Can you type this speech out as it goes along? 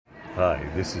Hi,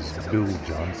 this is Bill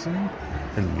Johnson,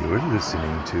 and you're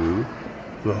listening to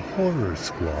the Horror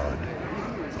Squad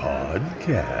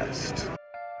podcast.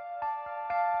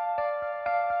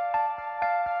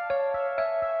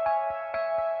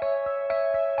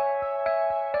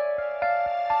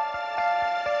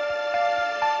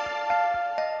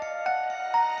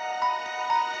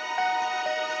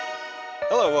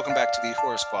 Hello, welcome back to the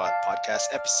Horror Squad podcast,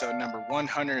 episode number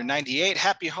 198.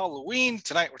 Happy Halloween.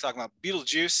 Tonight we're talking about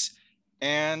Beetlejuice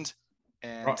and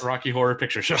Rocky Horror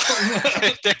Picture Show.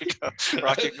 There you go.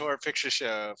 Rocky Horror Picture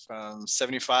Show from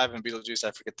 75 and Beetlejuice.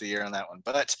 I forget the year on that one,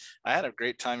 but I had a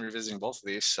great time revisiting both of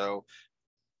these. So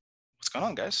what's going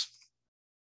on, guys?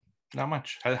 Not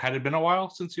much. Had it been a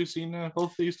while since you've seen both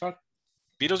of these talk?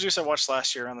 Beetlejuice I watched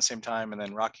last year around the same time, and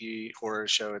then Rocky Horror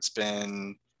Show, it's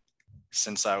been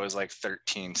since I was like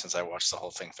 13 since I watched the whole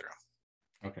thing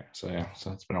through. Okay, so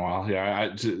it's been a while. Yeah,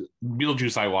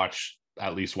 Beetlejuice I watch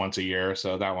at least once a year,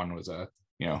 so that one was an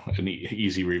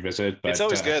easy revisit. But it's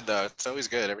always good though. It's always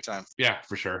good every time. Yeah,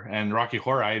 for sure. And Rocky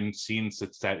Horror I hadn't seen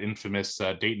since that infamous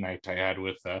date night I had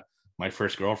with my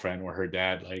first girlfriend, where her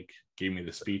dad gave me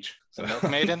the speech. The Milk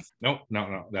Maiden? No.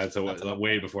 That's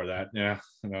way before that. Yeah,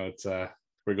 it's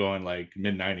we're going like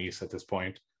mid 90s at this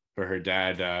point. For her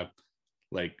dad,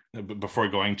 before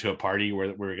going to a party where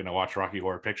we were going to watch Rocky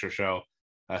Horror Picture Show,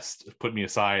 put me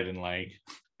aside and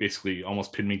basically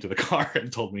almost pinned me to the car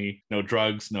and told me no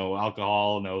drugs, no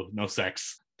alcohol, no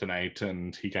sex tonight.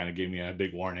 And he kind of gave me a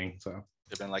big warning. So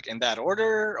they've been in that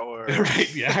order, or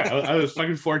right? Yeah, I was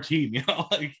fucking 14.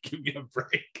 Give me a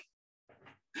break.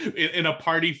 In a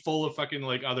party full of fucking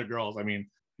other girls. I mean,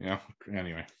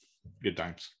 anyway, good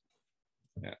times.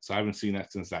 Yeah, so I haven't seen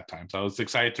that since that time. So I was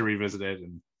excited to revisit it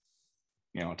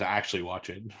and to actually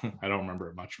watch it. I don't remember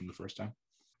it much from the first time.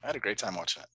 I had a great time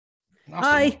watching it. Awesome.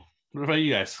 Hi. What about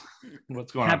you guys?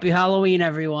 What's going on? Happy Halloween,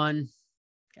 everyone.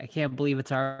 I can't believe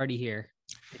it's already here.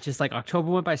 It's just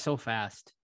October went by so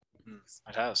fast.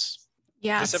 It has.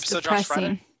 Yeah, this it's episode drops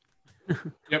depressing. Friday?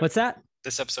 Yep. What's that?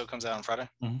 This episode comes out on Friday?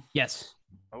 Mm-hmm. Yes.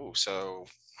 Oh, so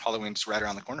Halloween's right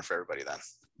around the corner for everybody then.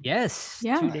 Yes.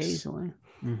 Yeah. 2 days away.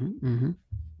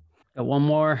 Got one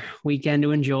more weekend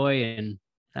to enjoy, and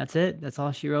that's it. That's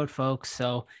all she wrote, folks.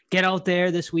 So get out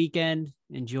there this weekend.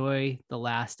 Enjoy the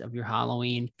last of your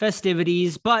Halloween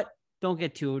festivities, but don't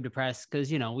get too depressed because,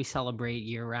 we celebrate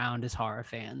year round as horror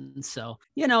fans. So,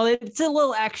 it's a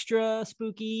little extra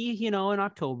spooky, in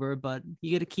October, but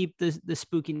you got to keep the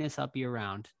spookiness up year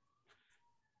round.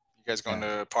 You guys going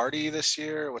to a party this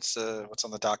year? What's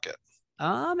on the docket?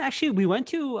 Actually, we went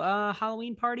to a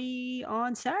Halloween party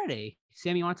on Saturday.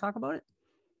 Sam, you want to talk about it?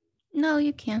 No,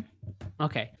 you can.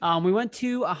 Okay. We went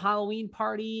to a Halloween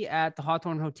party at the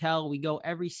Hawthorne Hotel. We go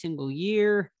every single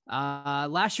year.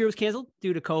 Last year was canceled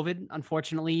due to COVID,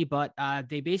 unfortunately, but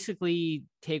they basically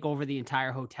take over the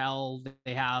entire hotel.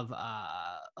 They have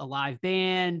a live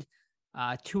band,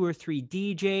 2 or 3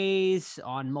 DJs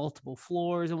on multiple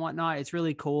floors and whatnot. It's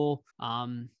really cool.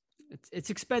 It's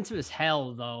expensive as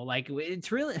hell though.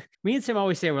 It's really, me and Sam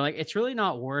always say, we're it's really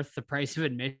not worth the price of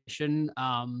admission.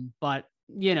 But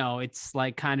it's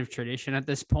kind of tradition at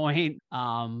this point.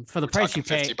 For the price you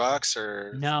pay, $50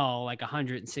 or no,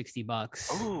 $160.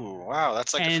 Oh wow,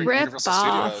 that's like a free Rip Universal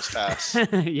off. Studios pass.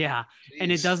 Yeah. Jeez.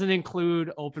 And it doesn't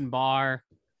include open bar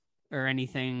or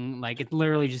anything. It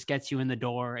literally just gets you in the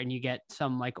door and you get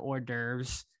some hors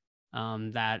d'oeuvres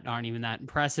that aren't even that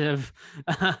impressive.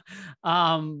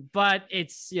 But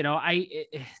it's,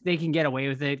 they can get away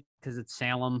with it because it's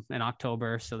Salem in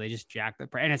October. So they just jack the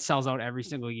price, and it sells out every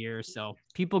single year. So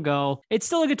people go, it's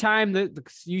still a good time.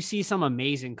 You see some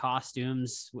amazing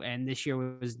costumes, and this year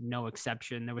was no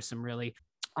exception. There was some really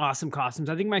awesome costumes.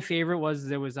 I think my favorite was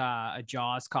there was a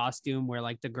Jaws costume where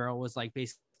the girl was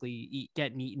basically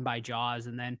getting eaten by Jaws,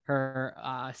 and then her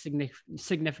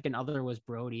significant other was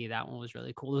Brody. That one was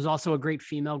really cool. There's also a great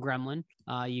female gremlin.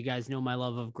 You guys know my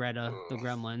love of Greta the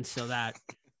Gremlin, so that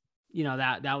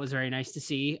that was very nice to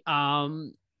see.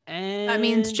 And That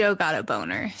means Joe got a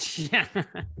boner. Yeah,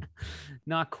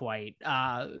 not quite.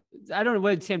 I don't know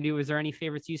what Sam do. Was there any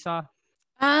favorites you saw?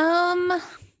 None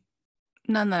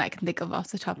that I can think of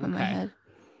off the top of my head.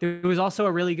 There was also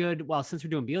a really good, since we're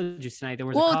doing Beetlejuice tonight, there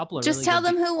was a couple of just really tell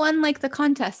good, them who won the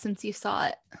contest since you saw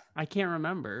it. I can't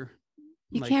remember.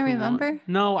 You can't who won. remember?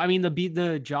 No, I mean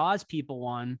the Jaws people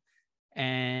won,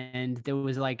 and there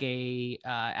was a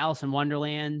Alice in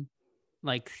Wonderland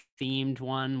themed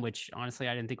one, which honestly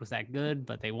I didn't think was that good,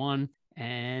 but they won.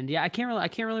 And yeah, I can't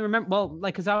really remember. Well,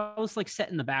 because I was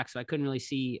set in the back, so I couldn't really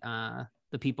see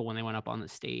the people when they went up on the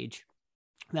stage.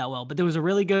 that well, but there was a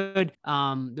really good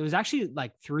there was actually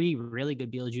like 3 really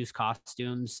good Beetlejuice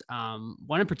costumes.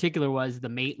 One in particular was the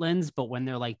Maitlands, but when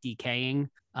they're like decaying,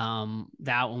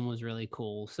 that one was really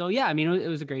cool. So yeah, I mean it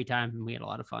was a great time and we had a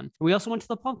lot of fun. We also went to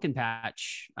the pumpkin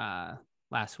patch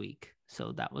last week,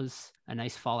 so that was a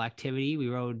nice fall activity.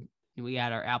 We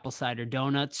had our apple cider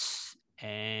donuts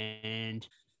and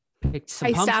picked some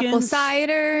Iced pumpkins. apple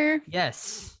cider.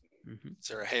 Yes. Is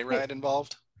there a hayride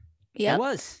involved? Yeah. It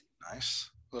was. Nice.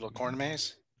 Little corn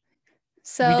maze.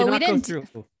 So we didn't go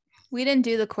through. We didn't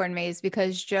do the corn maze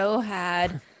because Joe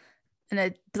had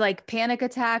a like panic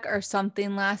attack or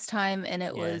something last time, and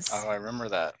it was Oh, I remember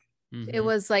that. it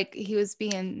was like he was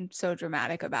being so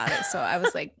dramatic about it. So I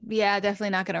was like, yeah, definitely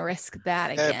not gonna risk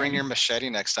that again. Yeah, bring your machete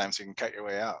next time so you can cut your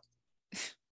way out.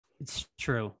 It's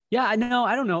true. Yeah, I know.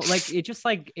 I don't know. Like it just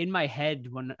like in my head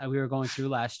when we were going through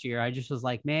last year, I just was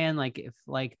like, man, like if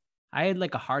like I had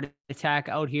like a heart attack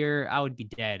out here, I would be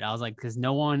dead. I was like, because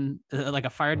no one like the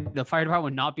fire department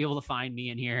would not be able to find me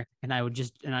in here, and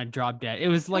I'd drop dead. It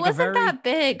was like it wasn't that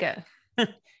big.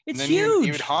 It's then huge.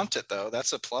 You would haunt it though.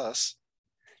 That's a plus.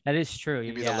 That is true.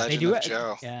 You'd be yeah, the legend they do of it.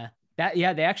 Joe. Yeah.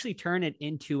 They actually turn it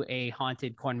into a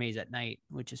haunted corn maze at night,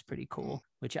 which is pretty cool.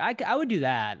 Which I would do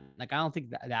that. Like I don't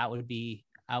think that would be.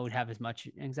 I would have as much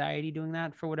anxiety doing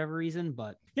that for whatever reason,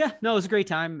 but yeah, no, it was a great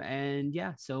time. And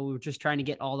yeah, so we're just trying to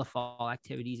get all the fall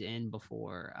activities in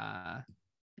before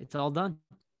it's all done.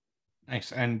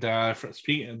 Nice. And for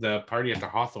speaking of the party at the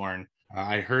Hawthorne,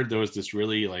 I heard there was this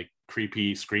really like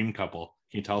creepy scream couple.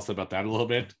 Can you tell us about that a little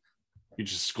bit? You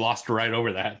just glossed right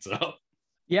over that. So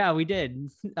yeah, we did.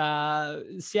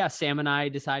 Yeah, Sam and I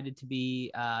decided to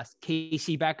be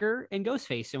Casey Becker and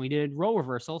Ghostface, and we did role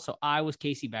reversal. So I was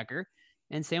Casey Becker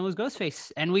and Sam was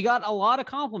Ghostface, and we got a lot of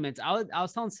compliments. I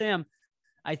was telling Sam,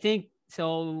 I think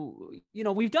so. You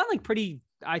know, we've done like pretty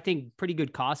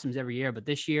good costumes every year, but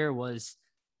this year was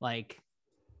like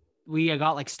we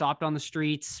got like stopped on the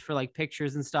streets for like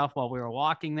pictures and stuff while we were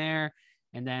walking there,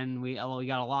 and then we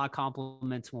got a lot of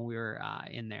compliments when we were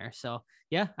in there. So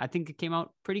yeah, I think it came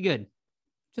out pretty good.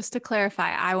 Just to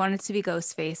clarify, I wanted to be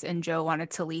Ghostface, and Joe wanted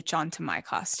to leech onto my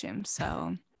costume.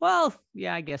 So well,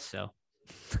 yeah, I guess so.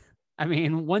 I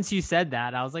mean, once you said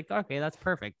that, I was like, okay, that's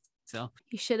perfect. So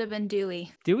you should have been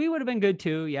Dewey. Dewey would have been good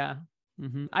too. Yeah.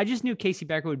 I just knew Casey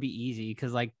Becker would be easy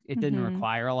because like it didn't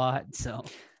require a lot. So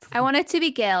I wanted to be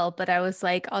Gail, but I was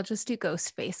like, I'll just do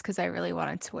Ghostface because I really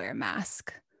wanted to wear a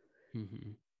mask. What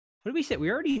did we say? We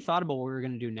already thought about what we were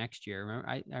going to do next year. Remember?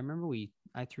 I remember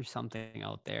I threw something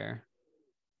out there.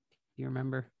 Do you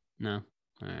remember? No.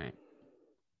 All right.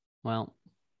 Well,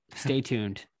 stay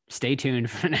tuned. Stay tuned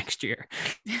for next year.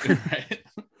 Right.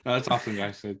 No, that's awesome,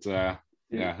 guys. It's yeah,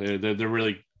 they're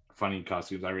really funny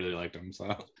costumes. I really liked them.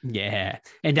 So yeah.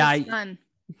 And fun.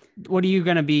 What are you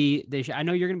gonna be? I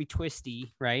know you're gonna be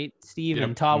Twisty, right, Steve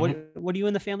and Todd? What are you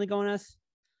and the family going as?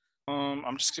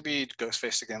 I'm just gonna be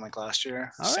Ghostface again, like last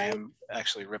year. All Sam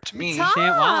actually ripped me. Todd!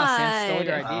 Sam stole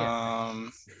your idea. Oh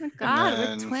my God,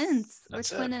 we're twins. We're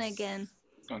that's it. twinning again.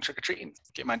 Going trick or treating.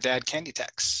 Get my dad candy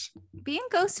tax. Being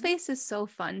Ghostface is so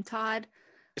fun, Todd.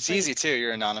 It's easy too.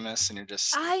 You're anonymous and you're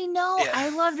just. I know. Yeah. I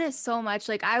loved it so much.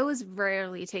 Like I was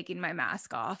rarely taking my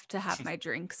mask off to have my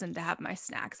drinks and to have my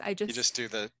snacks. You just do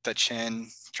the chin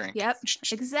drink. Yep,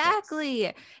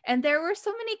 exactly. And there were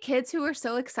so many kids who were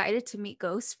so excited to meet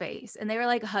Ghostface, and they were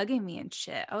like hugging me and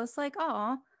shit. I was like,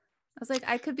 oh,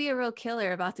 I could be a real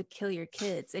killer about to kill your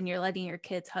kids, and you're letting your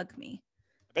kids hug me.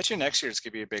 I bet you next year it's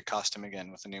gonna be a big costume again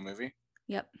with a new movie.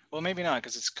 Yep. Well, maybe not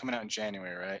because it's coming out in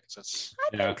January, right? So it's.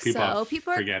 I think so.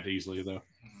 People forget easily though.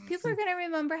 People are gonna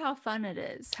remember how fun it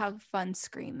is, how fun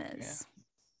Scream is.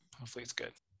 Yeah. Hopefully it's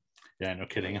good. Yeah, no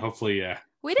kidding. Hopefully,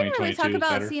 we didn't really talk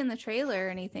about better. seeing the trailer or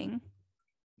anything.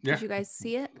 Yeah. Did you guys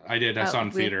see it? I did. I saw it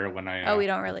in theater when I. we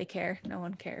don't really care. No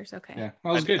one cares. Okay. Yeah,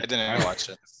 well, it was good. I didn't watch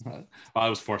it. Well, I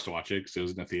was forced to watch it because it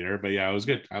was in the theater, but yeah, it was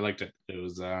good. I liked it. It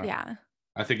was. Yeah.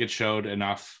 I think it showed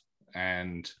enough,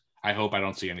 and I hope I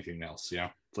don't see anything else. Yeah,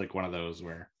 it's like one of those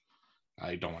where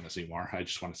I don't want to see more. I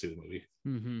just want to see the movie.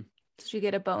 Did you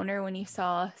get a boner when you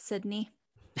saw Sydney?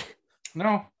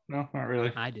 No, not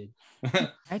really. I did.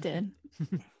 I did.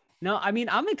 No, I mean,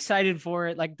 I'm excited for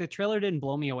it. Like the trailer didn't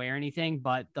blow me away or anything,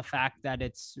 but the fact that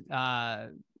it's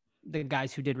the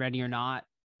guys who did Ready or Not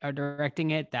are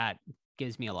directing it, that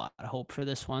gives me a lot of hope for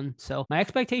this one. So my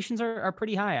expectations are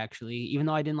pretty high, actually, even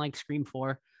though I didn't like Scream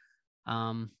 4.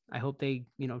 I hope they,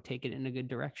 take it in a good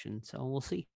direction. So we'll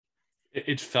see.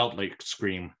 It felt like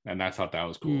Scream, and I thought that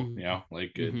was cool.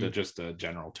 Just the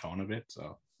general tone of it.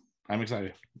 So I'm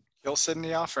excited. Kill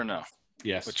Sydney off or no?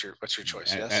 Yes. What's your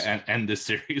choice? Yes. And this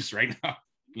series right now,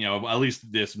 at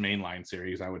least this mainline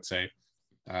series, I would say.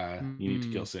 you need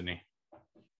to kill Sydney.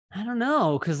 I don't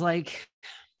know, because like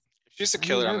If she's the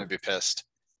killer, I'm gonna be pissed.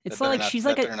 it's That better like not- she's that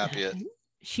like better not be it.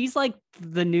 she's like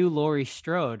the new Laurie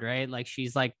Strode, right? Like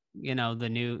she's like,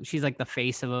 she's like the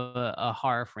face of a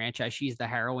horror franchise. She's the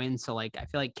heroine. So like I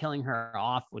feel like killing her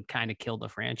off would kind of kill the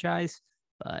franchise,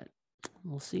 but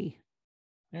we'll see.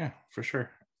 Yeah, for sure.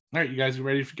 All right, you guys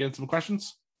ready to get some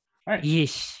questions? All right.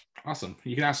 Yes. Awesome.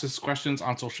 You can ask us questions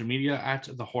on social media at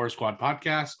the Horror Squad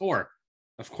Podcast, or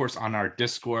of course on our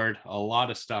Discord. A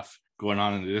lot of stuff going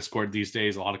on in the Discord these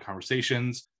days, a lot of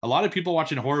conversations, a lot of people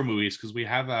watching horror movies, because we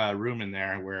have a room in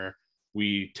there where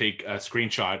we take a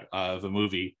screenshot of a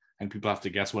movie and people have to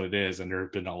guess what it is. And there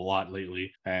have been a lot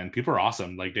lately, and people are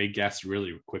awesome. Like they guess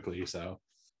really quickly. So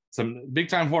some big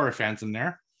time horror fans in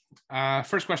there.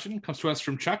 First question comes to us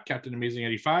from Chuck, Captain Amazing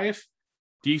 85.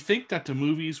 Do you think that the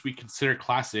movies we consider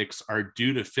classics are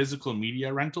due to physical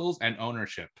media rentals and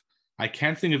ownership? I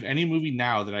can't think of any movie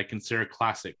now that I consider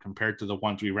classic compared to the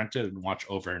ones we rented and watch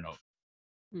over and over.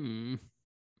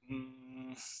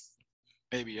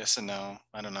 Maybe yes and no.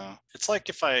 I don't know. It's like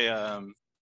if I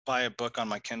buy a book on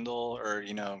my Kindle or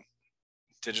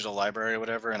digital library or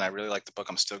whatever, and I really like the book,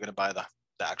 I'm still going to buy the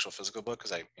actual physical book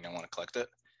because I want to collect it.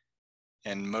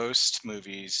 And most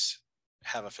movies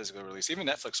have a physical release. Even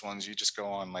Netflix ones, you just go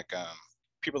on like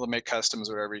people that make customs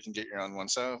or whatever, you can get your own one.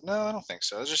 So no, I don't think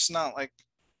so. It's just not like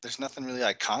there's nothing really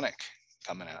iconic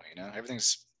coming out.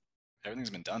 Everything's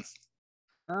been done.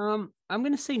 I'm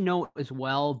gonna say no as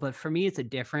well, but for me it's a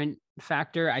different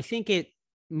factor. I think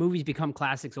movies become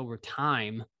classics over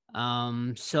time.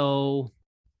 So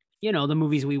the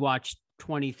movies we watched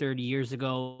 20, 30 years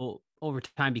ago over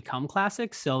time become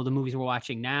classics. So the movies we're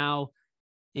watching now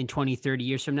in 20, 30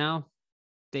 years from now,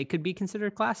 they could be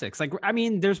considered classics. Like, I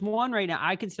mean, there's one right now.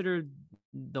 I consider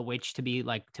The Witch to be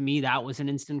like, to me, that was an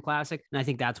instant classic. And I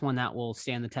think that's one that will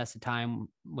stand the test of time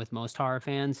with most horror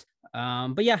fans.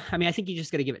 But yeah, I mean, I think you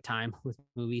just got to give it time with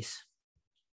movies.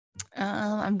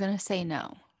 I'm going to say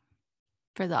no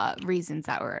for the reasons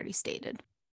that were already stated.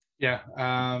 Yeah.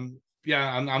 I'm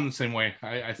the same way.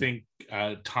 I think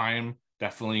time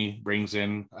definitely brings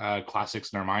in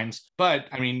classics in our minds. But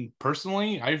I mean,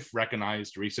 personally, I've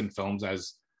recognized recent films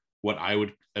as what I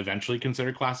would eventually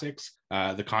consider classics.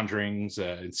 The Conjurings,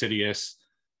 Insidious.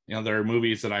 There are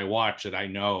movies that I watch that I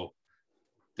know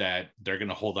that they're going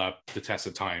to hold up the test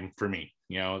of time for me,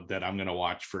 that I'm going to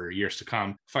watch for years to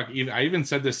come. I even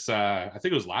said this, I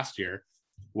think it was last year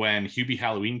when Hubie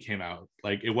Halloween came out.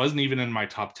 Like, it wasn't even in my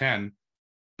top 10,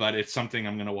 but it's something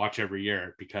I'm going to watch every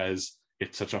year because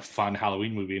it's such a fun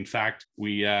Halloween movie. In fact,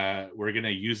 we're going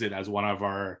to use it as one of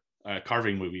our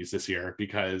carving movies this year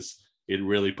because it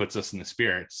really puts us in the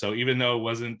spirit. So even though it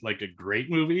wasn't like a great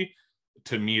movie,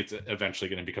 to me, it's eventually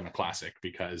going to become a classic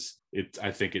because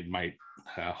I think it might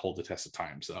hold the test of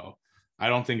time. So I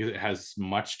don't think it has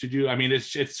much to do. I mean, it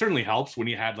certainly helps when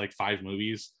you had like 5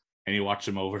 movies and you watch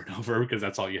them over and over because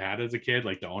that's all you had as a kid,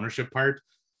 like the ownership part.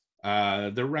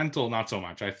 The rental, not so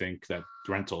much. I think that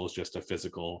rental is just a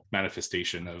physical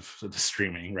manifestation of the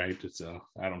streaming, right? So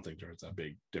I don't think there's a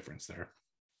big difference there.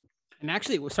 And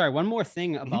actually, sorry, one more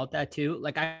thing about that too.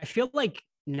 Like, I feel like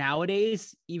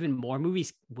nowadays, even more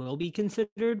movies will be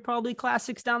considered probably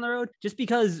classics down the road, just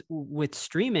because with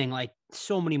streaming, like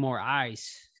so many more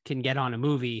eyes can get on a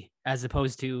movie as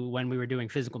opposed to when we were doing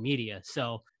physical media.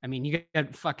 So, I mean, you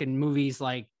get fucking movies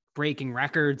like breaking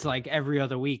records like every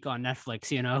other week on Netflix,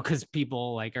 because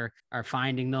people like are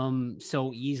finding them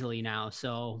so easily now.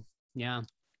 So yeah,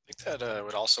 I think that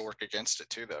would also work against it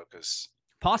too, though, because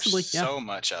possibly so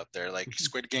much out there. Like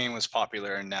Squid Game was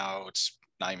popular, and now it's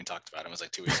not even talked about. It was like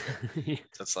 2 weeks ago.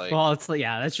 So it's like, well,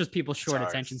 that's just people's short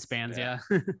attention spans. Yeah.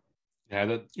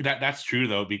 Yeah, that's true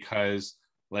though, because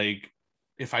like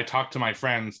if I talk to my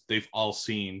friends, they've all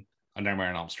seen A Nightmare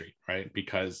on Elm Street, right?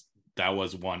 Because that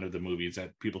was one of the movies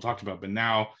that people talked about. But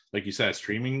now, like you said, a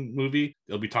streaming movie,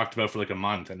 it'll be talked about for like a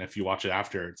month. And if you watch it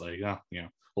after, it's like,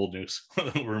 old news.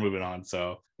 We're moving on.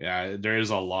 So yeah, there is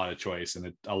a lot of choice,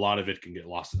 and a lot of it can get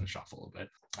lost in the shuffle. But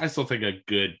I still think a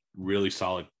good, really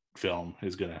solid film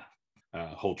is going to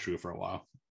hold true for a while.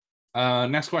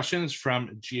 Next question is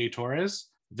from G.A. Torres.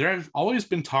 There have always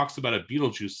been talks about a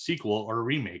Beetlejuice sequel or a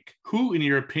remake. Who, in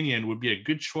your opinion, would be a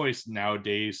good choice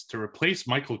nowadays to replace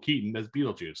Michael Keaton as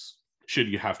Beetlejuice? Should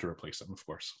you have to replace him, of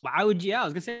course. Why would you? I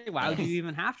was gonna say, why would you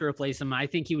even have to replace him? I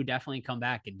think he would definitely come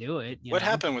back and do it. What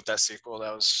happened with that sequel?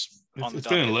 That was on the It's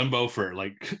been in limbo for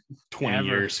like 20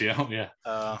 years. Yeah.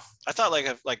 I thought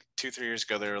like 2-3 years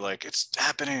ago they were like, it's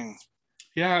happening.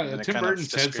 Yeah, Tim Burton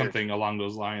said something along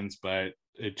those lines, but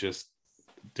it just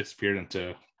disappeared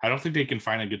into. I don't think they can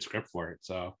find a good script for it.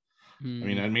 So I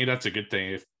mean, maybe that's a good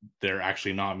thing if they're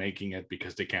actually not making it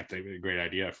because they can't think of a great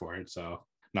idea for it. So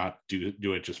not do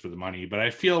it just for the money. But I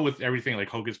feel with everything like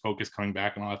Hocus Pocus coming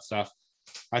back and all that stuff,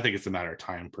 I think it's a matter of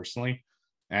time personally.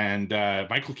 And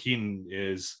Michael Keaton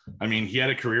is, I mean, he had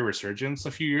a career resurgence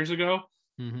a few years ago,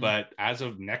 but as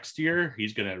of next year,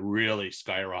 he's going to really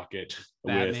skyrocket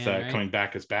with coming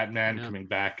back as Batman, coming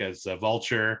back as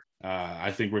Vulture.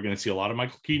 I think we're going to see a lot of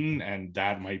Michael Keaton, and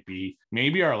that might be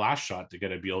maybe our last shot to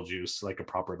get a Beetlejuice, like a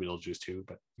proper Beetlejuice too.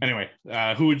 But anyway,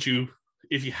 who would you,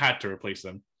 if you had to replace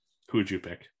them, who would you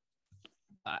pick?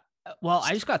 Well,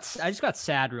 I just got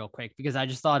sad real quick because I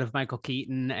just thought of Michael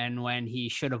Keaton and when he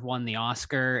should have won the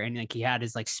Oscar and like he had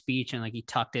his like speech and like he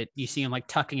tucked it. You see him like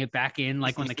tucking it back in,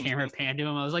 like when the camera panned to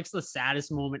him. I was like, it's the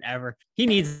saddest moment ever. He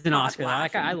needs an Oscar.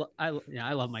 Like I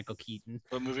love Michael Keaton.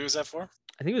 What movie was that for?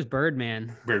 I think it was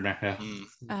Birdman. Birdman, yeah.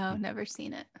 Oh, never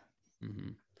seen it.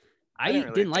 I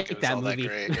didn't like that movie.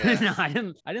 No, I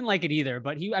didn't like it either.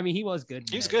 But he was good.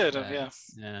 He's good.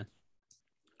 Yeah.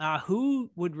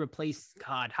 Who would replace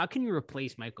God? How can you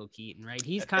replace Michael Keaton, right?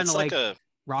 He's kind of like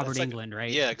Robert Englund, right?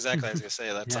 Yeah, exactly. I was gonna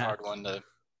say that's a hard one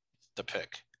to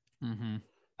pick. I'm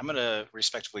gonna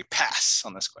respectfully pass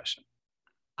on this question.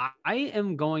 I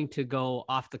am going to go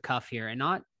off the cuff here and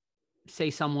not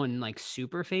say someone like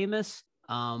super famous,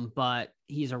 but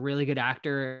he's a really good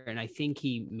actor, and I think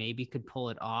he maybe could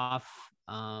pull it off.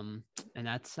 And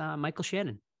that's Michael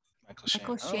Shannon.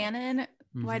 Michael Shannon.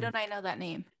 Why don't I know that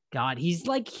name? God, he's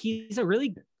a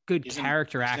really good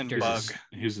character actor.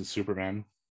 He's in Superman.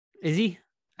 Is he?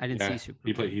 I didn't see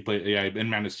Superman. He played in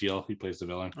Man of Steel. He plays the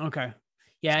villain. Okay.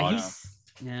 Yeah,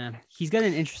 he's got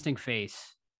an interesting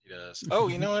face. He does. Oh,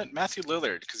 you know what? Matthew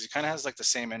Lillard, because he kind of has like the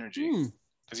same energy.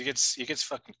 Because he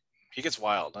gets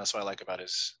wild. That's what I like about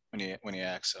his when he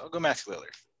acts. So I'll go Matthew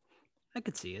Lillard. I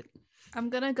could see it. I'm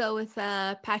gonna go with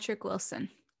Patrick Wilson.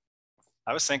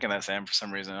 I was thinking that Sam for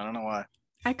some reason. I don't know why.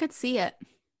 I could see it.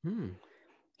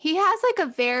 He has like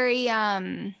a very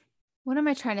what am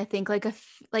I trying to think? Like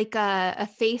a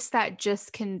face that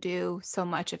just can do so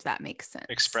much, if that makes sense.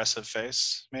 Expressive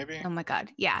face, maybe. Oh my God.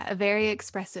 Yeah, a very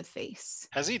expressive face.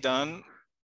 Has he done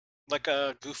like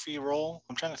a goofy role?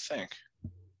 I'm trying to think.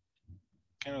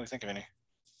 Can't really think of any.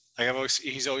 Like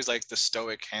he's always like the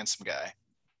stoic, handsome guy.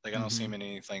 Like I don't see him in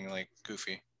anything like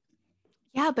goofy.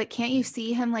 Yeah, but can't you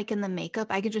see him like in the makeup?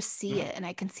 I could just see it, and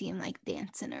I can see him like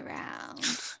dancing around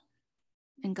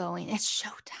and going, "It's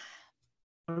showtime."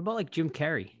 What about like Jim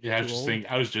Carrey? Yeah,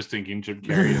 I was just thinking Jim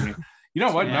Carrey. I mean, you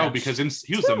know what? No, because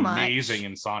he was amazing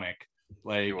in Sonic.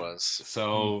 Like he was.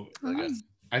 So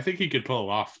I think he could pull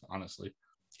it off. Honestly,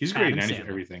 he's great in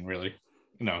everything. Really.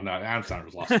 No, Adam Sandler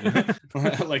was lost.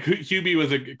 Like Hubie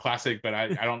was a classic, but I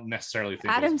don't necessarily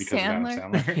think it was because of Adam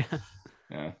Sandler.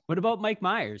 Yeah. What about Mike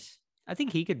Myers? I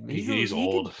think he could. He's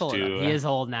old too. He is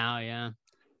old now. Yeah.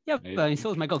 Yeah, but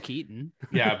so is Michael Keaton.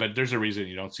 Yeah, but there's a reason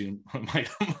you don't see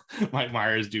Mike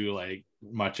Myers do like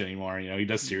much anymore. You know, he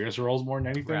does serious roles more than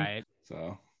anything. Right.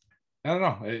 So I don't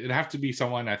know. It'd have to be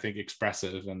someone I think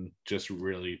expressive and just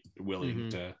really willing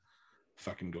to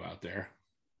fucking go out there.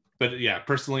 But yeah,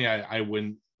 personally, I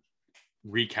wouldn't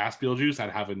recast Beetlejuice. I'd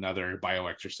have another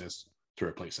bioexorcist to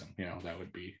replace him. You know, that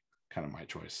would be kind of my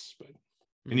choice. But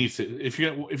it needs to. If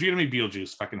you're gonna make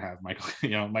Beetlejuice, fucking have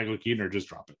Michael Keaton, or just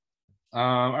drop it.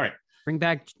 All right. Bring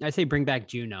back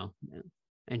Juno,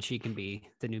 and she can be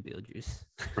the new Beetlejuice.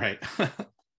 Right.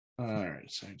 All right.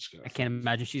 So I can't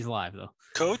imagine she's alive though.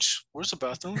 Coach, where's the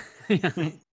bathroom?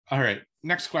 All right.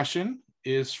 Next question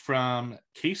is from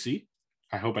Casey.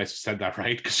 I hope I said that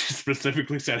right because she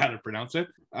specifically said how to pronounce it.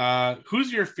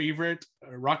 Who's your favorite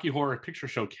Rocky Horror Picture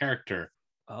Show character?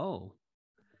 Oh,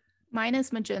 mine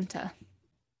is Magenta.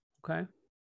 Okay.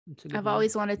 I've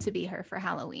always wanted to be her for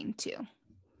Halloween too.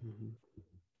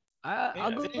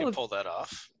 I think you can pull that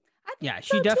off. Yeah,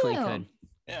 she definitely could.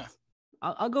 Yeah.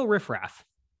 I'll go Riff Raff.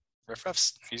 Riff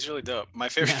Raff's he's really dope. My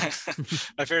favorite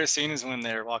my favorite scene is when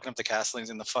they're walking up the castle and he's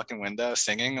in the fucking window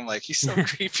singing. I'm like, he's so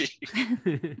creepy.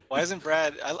 Why isn't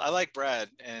Brad? I like Brad,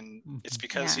 and it's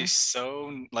because he's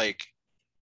so like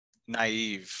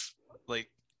naive. Like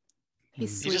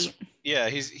he's sweet.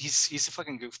 He's a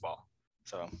fucking goofball.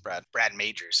 So Brad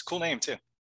Majors, cool name too.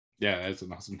 Yeah, that's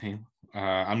an awesome name.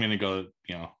 I'm gonna go,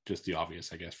 just the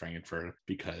obvious, I guess, Frankfurt,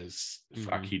 because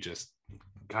fuck, he just,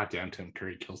 goddamn, Tim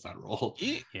Curry kills that role.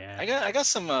 I got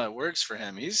some words for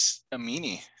him. He's a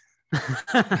meanie.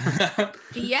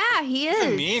 Yeah, he is.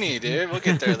 He's a meanie, dude. We'll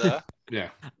get there though. Yeah.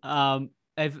 I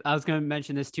was gonna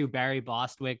mention this too. Barry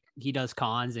Bostwick, he does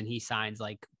cons and he signs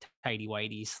like tighty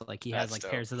whities. Like he has like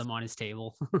dope. Pairs of them on his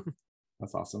table.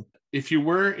 That's awesome. If you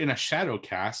were in a shadow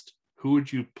cast, who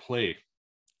would you play?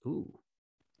 Ooh.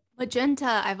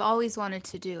 Magenta, I've always wanted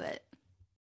to do it.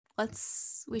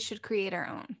 We should create our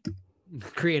own.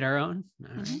 Create our own.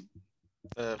 All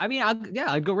right. I mean,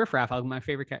 I'd go Riff Raff. My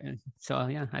favorite character. So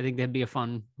yeah, I think that'd be a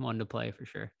fun one to play for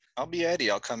sure. I'll be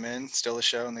Eddie. I'll come in, steal the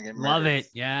show, and then get murdered. Love it.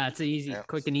 Yeah, it's easy, Yep.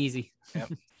 quick and easy.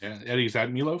 Yep. Yeah, Eddie's that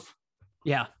Meatloaf?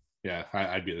 Yeah. Yeah,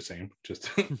 I'd be the same.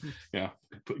 Just get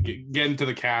into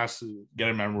the cast, get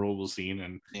a memorable scene,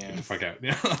 and get the fuck out.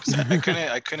 Yeah.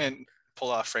 I couldn't pull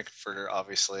off Frankfurter,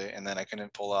 obviously, and then I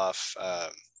couldn't pull off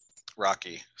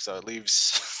Rocky. So it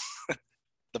leaves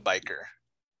the biker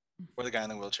or the guy in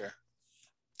the wheelchair.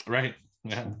 Right.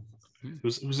 Yeah.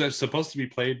 Who's that supposed to be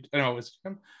played? I know it's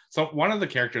him. So one of the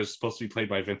characters is supposed to be played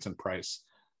by Vincent Price.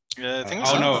 Yeah, I think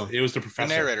no, it was the professor.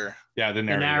 The narrator. Yeah, the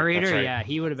narrator. The narrator, that's right. yeah,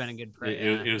 he would have been a good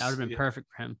player. It was, that would have been perfect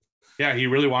for him. Yeah, he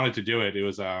really wanted to do it. It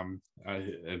was an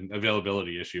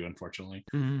availability issue, unfortunately.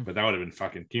 Mm-hmm. But that would have been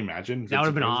fucking. Can you imagine? That would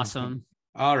have been awesome.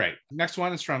 All right, next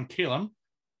one is from Caleb.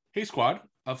 Hey, squad!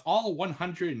 Of all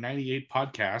 198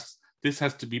 podcasts, this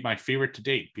has to be my favorite to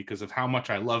date because of how much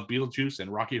I love Beetlejuice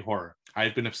and Rocky Horror.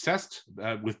 I've been obsessed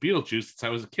with Beetlejuice since I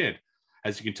was a kid.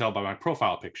 As you can tell by my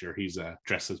profile picture, he's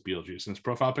dressed as Beetlejuice in his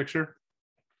profile picture.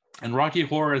 And Rocky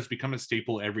Horror has become a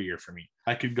staple every year for me.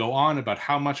 I could go on about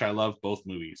how much I love both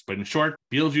movies, but in short,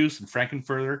 Beetlejuice and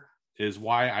Frankenfurter is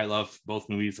why I love both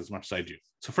movies as much as I do.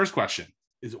 So first question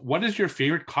is, what is your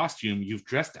favorite costume you've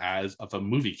dressed as of a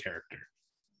movie character?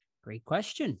 Great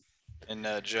question. And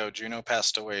Joe, Juno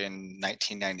passed away in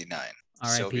 1999.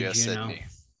 R.I.P. Sylvia Juno. Sidney.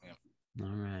 Yep.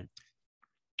 All right.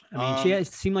 I mean,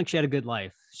 seemed like she had a good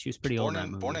life. She was pretty old.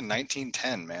 Born in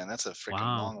 1910, man. That's a freaking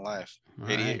long life. All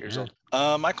 88 right, years yeah.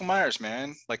 old. Michael Myers,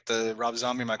 man. Like the Rob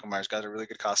Zombie Michael Myers got a really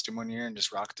good costume one year and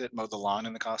just rocked it. Mowed the lawn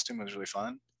in the costume. It was really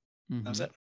fun. Mm-hmm. That was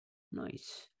it.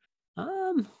 Nice.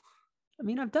 I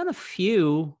mean, I've done a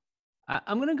few.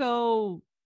 I'm gonna go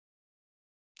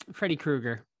Freddy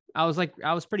Krueger. I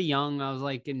was pretty young. I was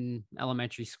like in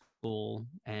elementary school,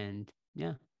 and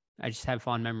yeah, I just have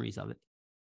fond memories of it.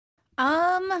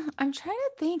 I'm trying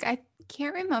to think. I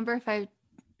can't remember if I've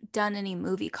done any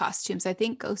movie costumes. I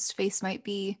think Ghostface might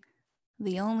be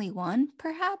the only one,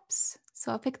 perhaps.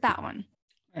 So I'll pick that one.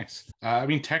 Nice. I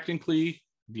mean, technically,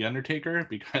 The Undertaker,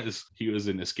 because he was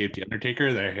in Escape the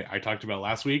Undertaker that I talked about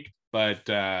last week. But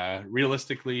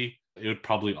realistically, it would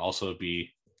probably also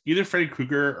be either Freddy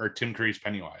Krueger or Tim Curry's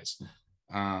Pennywise.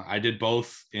 I did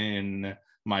both in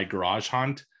my garage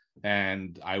hunt,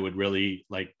 and I would really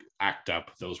like act up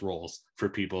those roles for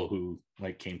people who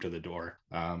like came to the door.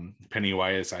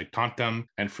 Pennywise, I taunt them,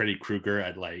 and Freddy Krueger,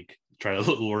 I'd like try to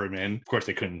lure him in. Of course,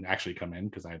 they couldn't actually come in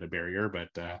because I had a barrier, but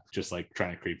just like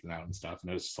trying to creep them out and stuff.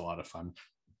 And it was just a lot of fun.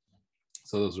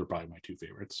 So those were probably my two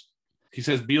favorites. He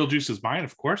says Beetlejuice is mine,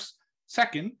 of course.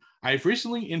 Second, I've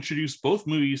recently introduced both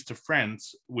movies to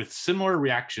friends with similar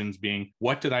reactions being,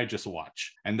 what did I just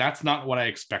watch? And that's not what I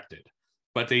expected,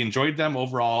 but they enjoyed them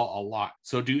overall a lot.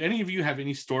 So do any of you have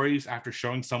any stories after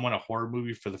showing someone a horror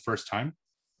movie for the first time?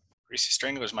 Greasy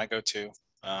Strangler is my go-to.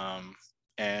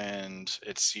 And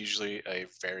it's usually a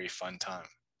very fun time.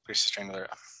 Greasy Strangler,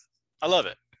 I love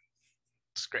it.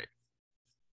 It's great.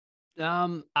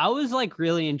 I was like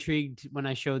really intrigued when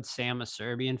I showed Sam a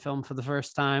Serbian film for the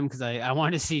first time because I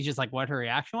wanted to see just like what her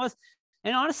reaction was.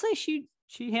 And honestly, she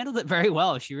handled it very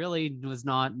well. She really was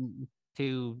not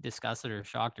too disgusted or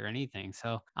shocked or anything.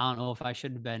 So I don't know if I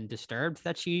should have been disturbed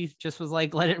that she just was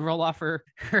like, let it roll off her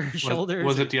shoulders.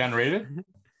 Was it the unrated?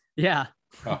 Yeah.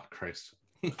 Oh, Christ.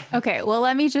 Okay, well,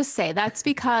 let me just say that's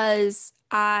because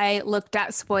I looked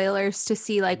at spoilers to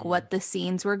see like what the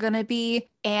scenes were going to be.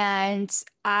 And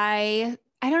I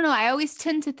don't know. I always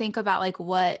tend to think about like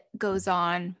what goes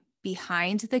on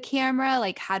behind the camera.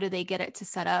 Like how do they get it to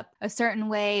set up a certain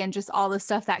way and just all the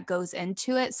stuff that goes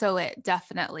into it. So it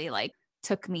definitely like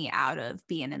took me out of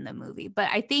being in the movie. But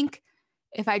I think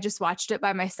if I just watched it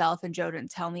by myself and Joe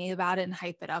didn't tell me about it and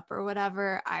hype it up or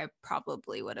whatever, I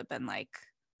probably would have been like,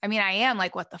 I mean, I am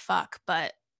like, what the fuck,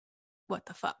 but what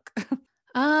the fuck?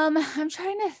 I'm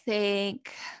trying to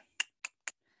think.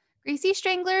 Greasy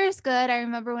Strangler is good. I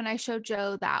remember when I showed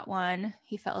Joe that one,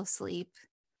 he fell asleep.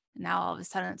 Now all of a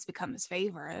sudden it's become his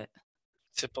favorite.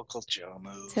 Typical Joe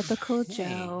move. Typical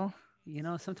Joe. You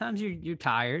know, sometimes you're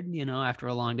tired, you know, after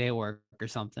a long day of work or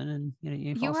something, and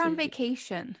you were on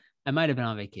vacation. I might have been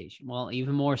on vacation. Well,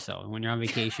 even more so. When you're on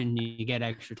vacation, you get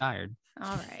extra tired. All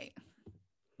right.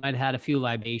 I'd had a few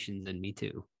libations in me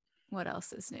too. What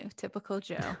else is new? Typical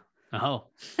Joe. Oh.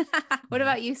 What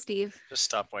about you, Steve? Just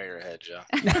stop while you're ahead, Joe.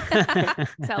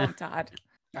 Tell him, Todd.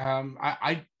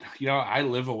 I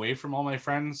live away from all my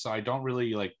friends, so I don't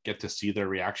really like get to see their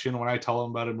reaction when I tell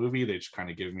them about a movie. They just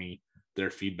kind of give me their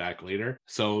feedback later.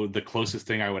 So the closest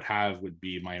thing I would have would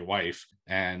be my wife,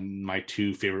 and my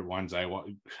two favorite ones I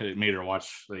made her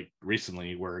watch like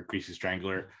recently were Greasy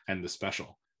Strangler and The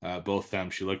Special. Both them,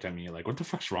 she looked at me like, what the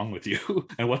fuck's wrong with you?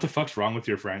 And what the fuck's wrong with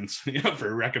your friends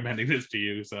for recommending this to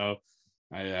you? So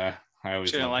I always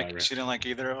she didn't like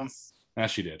either of them.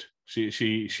 She did.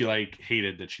 She like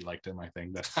hated that she liked him. I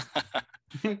think that's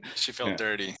she felt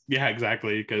dirty. Yeah,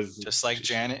 exactly. Because just like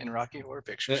Janet in Rocky Horror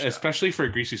Picture Show. Especially for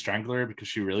Greasy Strangler, because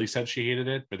she really said she hated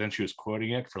it, but then she was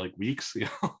quoting it for like weeks.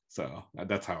 So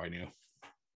that's how I knew.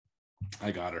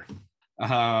 I got her.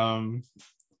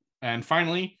 And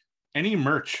finally, any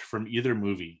merch from either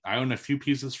movie. I own a few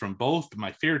pieces from both, but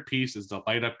my favorite piece is the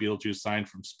light up Beetlejuice sign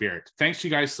from Spirit. Thanks you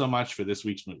guys so much for this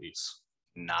week's movies.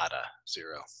 Nada,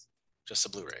 zero. Just the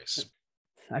Blu-rays.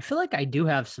 I feel like I do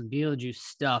have some Beetlejuice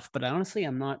stuff, but I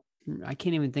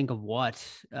can't even think of what.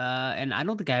 And I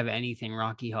don't think I have anything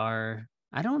Rocky Horror.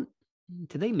 Do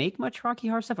they make much Rocky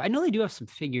Horror stuff? I know they do have some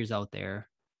figures out there,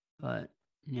 but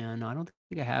yeah, no, I don't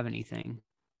think I have anything.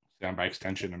 Yeah, by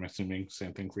extension, I'm assuming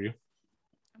same thing for you.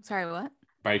 I'm sorry, what?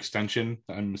 By extension,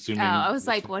 I'm assuming. Oh, I was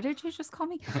like, what did you just call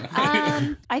me?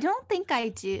 I don't think I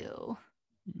do.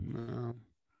 No.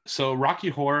 So Rocky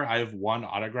Horror, I have one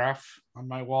autograph on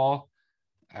my wall.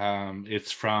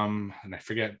 It's from, and I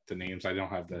forget the names. I don't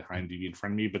have the IMDb in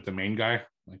front of me, but the main guy,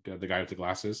 like the guy with the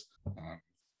glasses.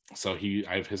 So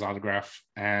I have his autograph.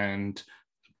 And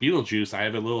Beetlejuice, I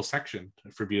have a little section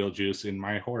for Beetlejuice in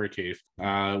my horror cave,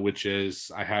 which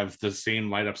is I have the same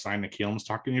light up sign that Kaelin's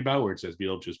talking about, where it says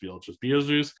Beetlejuice, Beetlejuice,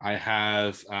 Beetlejuice. I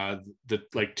have the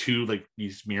like two like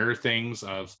these mirror things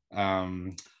of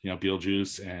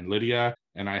Beetlejuice and Lydia,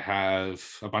 and I have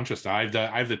a bunch of stuff.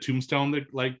 I have the tombstone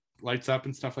that like lights up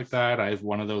and stuff like that. I have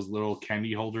one of those little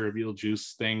candy holder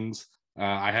Beetlejuice things.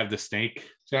 I have the snake.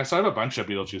 So I have a bunch of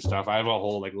Beetlejuice stuff. I have a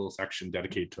whole like little section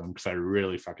dedicated to him because I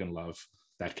really fucking love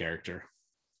that character.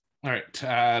 All right,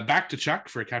 back to Chuck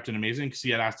for Captain Amazing, because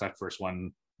he had asked that first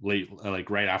one late,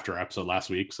 like right after our episode last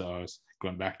week, so I was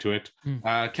going back to it.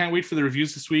 Can't wait for the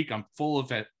reviews this week. I'm full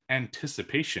of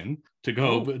anticipation to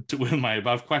go with my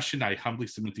above question. I humbly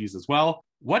submit these as well.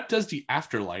 What does the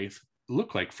afterlife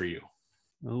look like for you?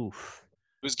 Oof.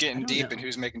 Who's getting deep and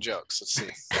who's making jokes? Let's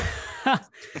see.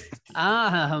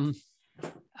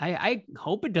 I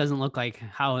hope it doesn't look like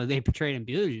how they portrayed in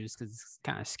Beetlejuice, because it's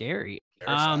kind of scary.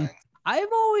 Terrifying.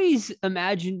 I've always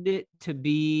imagined it to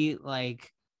be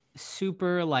like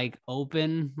super like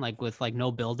open, like with like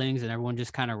no buildings and everyone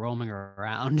just kind of roaming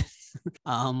around,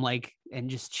 like and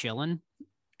just chilling,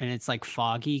 and it's like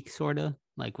foggy sort of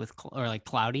like or like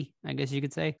cloudy, I guess you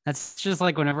could say. That's just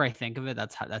like whenever I think of it,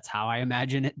 that's how I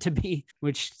imagine it to be,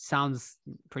 which sounds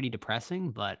pretty depressing,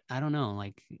 but I don't know,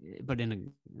 like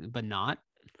but not.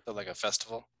 So like a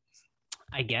festival,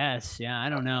 I guess. Yeah, I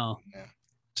don't know. Yeah.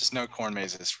 Just no corn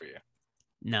mazes for you.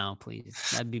 No, please.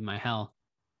 That'd be my hell.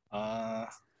 I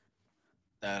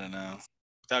don't know.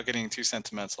 Without getting too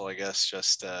sentimental, I guess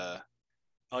just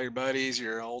all your buddies,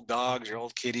 your old dogs, your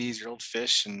old kitties, your old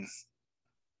fish, and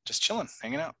just chilling,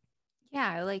 hanging out. Yeah,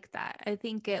 I like that. I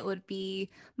think it would be,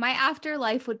 my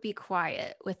afterlife would be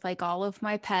quiet with like all of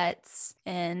my pets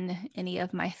and any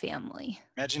of my family.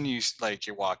 Imagine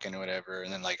you're walking or whatever,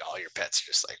 and then like all your pets are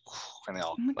just like, and they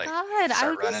all Oh my like God, I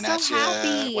start would be running so at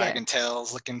happy. you, wagging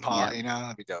tails, licking paw. Yeah.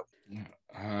 That'd be dope.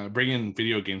 Bringing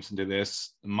video games into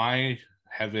this, my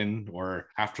heaven or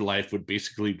afterlife would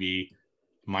basically be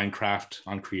Minecraft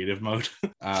on creative mode.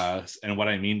 And what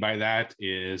I mean by that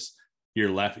is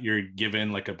you're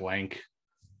given like a blank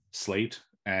slate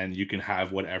and you can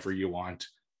have whatever you want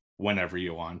whenever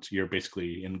you want. You're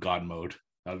basically in God mode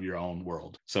of your own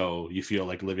world. So you feel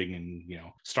like living in,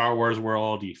 Star Wars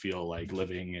world. You feel like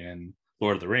living in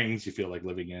Lord of the Rings. You feel like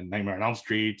living in Nightmare on Elm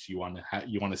Street. You want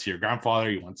to see your grandfather.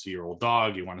 You want to see your old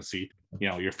dog. You want to see,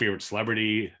 your favorite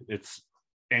celebrity. It's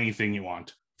anything you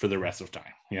want for the rest of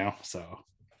time, so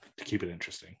to keep it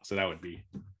interesting. So that would be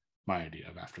my idea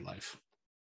of afterlife.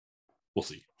 We'll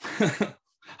see.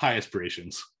 High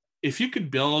aspirations. If you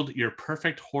could build your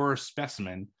perfect horror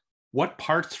specimen, what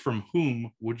parts from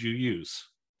whom would you use?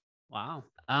 Wow.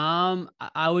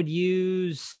 I would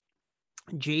use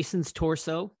Jason's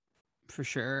torso for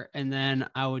sure. And then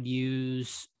I would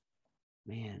use,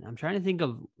 I'm trying to think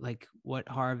of like what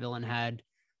horror villain had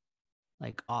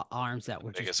like arms that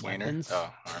were biggest just wiener. weapons.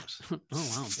 Oh, arms. Oh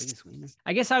wow, biggest wiener.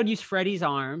 I guess I would use Freddy's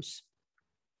arms,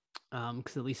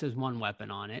 because at least there's one weapon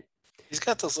on it. He's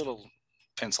got those little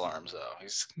pencil arms though.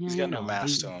 He's got no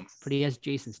mass to him. But he has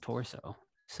Jason's torso,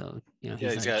 so he's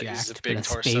a big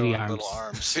torso and little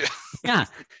arms. Yeah,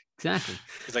 exactly.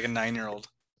 He's like a 9-year-old.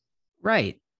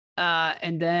 Right.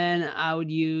 And then I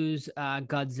would use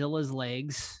Godzilla's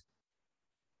legs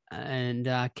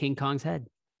and King Kong's head.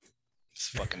 It's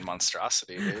fucking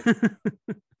monstrosity, dude.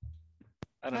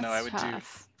 I don't know. I would do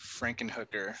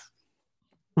Frankenhooker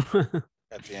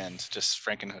at the end. Just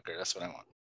Frankenhooker. That's what I want.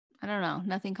 I don't know.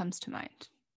 Nothing comes to mind.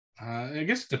 I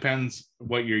guess it depends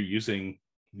what you're using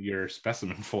your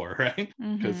specimen for, right?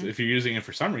 Because if you're using it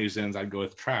for some reasons, I'd go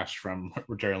with Trash from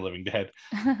Return of the Living Dead.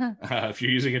 If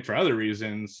you're using it for other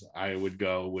reasons, I would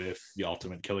go with the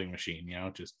Ultimate Killing Machine. You know,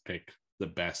 just pick the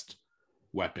best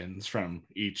weapons from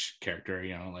each character.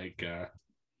 You know, like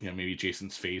maybe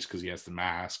Jason's face because he has the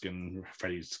mask, and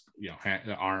Freddy's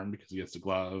arm because he has the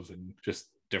glove, and just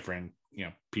different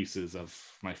pieces of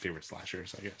my favorite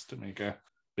slashers, I guess, to make a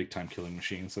big time killing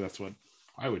machine. So that's what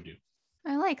I would do.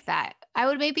 I like that. I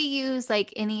would maybe use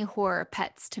like any horror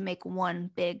pets to make one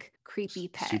big creepy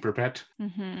pet. Super pet.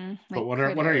 Like but what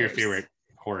are your favorite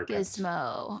horror pets?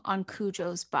 Gizmo on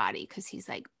Cujo's body because he's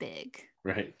like big.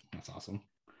 Right. That's awesome.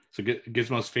 So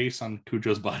Gizmo's face on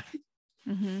Cujo's body.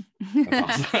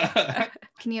 That's awesome.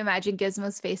 Can you imagine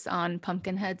Gizmo's face on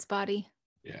Pumpkinhead's body?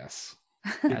 Yes.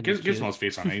 Gizmo's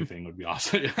face on anything would be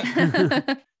awesome.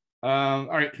 All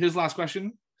right. His last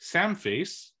question. Sam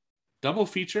face. Double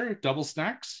feature, double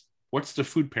snacks. What's the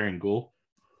food pairing, Ghoul?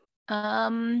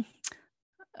 A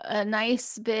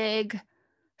nice big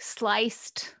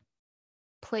sliced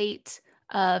plate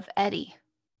of Eddie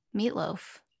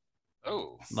meatloaf.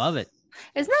 Oh, love it.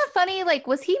 Isn't that funny? Like,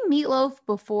 was he Meatloaf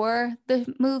before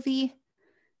the movie?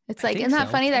 It's like, isn't that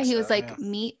funny that he was like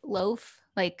meatloaf?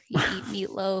 Like you eat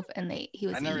meatloaf, and he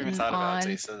was. I never even thought about it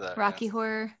until you said that. Rocky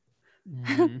Horror.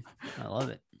 I love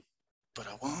it. But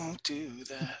I won't do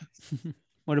that.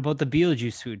 What about the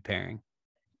Beetlejuice food pairing?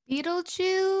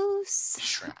 Beetlejuice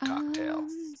shrimp cocktail.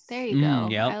 There you go.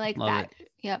 Yep, I like that. it.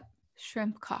 Yep,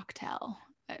 shrimp cocktail.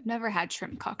 I've never had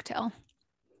shrimp cocktail.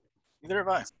 Neither have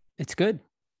I. It's good.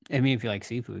 I mean, if you like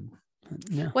seafood.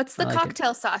 Yeah. What's the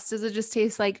cocktail sauce? Does it just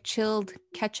taste like chilled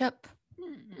ketchup?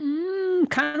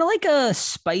 Kind of like a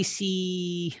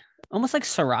spicy, almost like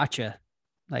sriracha,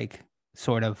 like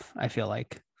sort of. I feel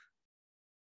like.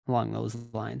 Along those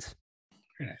lines.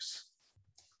 Very nice.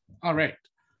 All right.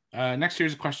 Next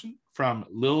here's a question from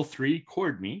Lil3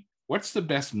 Cord Me. What's the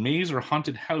best maze or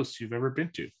haunted house you've ever been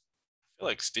to? I feel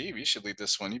like Steve, you should lead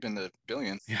this one. You've been to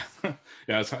billion. Yeah,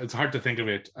 it's hard to think of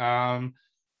it.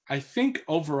 I think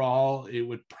overall it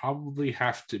would probably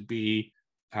have to be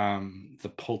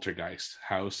the Poltergeist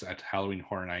house at Halloween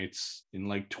Horror Nights in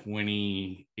like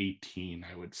 2018,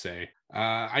 I would say.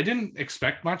 I didn't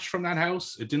expect much from that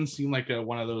house. It didn't seem like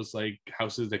one of those like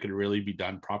houses that could really be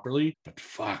done properly, but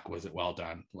fuck, was it well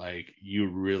done. Like you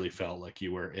really felt like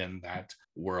you were in that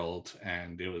world,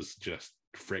 and it was just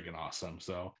friggin' awesome.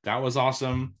 So that was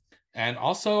awesome. And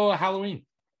also Halloween.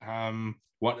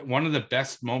 One of the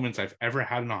best moments I've ever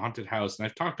had in a haunted house, and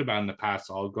I've talked about in the past,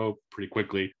 so I'll go pretty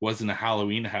quickly, was in a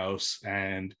Halloween house.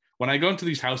 And when I go into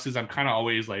these houses, I'm kind of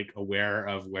always like aware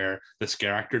of where the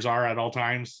scare actors are at all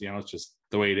times. It's just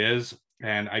the way it is.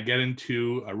 And I get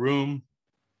into a room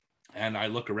and I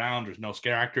look around, there's no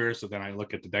scare actors. So then I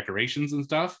look at the decorations and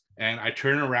stuff, and I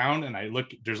turn around and I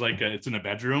look, there's like it's in a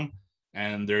bedroom.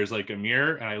 And there's like a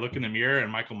mirror, and I look in the mirror and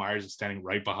Michael Myers is standing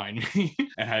right behind me.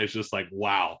 And I was just like,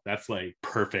 wow, that's like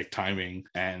perfect timing,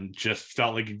 and just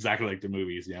felt like exactly like the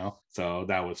movies, So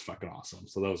that was fucking awesome.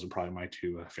 So those are probably my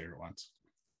two favorite ones.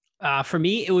 For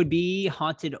me, it would be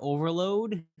Haunted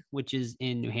Overload, which is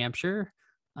in New Hampshire.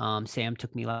 Sam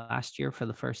took me last year for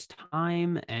the first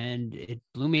time, and it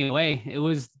blew me away. It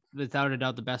was without a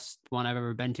doubt the best one I've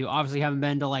ever been to. Obviously, haven't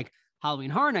been to like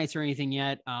Halloween Horror Nights or anything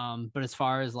yet. But as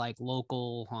far as like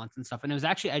local haunts and stuff, and it was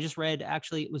actually, I just read,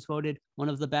 it was voted one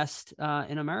of the best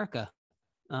in America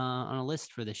on a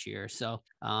list for this year. So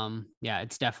yeah,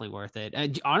 it's definitely worth it.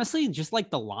 And honestly, just like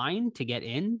the line to get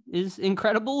in is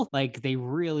incredible. Like they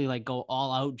really like go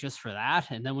all out just for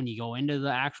that. And then when you go into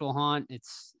the actual haunt,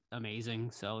 it's amazing.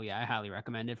 So yeah, I highly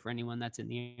recommend it for anyone that's in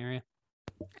the area.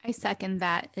 I second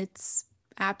that. It's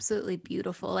absolutely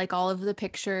beautiful, like all of the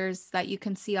pictures that you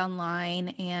can see online,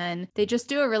 and they just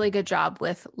do a really good job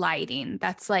with lighting.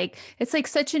 That's like, it's like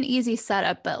such an easy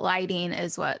setup, but lighting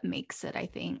is what makes it, I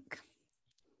think.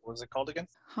 What was it called again?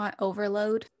 Haunt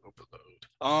Overload.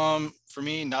 For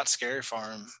me, Not Scary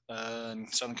Farm in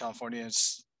Southern California.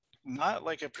 It's not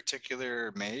like a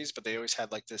particular maze, but they always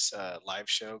had like this live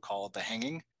show called The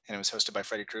Hanging, and it was hosted by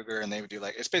Freddy Krueger, and they would do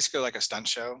like, it's basically like a stunt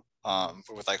show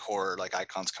with like horror, like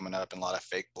icons coming up and a lot of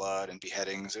fake blood and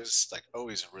beheadings. It was like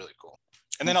always really cool.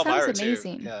 And then Elvira too.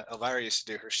 Yeah, Elvira used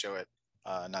to do her show at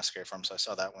Not Scary Farm, so I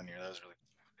saw that one year. That was really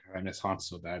cool. I miss haunts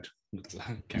so bad.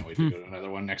 Can't wait to go to another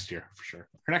one next year for sure.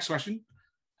 Our next question: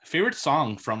 favorite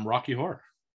song from Rocky Horror?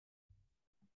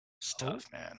 It's tough,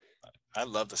 man. I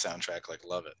love the soundtrack. Like,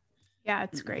 love it. Yeah,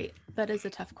 it's great. That is a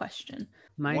tough question.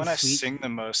 The one I sing the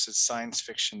most is Science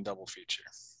Fiction Double Feature.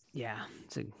 Yeah,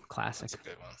 it's a classic. That's a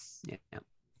good one. Yeah.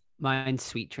 Mine's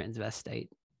Sweet Transvestite.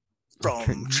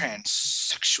 From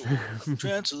Transsexual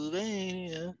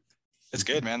Transylvania. It's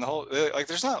good, man. The whole, like,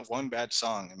 there's not one bad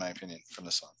song, in my opinion, from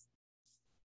the song.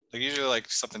 Like, usually, like,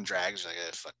 something drags, you're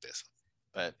like, fuck this.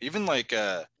 But even, like,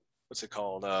 what's it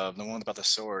called? The one about the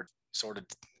sword of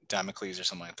Damocles or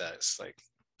something like that. It's, like,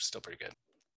 still pretty good.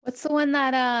 What's the one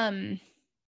that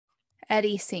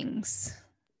Eddie sings?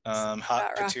 Hot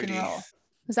About rock and Patootie. roll.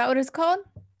 Is that what it's called?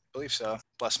 I believe so.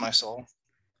 Bless my soul.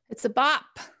 It's a bop.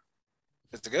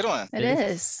 It's a good one. It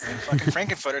is. And fucking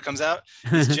Frankenfooter comes out.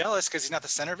 He's jealous because he's not the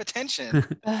center of attention.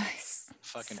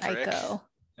 Fucking prick. Psycho.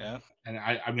 Yeah. And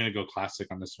I'm gonna go classic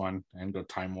on this one and go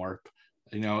Time Warp.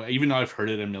 You know, even though I've heard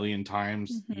it a million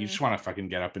times, you just want to fucking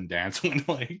get up and dance when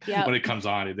when it comes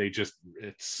on. It's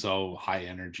so high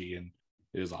energy and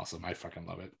it is awesome. I fucking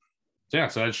love it. So yeah,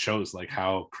 so that shows like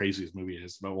how crazy this movie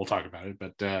is. But we'll talk about it.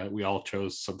 But we all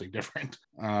chose something different.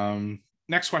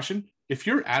 Next question: if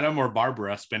you're Adam or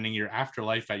Barbara spending your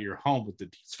afterlife at your home with the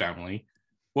Dietz family,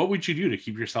 what would you do to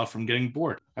keep yourself from getting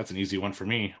bored? That's an easy one for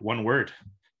me. One word: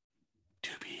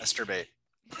 masturbate.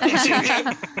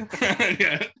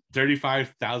 Yeah,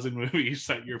 35,000 movies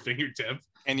at your fingertip.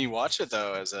 And you watch it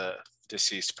though as a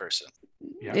deceased person.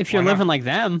 Yeah, if you're living like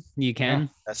them, you can. Yeah,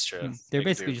 that's true. They're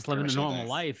basically just living a normal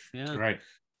life. Yeah. Right.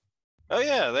 Oh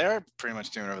yeah, they are pretty much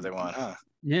doing whatever they want, huh?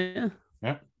 Yeah.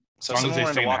 Yeah. So if someone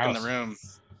were to walk in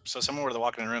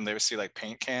the room, they would see like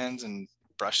paint cans and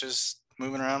brushes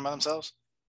moving around by themselves.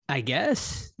 I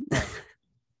guess.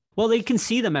 Well, they can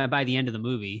see them by the end of the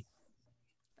movie.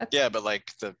 Yeah, but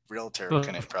like the realtor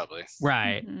couldn't probably.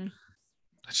 Right.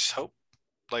 I just hope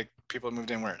like people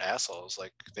moved in weren't assholes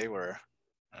like they were.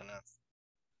 I don't know.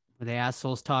 Were they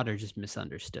assholes, Todd, or just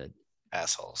misunderstood?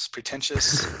 Assholes.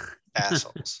 Pretentious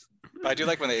assholes. But I do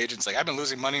like when the agent's like, I've been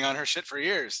losing money on her shit for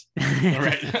years.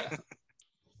 Right.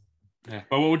 Yeah.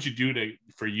 But what would you do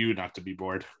for you not to be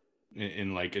bored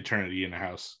in like eternity in a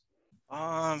house?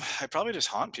 I probably just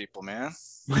haunt people, man.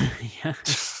 Yeah.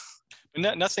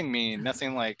 Nothing mean,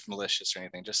 nothing like malicious or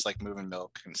anything, just like moving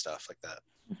milk and stuff like that.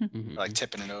 Or like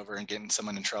tipping it over and getting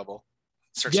someone in trouble.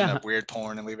 Searching up weird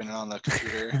porn and leaving it on the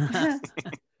computer.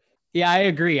 Yeah, I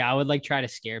agree. I would like try to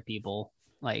scare people,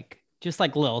 like just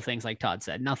like little things like Todd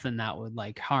said, nothing that would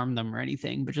like harm them or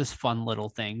anything, but just fun little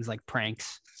things like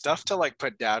pranks. Stuff to like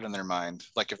put doubt in their mind.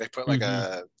 Like if they put like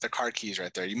the car keys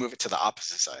right there, you move it to the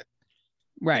opposite side.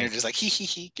 Right. And you're just like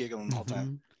hee giggling the whole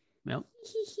time. Yep.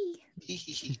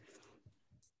 Hee.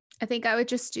 I think I would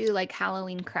just do like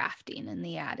Halloween crafting in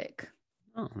the attic.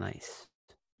 Oh, nice.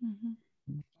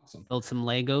 Awesome. Build some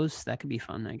Legos. That could be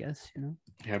fun, I guess, you know?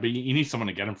 Yeah, but you need someone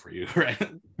to get them for you, right?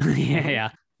 Yeah.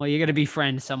 Well, you got to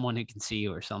befriend someone who can see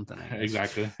you or something.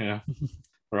 Exactly. Yeah.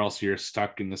 Or else you're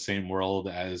stuck in the same world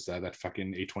as that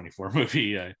fucking A24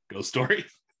 movie, Ghost Story.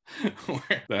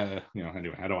 Where,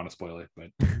 anyway, I don't want to spoil it, but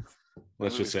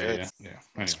let's just say, yeah.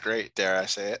 It's great. Dare I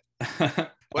say it?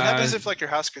 What happens if like your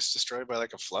house gets destroyed by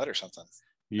like a flood or something?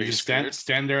 You just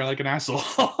stand there like an asshole.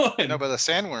 No, but the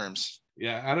sandworms.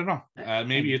 Yeah, I don't know.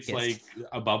 Maybe it's like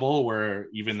a bubble where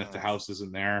even if the house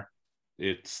isn't there,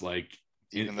 it's like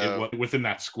within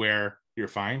that square, you're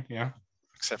fine. Yeah.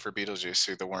 Except for Beetlejuice,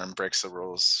 who the worm breaks the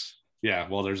rules. Yeah,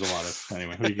 well, there's a lot of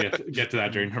anyway. We get to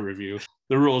that during the review.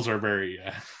 The rules are very.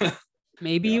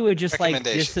 Maybe you would just like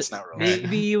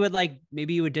maybe you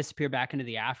would disappear back into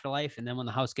the afterlife, and then when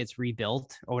the house gets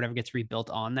rebuilt or whatever gets rebuilt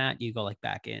on that, you go like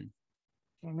back in.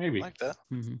 Well, maybe like that.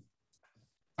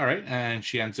 All right, and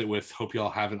she ends it with, "Hope you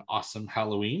all have an awesome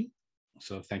Halloween."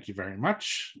 So thank you very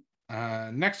much.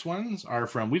 Next ones are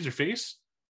from Weezerface.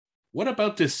 What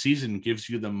about this season gives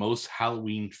you the most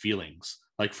Halloween feelings?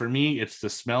 Like for me, it's the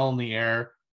smell in the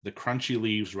air, the crunchy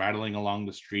leaves rattling along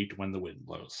the street when the wind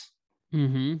blows.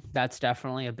 That's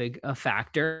definitely a big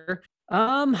factor.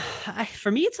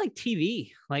 For me, it's like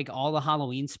TV. Like all the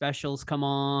Halloween specials come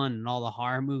on, and all the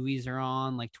horror movies are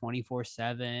on like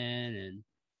 24/7, and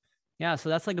yeah, so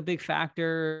that's like a big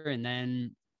factor. And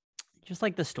then just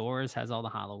like the stores has all the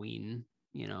Halloween,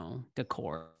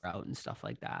 decor out and stuff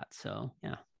like that. So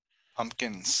yeah.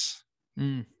 Pumpkins.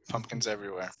 Pumpkins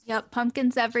everywhere. Yep,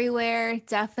 pumpkins everywhere.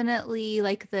 Definitely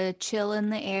like the chill in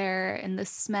the air and the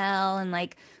smell, and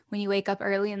like when you wake up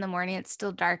early in the morning, it's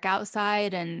still dark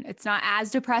outside and it's not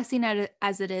as depressing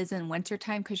as it is in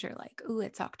wintertime because you're like, ooh,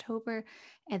 it's October.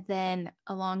 And then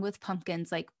along with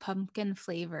pumpkins, like pumpkin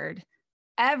flavored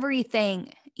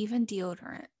Everything, even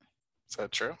deodorant. Is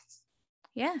that true?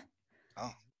 Yeah.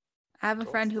 Oh, I have a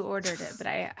cool. friend who ordered it, but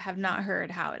I have not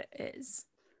heard how it is.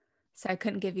 So I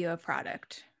couldn't give you a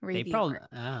product They review. probably,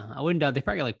 I wouldn't doubt they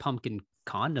probably got like pumpkin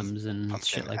condoms and Pumpkin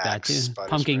shit like that Axe too.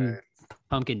 body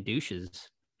Pumpkin douches.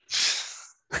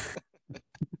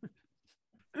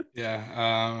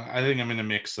 Yeah, I think I'm in a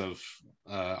mix of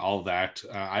all of that.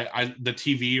 The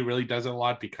TV really does it a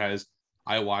lot because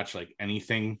I watch like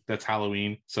anything that's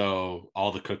Halloween. So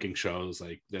all the cooking shows,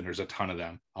 like then there's a ton of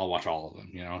them. I'll watch all of them.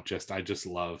 You know, I just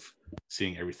love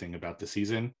seeing everything about the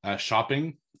season.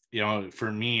 Shopping, you know,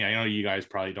 for me, I know you guys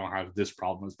probably don't have this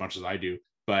problem as much as I do,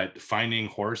 but finding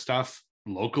horror stuff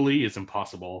locally is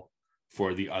impossible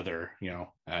for the other,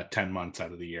 10 months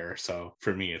out of the year. So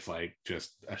for me, it's like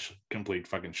just a complete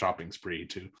fucking shopping spree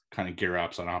to kind of gear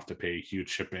up so I don't have to pay huge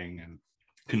shipping and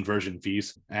conversion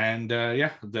fees. And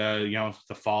the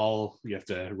fall, you have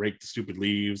to rake the stupid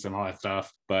leaves and all that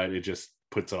stuff, but it just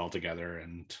puts it all together.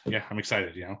 And yeah, I'm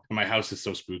excited. And my house is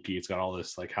so spooky. It's got all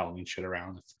this like Halloween shit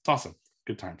around. It's awesome.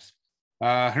 Good times.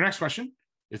 Her next question.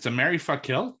 It's a marry, fuck,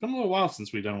 kill. It's been a little while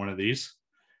since we've done one of these.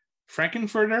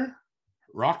 Frankenfurter,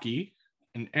 Rocky,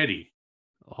 and Eddie.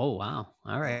 Oh wow!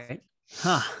 All right,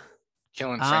 huh?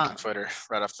 Killing Frankenfooter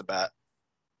right off the bat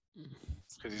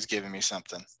because he's giving me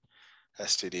something.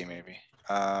 STD maybe.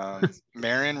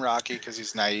 Marrying Rocky because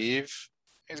he's naive.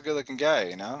 He's a good-looking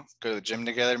guy, Go to the gym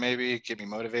together, maybe get me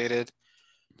motivated.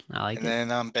 I like and it.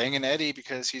 then I'm banging Eddie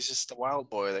because he's just a wild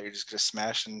boy that you're just gonna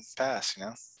smash and pass,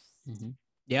 Mm-hmm.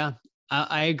 Yeah,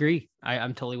 I agree.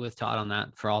 I'm totally with Todd on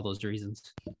that for all those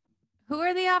reasons. Who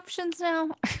are the options now?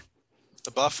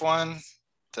 The buff one,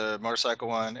 the motorcycle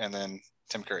one, and then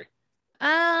Tim Curry.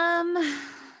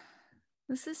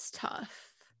 This is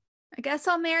tough. I guess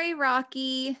I'll marry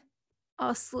Rocky.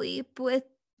 I'll sleep with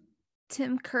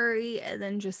Tim Curry and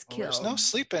then just kill. There's no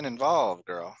sleeping involved,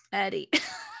 girl. Eddie.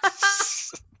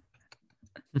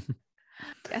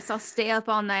 Guess I'll stay up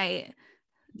all night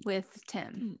with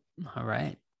Tim. All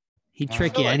right. He'd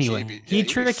trick you like anyway. he'd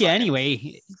trick you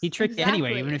anyway. He'd trick you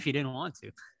anyway, Exactly. even if you didn't want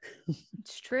to.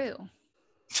 It's true.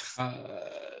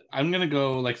 I'm gonna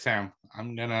go like Sam.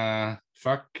 I'm gonna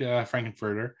fuck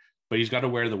Frankenfurter, but he's got to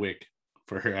wear the wig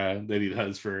for that he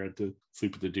does to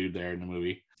sleep with the dude there in the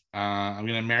movie. I'm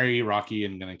gonna marry Rocky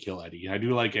and gonna kill Eddie. I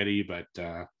do like Eddie, but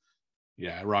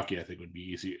Rocky I think would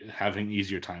be having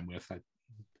easier time with.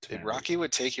 Rocky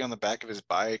would take you on the back of his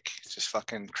bike, just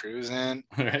fucking cruising,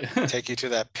 take you to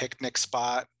that picnic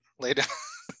spot later.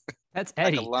 That's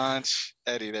Eddie. Like a lunch.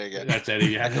 Eddie, there you go. That's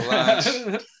Eddie. Like a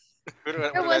lunch.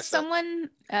 There was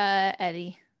someone,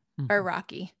 Eddie or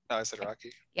Rocky. Oh, I said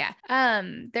Rocky. Yeah.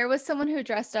 There was someone who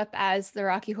dressed up as the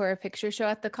Rocky Horror Picture Show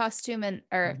at the costume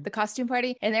the costume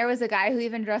party, and there was a guy who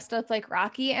even dressed up like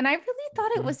Rocky, and I really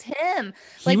thought it was him.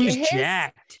 He was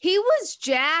jacked. He was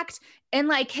jacked, and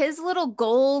like his little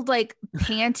gold like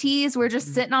panties were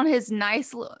just sitting on his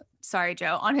nice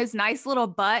on his nice little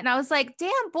butt, and I was like,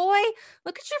 damn boy,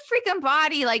 look at your freaking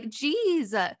body, like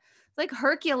geez, like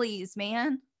Hercules,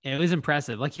 man. It was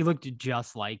impressive. Like he looked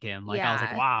just like him. Like I was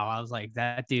like, wow. I was like,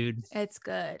 that dude. It's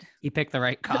good. He picked the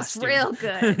right costume. It's real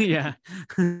good. Yeah.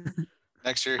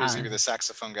 Next year he's gonna be the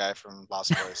saxophone guy from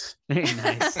Lost Boys.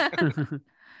 Nice. That'd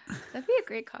be a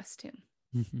great costume.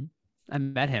 Mm-hmm. I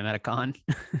met him at a con.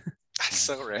 That's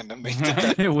so random.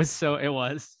 It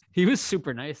was. He was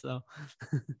super nice though.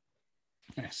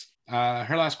 Nice.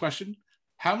 Her last question.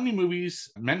 How many movies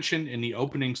mentioned in the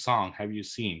opening song have you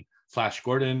seen? Flash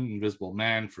Gordon, Invisible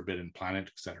Man, Forbidden Planet,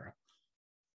 etc.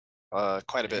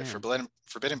 Quite a bit.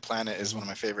 Forbidden Planet is one of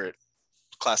my favorite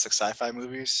classic sci-fi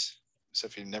movies. So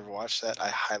if you never watched that, I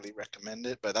highly recommend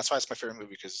it. But that's why it's my favorite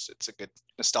movie, because it's a good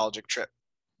nostalgic trip.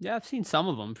 Yeah, I've seen some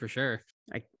of them for sure.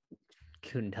 I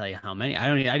couldn't tell you how many.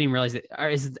 I didn't realize that.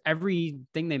 Is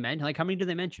everything they mentioned? Like how many did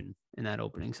they mention in that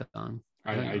opening song?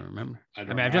 I don't even remember.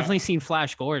 I've definitely seen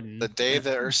Flash Gordon. The Day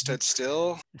the Earth Stood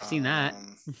Still. I've seen that.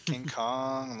 King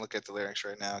Kong. I'm looking at the lyrics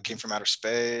right now. Came from Outer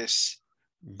Space.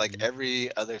 Like every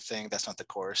other thing that's not the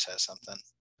chorus has something.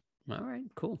 All right,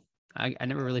 cool. I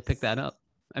never really picked that up.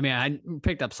 I mean, I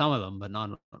picked up some of them, but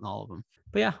not all of them.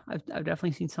 But yeah, I've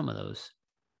definitely seen some of those.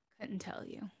 Couldn't tell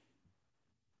you.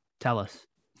 Tell us.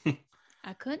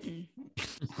 I couldn't.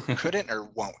 Couldn't or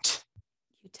won't?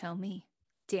 You tell me.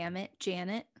 Damn it,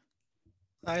 Janet.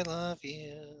 I love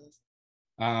you.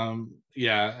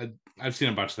 Yeah, I've seen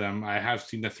a bunch of them. I have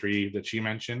seen the three that she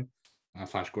mentioned.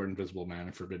 Flash Gordon, Invisible Man,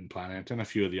 and Forbidden Planet, and a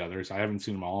few of the others. I haven't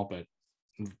seen them all, but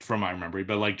from my memory.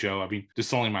 But like Joe, I mean, this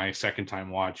is only my second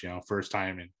time watch, first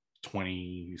time in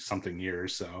 20 something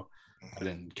years. So I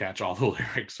didn't catch all the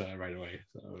lyrics right away.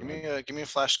 So, Give me a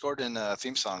Flash Gordon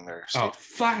theme song there, Steve. oh,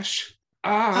 Flash!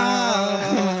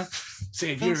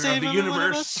 Savior of the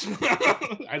universe.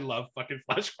 I love fucking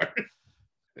Flash Gordon.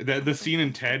 The scene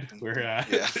in Ted where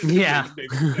Yeah.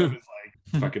 is like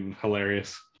fucking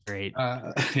hilarious. Great.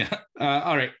 Yeah.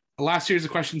 All right. Last series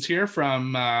of questions here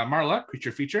from Marla,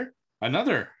 Creature Feature.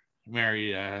 Another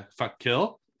Mary fuck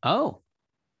kill. Oh.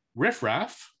 Riff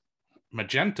Raff,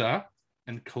 Magenta,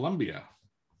 and Columbia.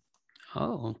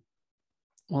 Oh.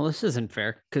 Well, this isn't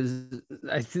fair because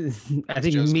I think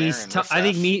Joe's me, marrying Riff I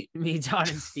think Raff. me, Todd,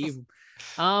 and Steve.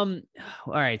 All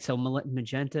right. So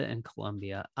Magenta and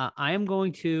Columbia. I am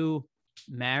going to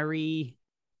marry.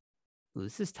 Ooh,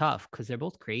 this is tough because they're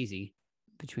both crazy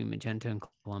between Magenta and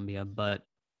Columbia, but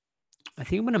I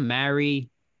think I'm going to marry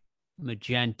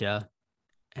Magenta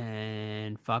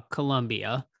and fuck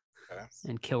Columbia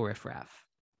and kill Riff Raff.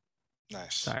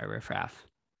 Nice. Sorry, Riff Raff.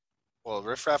 Well,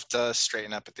 Riff Raff does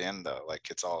straighten up at the end though, like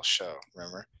it's all show.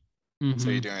 Remember? Mhm. So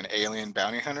you doing alien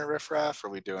bounty hunter Riff Raff, or are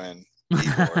we doing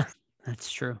Igor?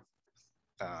 That's true.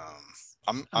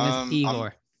 I'm with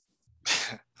Igor.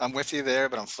 I'm with you there,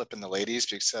 but I'm flipping the ladies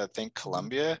because I think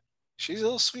Columbia, she's a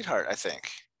little sweetheart. I think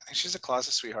she's a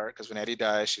closet sweetheart because when Eddie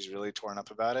dies, she's really torn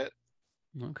up about it.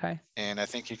 Okay. And I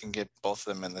think you can get both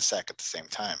of them in the sack at the same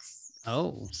time.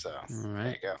 Oh. So all right.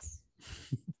 there you go.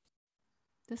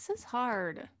 This is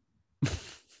hard.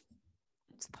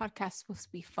 This podcast is supposed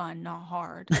to be fun, not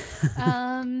hard.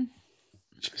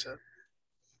 She said.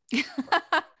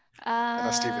 I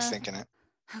know Steve was thinking it.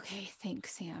 Okay,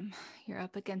 thanks, Sam. You're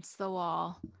up against the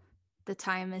wall. The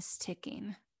time is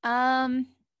ticking. Okay,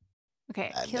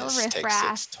 kill Madness Riff takes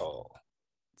Raff. its toll.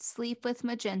 Sleep with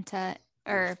Magenta,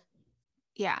 or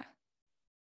yeah.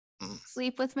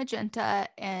 Sleep with Magenta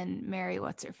and marry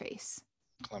what's her face?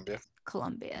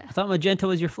 Columbia. I thought Magenta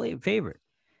was your favorite.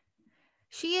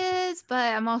 She is,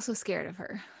 but I'm also scared of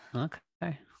her. Okay.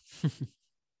 I'm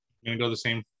gonna go the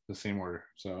same order.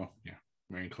 So yeah,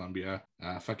 marrying Columbia,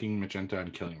 fucking Magenta,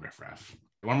 and killing Riff Raff.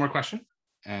 One more question,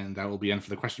 and that will be end for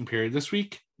the question period this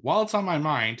week. While it's on my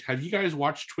mind, have you guys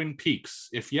watched Twin Peaks?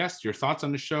 If yes, your thoughts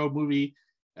on the show, movie.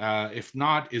 If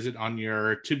not, is it on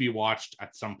your to be watched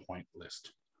at some point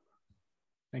list?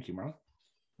 Thank you, Marla.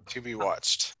 To be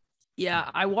watched.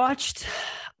 Yeah, I watched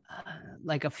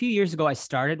like a few years ago. I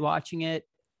started watching it,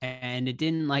 and it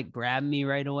didn't like grab me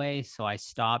right away, so I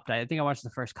stopped. I think I watched the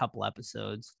first couple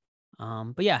episodes.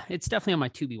 But yeah, it's definitely on my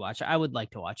to be watch. I would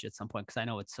like to watch it at some point because I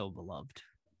know it's so beloved.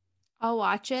 I'll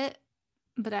watch it,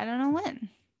 but I don't know when.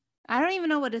 I don't even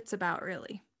know what it's about,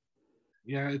 really.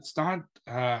 Yeah, it's not.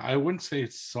 I wouldn't say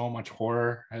it's so much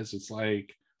horror as it's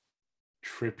like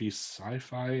trippy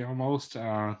sci-fi almost.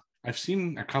 I've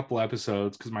seen a couple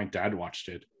episodes because my dad watched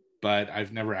it, but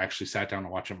I've never actually sat down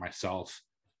and watched it myself.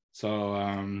 So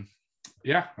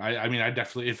yeah, I mean, I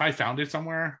definitely, if I found it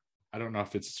somewhere, I don't know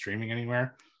if it's streaming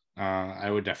anywhere, I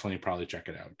would definitely probably check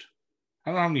it out. I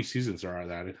don't know how many seasons there are of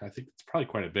that. I think it's probably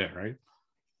quite a bit, right?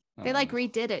 They like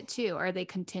redid it too, or they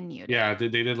continued. Yeah, they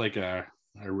did like a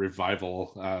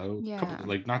revival,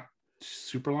 like not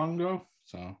super long ago.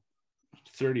 So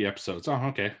 30 episodes. Oh,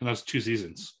 okay. And that's 2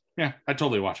 seasons. Yeah, I'd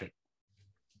totally watch it.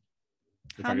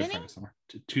 If How I could many? find it somewhere.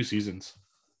 2 seasons.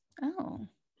 Oh.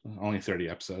 Only 30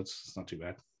 episodes. It's not too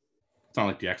bad. It's not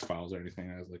like the X-Files or anything.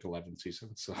 It has like 11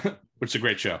 seasons. So, which is a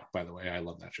great show, by the way. I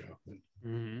love that show.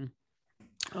 Mm-hmm.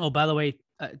 Oh, by the way,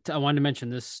 I wanted to mention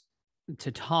this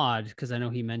to Todd because I know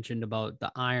he mentioned about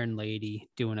the Iron Lady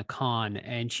doing a con,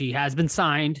 and she has been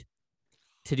signed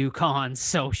to do cons,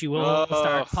 so she will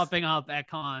start popping up at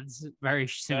cons very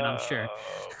soon, I'm sure.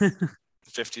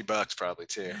 $50 probably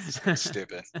too.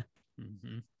 Stupid.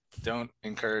 Mm-hmm. Don't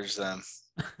encourage them.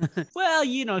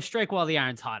 Well, strike while the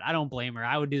iron's hot. I don't blame her.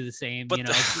 I would do the same. But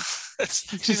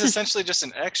she's essentially just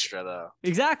an extra, though.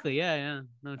 Exactly. Yeah.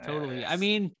 No, totally. I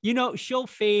mean, she'll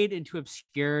fade into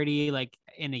obscurity like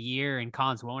in a year, and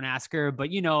cons won't ask her. But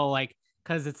like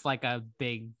because it's like a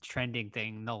big trending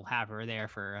thing, they'll have her there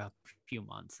for a few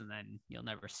months, and then you'll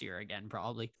never see her again,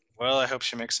 probably. Well, I hope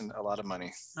she makes a lot of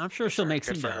money. I'm sure she'll make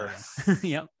some for her.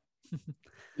 Yep.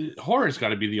 Horror's got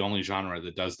to be the only genre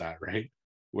that does that, right?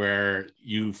 Where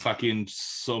you fucking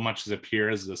so much as appear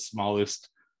as the smallest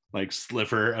like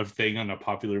sliver of thing on a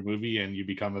popular movie, and you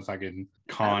become a fucking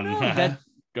con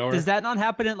goer. Does that not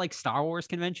happen at like Star Wars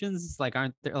conventions? Like,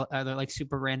 are there like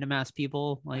super random ass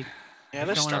people like? Yeah,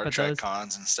 there's Star Trek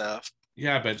cons and stuff.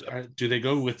 Yeah, but do they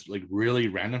go with like really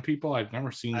random people? I've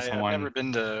never seen someone. I've never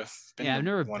been to. I've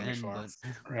never one been before.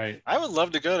 Right. I would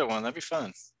love to go to one. That'd be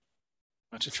fun.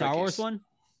 Star Wars one.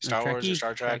 Star Wars or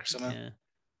Star Trek or something.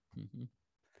 Yeah.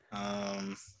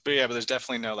 Mm-hmm. But there's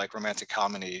definitely no like romantic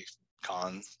comedy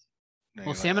con.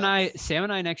 Well, Sam and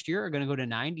I next year are going to go to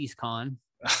 90s con.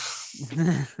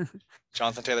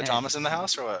 Jonathan Taylor Thomas in the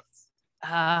house or what?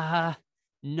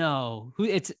 No.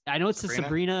 I know it's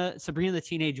Sabrina? a Sabrina the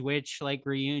Teenage Witch like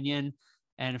reunion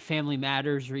and a Family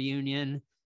Matters reunion.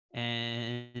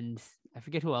 And I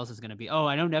forget who else is going to be. Oh,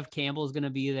 I know Nev Campbell is going to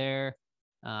be there.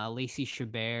 Lacey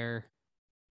Chabert.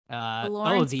 The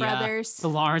Lawrence brothers. The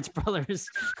Lawrence brothers.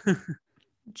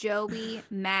 Joey,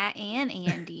 Matt, and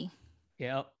Andy.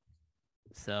 Yep.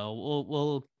 So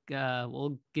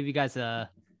we'll give you guys a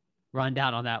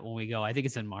rundown on that when we go. I think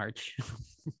it's in March.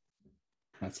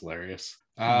 That's hilarious.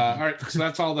 All right, so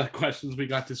that's all the questions we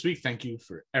got this week. Thank you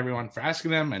for everyone for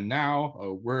asking them. And now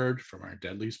a word from our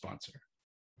deadly sponsor.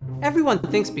 Everyone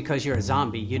thinks because you're a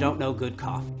zombie, you don't know good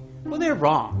coffee. Well, they're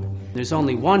wrong. There's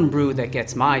only one brew that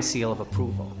gets my seal of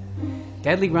approval.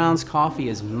 Deadly Grounds coffee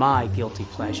is my guilty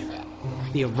pleasure.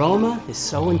 The aroma is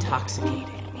so intoxicating.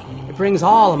 It brings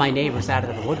all of my neighbors out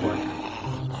of the woodwork.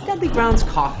 Deadly Grounds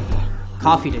coffee.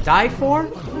 Coffee to die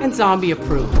for and zombie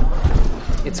approved.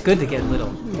 It's good to get a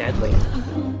little deadly.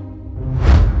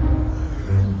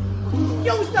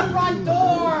 Use the front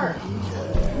door!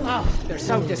 Oh, they're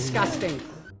so disgusting.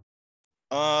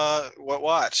 What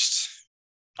watched?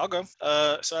 I'll go.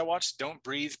 So I watched Don't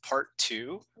Breathe Part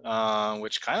 2,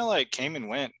 which kind of like came and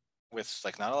went with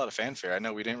like not a lot of fanfare. I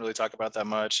know we didn't really talk about that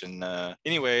much. And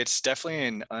anyway, it's definitely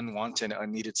an unwanted,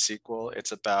 unneeded sequel.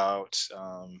 It's about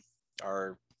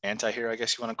our anti-hero, I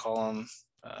guess you want to call him,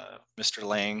 Mr.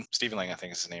 Lang. Stephen Lang, I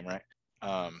think is his name, right?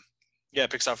 Yeah, it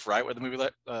picks off right where the movie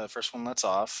first one lets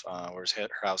off, where her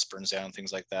house burns down,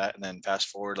 things like that. And then fast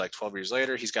forward like 12 years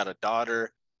later, he's got a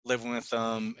daughter living with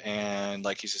them, and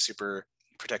like he's a super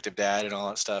protective dad and all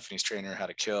that stuff, and he's training her how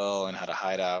to kill and how to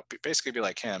hide out, basically be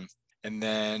like him. And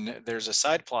then there's a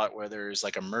side plot where there's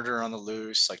like a murderer on the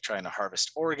loose, like trying to harvest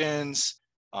organs.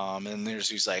 And there's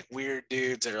these like weird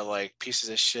dudes that are like pieces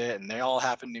of shit, and they all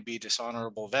happen to be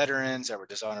dishonorable veterans that were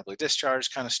dishonorably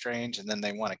discharged, kind of strange. And then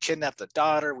they want to kidnap the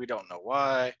daughter. We don't know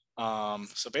why.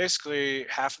 So basically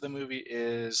half of the movie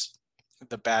is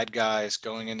the bad guys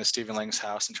going into Stephen Lang's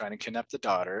house and trying to kidnap the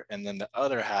daughter. And then the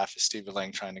other half is Stephen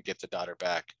Lang trying to get the daughter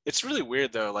back. It's really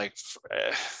weird though. Like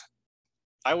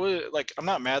I'm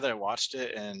not mad that I watched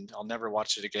it, and I'll never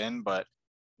watch it again, but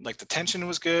like the tension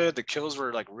was good. The kills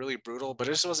were like really brutal, but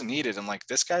it just wasn't needed. And like,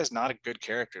 this guy's not a good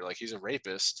character. Like, he's a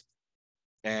rapist,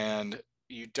 and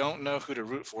you don't know who to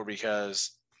root for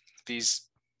because these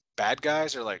bad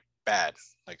guys are like bad.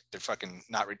 Like, they're fucking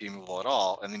not redeemable at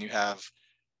all. And then you have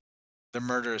the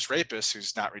murderous rapist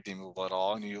who's not redeemable at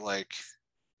all. And you like,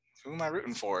 who am I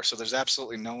rooting for? So there's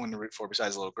absolutely no one to root for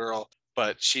besides the little girl,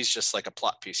 but she's just like a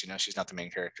plot piece, you know, she's not the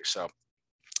main character. So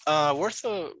worth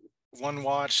a one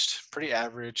watched, pretty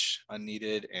average,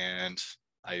 unneeded, and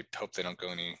I hope they don't go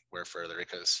anywhere further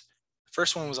because the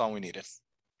first one was all we needed.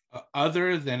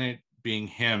 Other than it being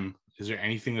him, is there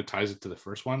anything that ties it to the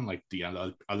first one, like the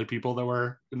other people that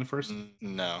were in the first?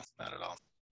 No, not at all.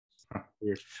 Huh,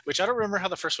 weird. Which I don't remember how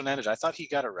the first one ended. I thought he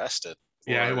got arrested.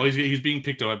 Yeah, well, he's being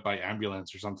picked up by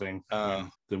ambulance or something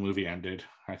when the movie ended,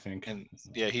 I think. And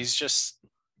yeah, he's just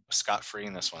scot-free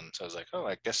in this one. So I was like, oh,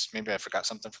 I guess maybe I forgot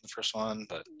something from the first one,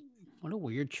 but what a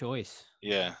weird choice.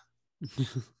 Yeah.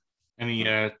 Any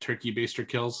turkey baster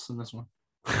kills in this one?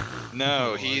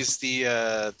 No, he's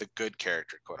the good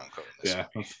character, quote unquote. In this movie.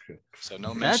 That's good. So no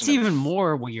mention. That's even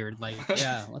more weird. Like,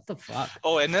 yeah, what the fuck?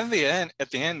 Oh, and then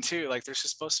at the end too, like there's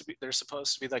supposed to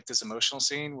be like this emotional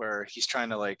scene where he's trying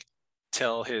to like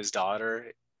tell his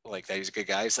daughter like that he's a good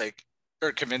guy. He's like,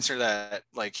 or convince her that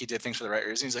like he did things for the right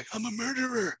reason. He's like, I'm a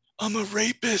murderer. I'm a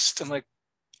rapist. I'm like,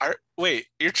 wait,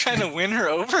 you're trying to win her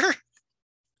over?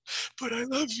 But I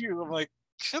love you. I'm like,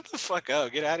 shut the fuck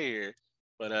up. Get out of here.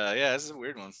 But yeah, this is a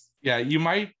weird one. Yeah, you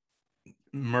might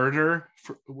murder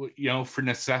for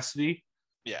necessity.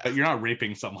 Yeah. But you're not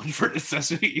raping someone for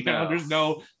necessity. You know, there's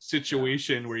no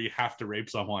situation where you have to rape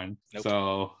someone. Nope.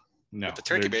 So no. But the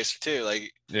turkey baster too,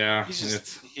 like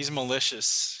he's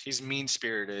malicious. He's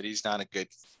mean-spirited. He's not a good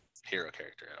hero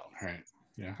character at all. Right.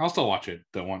 Yeah. I'll still watch it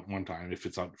the one time if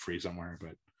it's on free somewhere,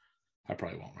 but I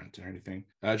probably won't rent it or anything.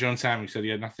 Joan Sam, you said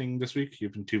you had nothing this week.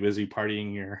 You've been too busy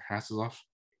partying your asses off.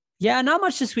 Yeah, not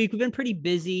much this week. We've been pretty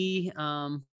busy.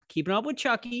 Keeping up with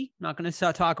Chucky. Not going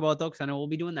to talk about though, because I know we'll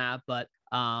be doing that. But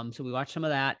so we watched some of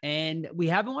that, and we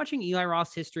have been watching Eli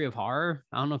Roth's History of Horror.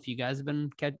 I don't know if you guys have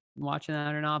been watching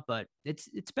that or not, but it's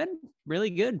been really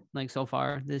good like so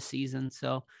far this season.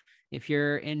 So if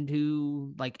you're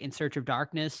into like In Search of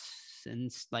Darkness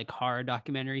and like horror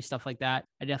documentary stuff like that,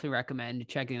 I definitely recommend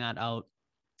checking that out.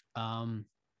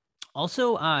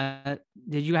 Also,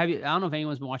 did you have? I don't know if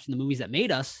anyone's been watching the movies that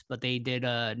made us, but they did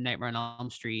Nightmare on Elm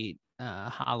Street,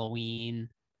 Halloween,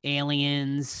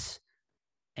 Aliens,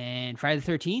 and Friday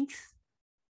the 13th.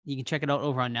 You can check it out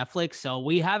over on Netflix. So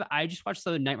I just watched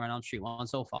the Nightmare on Elm Street one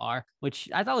so far, which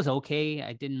I thought was okay.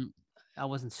 I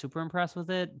wasn't super impressed with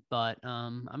it, but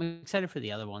I'm excited for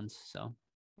the other ones. So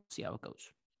see how it goes.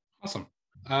 Awesome.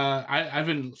 I've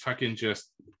been fucking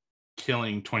just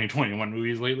killing 2021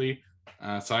 movies lately.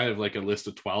 So I have like a list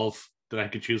of 12 that I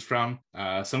could choose from. So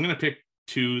I'm going to pick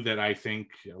two that I think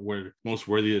were most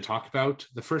worthy to talk about.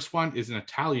 The first one is an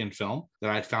Italian film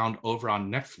that I found over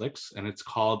on Netflix, and it's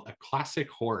called A Classic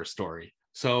Horror Story.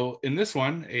 So in this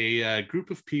one, a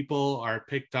group of people are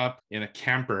picked up in a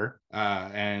camper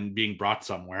and being brought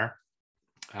somewhere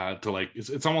to like,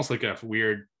 it's almost like a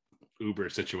weird Uber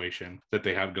situation that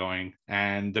they have going.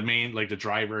 And the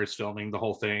driver is filming the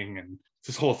whole thing, and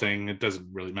this whole thing, it doesn't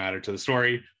really matter to the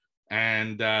story.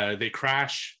 And they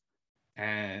crash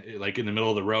and like in the middle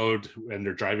of the road, and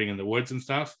they're driving in the woods and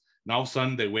stuff. And all of a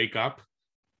sudden they wake up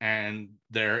and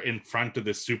they're in front of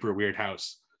this super weird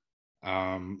house.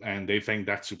 And they think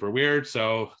that's super weird.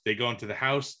 So they go into the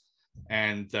house,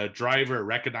 and the driver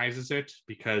recognizes it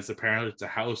because apparently it's a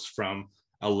house from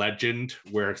a legend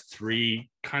where three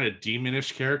kind of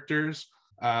demonish characters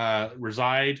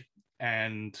reside.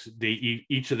 And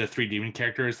each of the three demon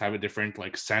characters have a different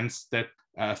like sense that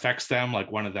affects them.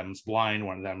 Like one of them's blind,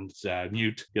 one of them's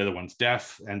mute, the other one's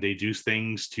deaf, and they do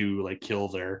things to like kill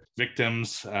their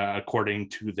victims according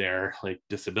to their like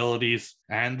disabilities.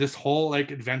 And this whole like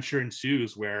adventure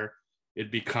ensues where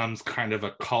it becomes kind of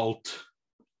a cult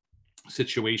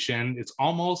situation. It's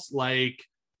almost like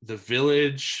The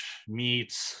Village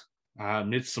meets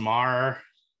Midsommar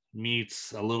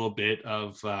meets a little bit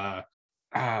of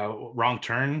Wrong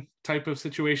Turn type of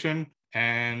situation.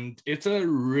 And it's a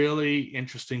really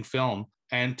interesting film.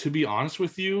 And to be honest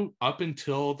with you, up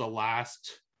until the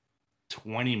last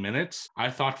 20 minutes, I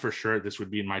thought for sure this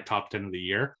would be in my top 10 of the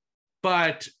year.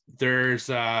 But there's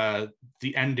the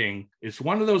ending. It's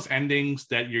one of those endings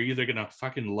that you're either going to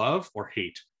fucking love or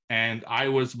hate. And I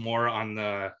was more on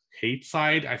the hate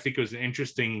side. I think it was an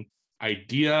interesting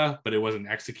idea, but it wasn't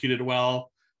executed well.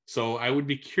 So I would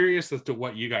be curious as to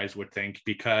what you guys would think,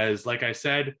 because like I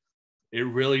said, it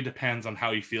really depends on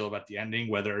how you feel about the ending,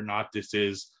 whether or not this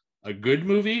is a good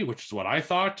movie, which is what I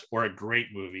thought, or a great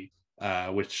movie,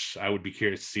 which I would be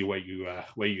curious to see what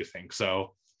you think.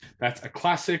 So that's A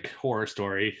Classic Horror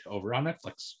Story over on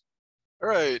Netflix. All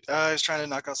right. I was trying to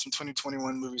knock out some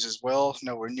 2021 movies as well.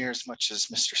 Nowhere near as much as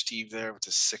Mr. Steve there with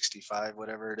his 65,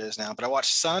 whatever it is now. But I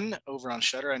watched Sun over on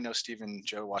Shudder. I know Steve and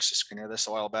Joe watched the screener of this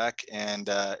a while back, and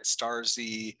it stars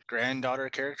the granddaughter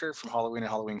character from Halloween and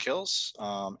Halloween Kills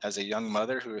as a young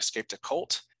mother who escaped a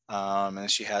cult. And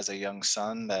she has a young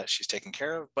son that she's taking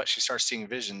care of, but she starts seeing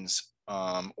visions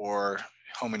or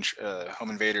home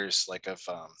invaders like of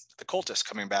the cultists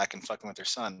coming back and fucking with her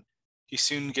son. He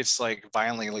soon gets like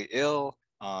violently ill,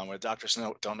 where doctors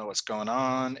don't know what's going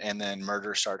on, and then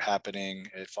murders start happening.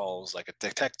 It follows like a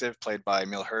detective played by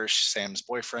Emil Hirsch, Sam's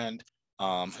boyfriend,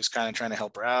 who's kind of trying to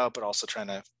help her out, but also trying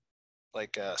to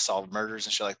like solve murders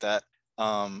and shit like that.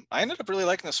 I ended up really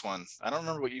liking this one. I don't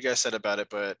remember what you guys said about it,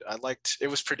 but I liked it.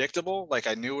 Was predictable. Like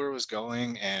I knew where it was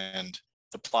going, and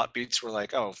the plot beats were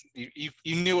like, oh, you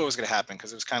knew what was going to happen,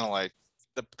 because it was kind of like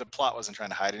the plot wasn't trying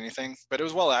to hide anything, but it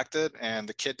was well acted, and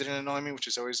the kid didn't annoy me, which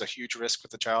is always a huge risk with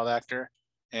the child actor,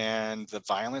 and the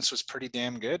violence was pretty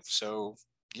damn good. So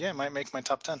yeah, it might make my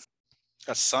top 10.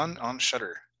 Got Sun on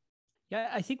Shudder. Yeah,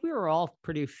 I think we were all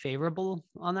pretty favorable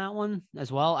on that one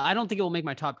as well. I don't think it will make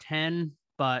my top 10,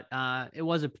 but it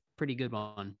was a pretty good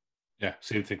one. Yeah,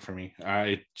 same thing for me.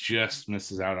 It just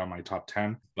misses out on my top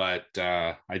 10, but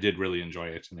I did really enjoy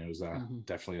it, and it was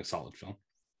definitely a solid film.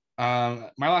 My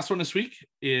last one this week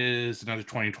is another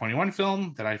 2021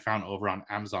 film that I found over on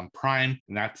Amazon Prime,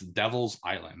 and that's Devil's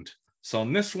Island. So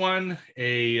in this one,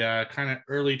 a kind of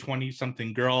early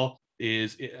 20-something girl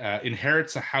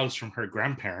inherits a house from her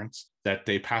grandparents that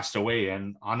they passed away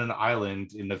in on an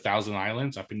island in the Thousand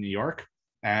Islands up in New York.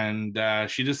 And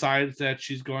she decides that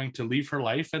she's going to leave her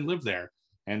life and live there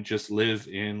and just live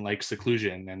in like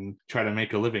seclusion and try to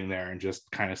make a living there and just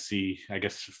kind of see, I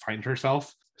guess, find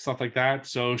herself, stuff like that.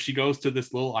 So she goes to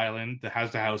this little island that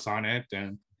has the house on it,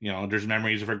 and there's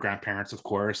memories of her grandparents, of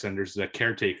course, and there's a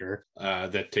caretaker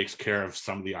that takes care of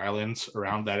some of the islands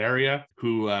around that area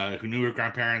who knew her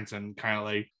grandparents and kind of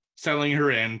like settling her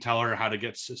in, tell her how to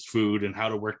get food and how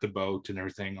to work the boat and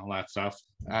everything, all that stuff.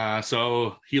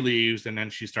 So he leaves, and then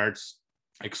she starts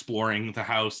exploring the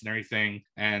house and everything,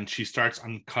 and she starts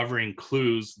uncovering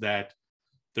clues that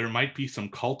there might be some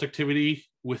cult activity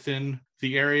within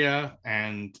the area.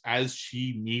 And as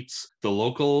she meets the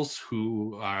locals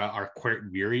who are quite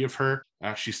weary of her,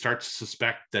 she starts to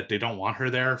suspect that they don't want her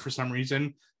there for some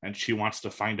reason, and she wants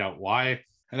to find out why.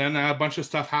 And then a bunch of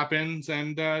stuff happens,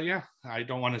 and I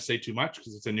don't want to say too much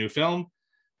because it's a new film.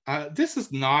 This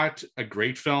is not a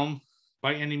great film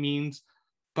by any means,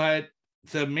 but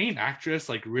the main actress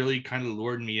like really kind of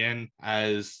lured me in,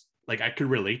 as like I could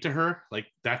relate to her. Like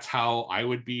that's how I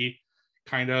would be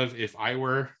kind of if I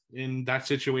were in that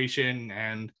situation.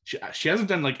 And she hasn't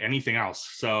done like anything else,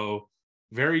 so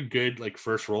very good like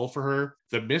first role for her.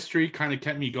 The mystery kind of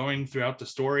kept me going throughout the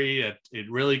story. It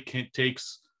really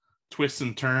takes twists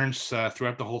and turns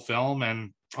throughout the whole film,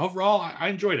 and overall I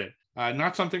enjoyed it.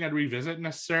 Not something I'd revisit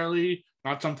necessarily,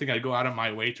 not something I'd go out of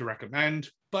my way to recommend,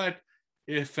 but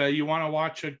if you want to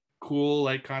watch a cool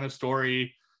like kind of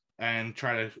story and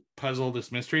try to puzzle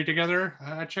this mystery together,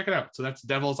 check it out. So that's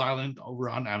Devil's Island over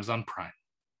on Amazon Prime.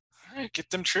 All right, get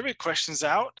them trivia questions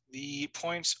out. The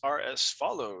points are as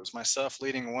follows. Myself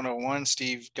leading 101.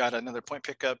 Steve got another point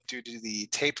pickup due to the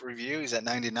tape review. He's at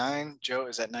 99. Joe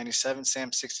is at 97.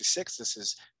 Sam 66. This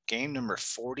is game number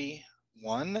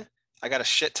 41. I got a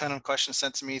shit ton of questions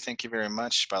sent to me. Thank you very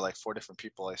much by like 4 different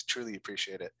people. I truly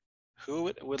appreciate it. Who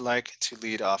would like to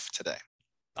lead off today?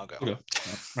 I'll go. Okay.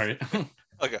 All right. Okay.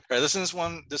 All right.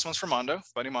 This one's from Mondo,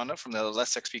 Buddy Mondo from the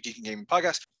Let's XP Geek and Gaming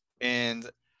podcast. And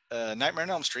Nightmare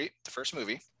on Elm Street, the first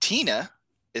movie. Tina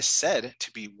is said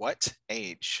to be what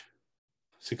age?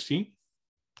 16.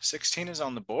 16 is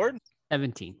on the board.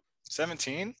 17.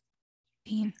 17.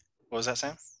 17. What was that,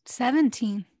 Sam?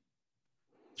 17.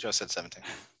 Joe said 17.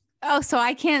 Oh, so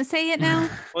I can't say it now?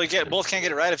 Well, both can't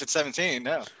get it right if it's 17.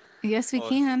 No. Yes, we Well,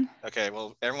 can. Okay,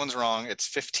 well, everyone's wrong. It's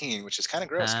 15, which is kind of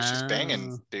gross because she's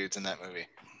banging dudes in that movie.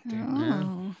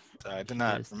 Oh. So I did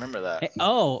not remember that.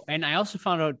 Oh, and I also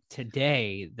found out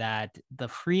today that the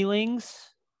Freelings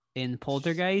in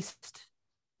Poltergeist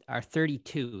are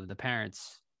 32, the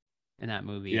parents in that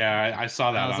movie. Yeah, I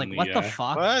saw that. I was on like, what the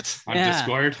fuck? What? On Yeah.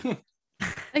 Discord.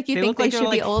 Like you They think look they like should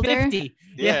they're be like older? 50.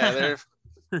 Yeah, they're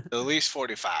at least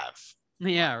 45.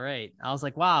 Yeah, right. I was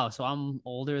like, wow, so I'm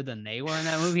older than they were in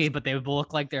that movie, but they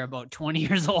look like they're about 20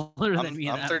 years older than me.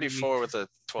 I'm 34 with a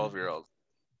 12-year-old.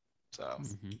 So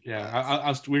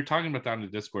Yeah, we were talking about that on the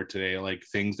Discord today, like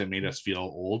things that made us feel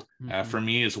old. For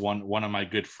me, is one of my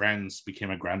good friends became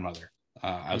a grandmother.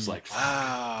 I was like,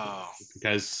 wow,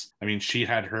 because I mean, she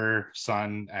had her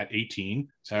son at 18.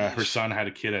 Her son had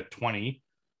a kid at 20.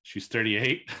 She's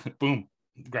 38. Boom,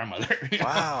 grandmother.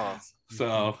 Wow.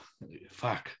 So,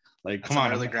 fuck. Like, That's come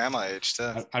on, early grandma age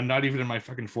too. I'm not even in my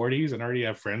fucking 40s and already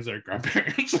have friends that are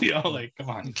grandparents. Like, come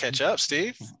on. Catch up,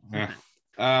 Steve. Yeah.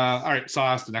 All right, so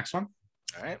I'll ask the next one.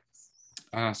 All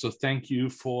right. So thank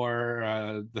you for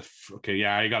I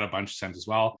got a bunch sent as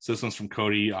well. So this one's from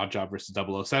Cody, Oddjob versus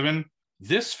 007.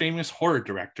 This famous horror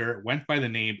director went by the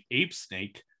name Ape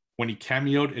Snake when he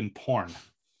cameoed in porn.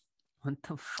 What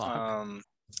the fuck?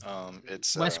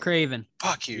 It's Wes Craven.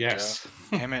 Fuck you, Yes.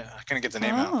 Joe. Damn it, I couldn't get the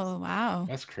name out. Oh, wow.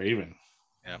 That's Craven.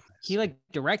 Yeah. He like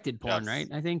directed porn, Yeah. right?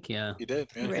 I think, yeah. He did.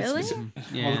 Yeah. Really?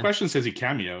 Yeah. Well, the question says he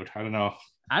cameoed. I don't know.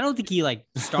 I don't think he like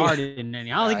started in any.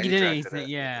 I don't Nah, think he he did directed anything.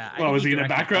 it. Yeah. I Well, think was he in the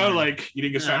directed background, porn. like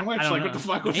eating a Nah, sandwich? I don't Like, what know. the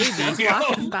fuck was Maybe. he Just doing?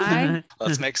 walking by.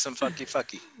 Let's make some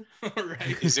fucky.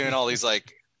 Right. He's doing all these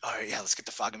like, all right, yeah, let's get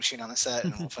the fogging machine on the set,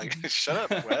 and we'll fucking shut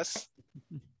up, Wes.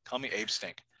 Call me Abe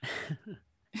Stink.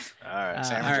 All right,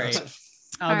 Sam all right. Joseph.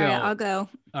 I'll go.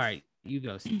 All right, you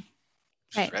go. Steve.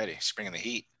 She's Right. ready. She's bringing the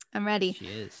heat. I'm ready. She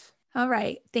is. All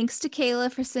right. Thanks to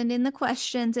Kayla for sending the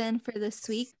questions in for this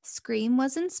week. Scream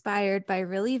was inspired by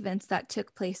real events that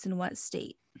took place in what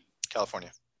state?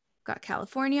 California. Got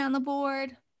California on the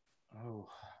board. Oh.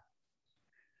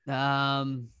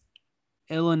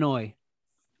 Illinois.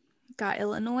 Got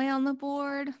Illinois on the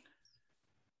board.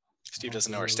 Steve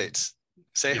doesn't know our states.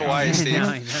 Say Yeah. Hawaii, Steve.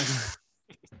 No, he doesn't.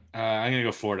 I'm gonna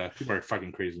go Florida. People are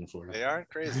fucking crazy in Florida. They aren't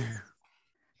crazy.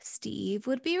 Steve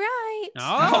would be right.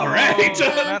 All right. That's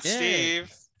Yeah.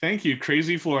 Steve. Thank you,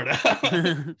 crazy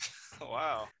Florida.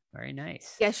 Wow. Very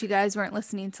nice. Guess you guys weren't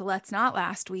listening to Let's Not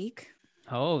last week.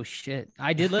 Oh shit!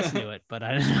 I did listen to it, but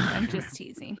I don't I'm know. just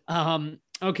teasing.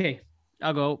 Okay,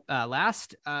 I'll go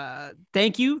last.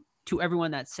 Thank you to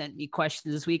everyone that sent me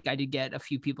questions this week. I did get a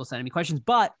few people sending me questions,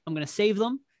 but I'm gonna save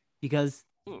them because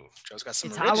Ooh, Joe's got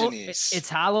some it's, originies. it's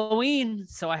Halloween,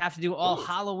 so I have to do all Ooh.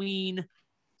 Halloween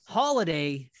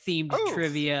holiday themed Ooh.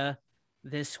 trivia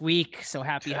this week. So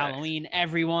happy Okay. Halloween,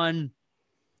 everyone.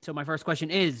 So my first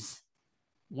question is,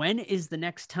 when is the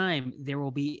next time there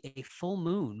will be a full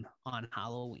moon on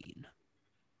Halloween?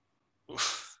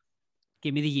 Oof.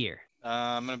 Give me the year.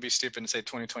 I'm gonna be stupid and say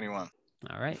 2021.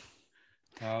 All right.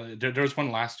 There was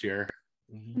one last year.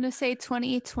 I'm gonna say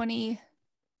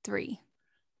 2023.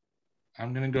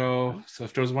 I'm gonna go. So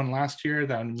if there was one last year,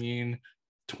 that would mean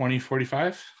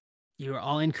 2045. You are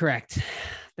all incorrect.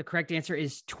 The correct answer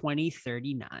is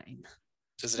 2039.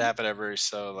 Does it happen every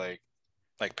so like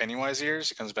Pennywise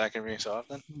years? It comes back every so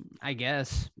often. I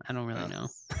guess. I don't really know.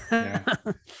 Yeah.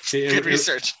 Good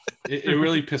research. It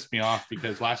really pissed me off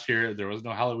because last year there was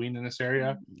no Halloween in this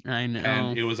area, I know.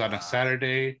 and it was on a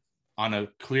Saturday, on a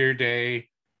clear day,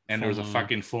 and there was a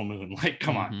fucking full moon. Like,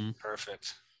 come on.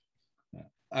 Perfect.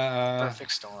 Uh,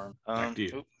 Perfect storm. back to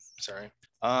you. Oops, sorry.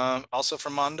 Also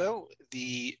from Mondo,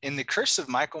 in the Curse of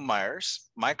Michael Myers,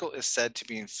 Michael is said to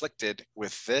be inflicted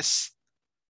with this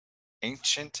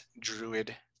ancient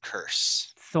druid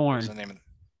curse. Thorn. What's the name of it?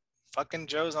 Fucking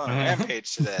Joe's on a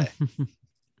rampage today.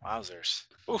 Wowzers.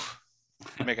 Oof.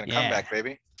 You're making a comeback,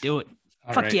 baby. Do it.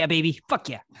 all Fuck right. yeah, baby. Fuck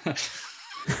yeah.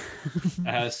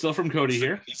 Still from Cody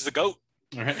here. He's the GOAT.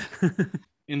 All right.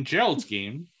 In Gerald's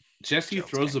game, Jessie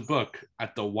Gerald's throws game. a book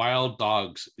at the wild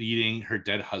dogs eating her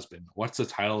dead husband. What's the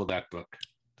title of that book?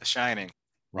 The Shining.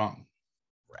 Wrong.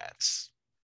 Rats.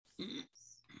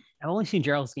 I've only seen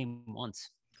Gerald's game once.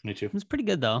 Me too. It was pretty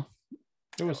good though.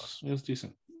 It was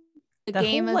decent. The That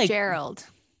Game whole, of like- Gerald.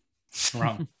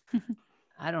 Wrong.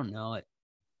 I don't know it.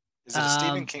 Is it a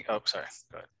Stephen King? Oh, sorry.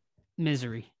 Go ahead.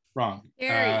 Misery. Wrong.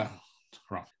 Harry.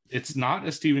 Wrong. It's not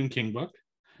a Stephen King book,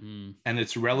 and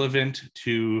it's relevant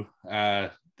to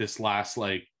this last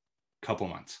like couple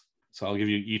months. So I'll give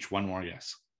you each one more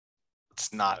guess.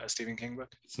 It's not a Stephen King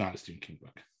book. It's not a Stephen King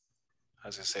book. I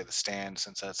was gonna say The Stand,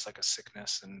 since that's like a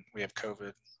sickness and we have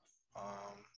COVID.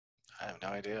 I have no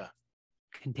idea.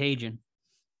 Contagion.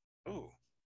 Ooh.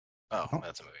 Oh, Oh.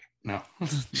 that's a movie. No.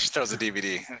 She throws a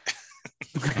DVD.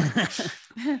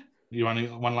 You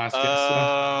want one last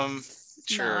guess?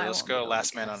 Sure. I Let's won't go. be able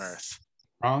Last to Man on guess. Earth.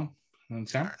 Wrong. And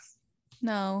Sam?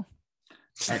 No.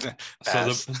 All right.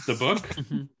 Pass. So the book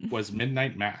was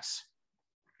Midnight Mass.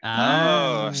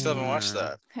 Oh, I still haven't watched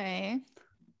that. Okay.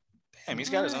 Damn, he's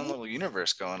got his own little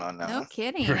universe going on now. No huh?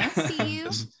 kidding. I see you.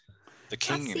 The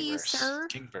King I see you, universe. sir.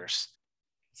 Kingverse.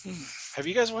 Have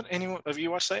you guys have you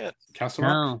watched that yet? Castle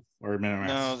Rock No. or Midnight Mass?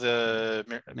 No,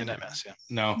 the Midnight Mass. Yeah.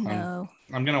 No. No.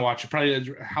 I'm gonna watch it. Probably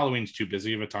Halloween's too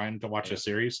busy of a time to watch a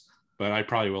series, but I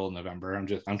probably will in November.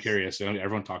 I'm curious. You know,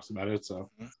 everyone talks about it, so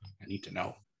I need to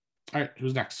know. All right,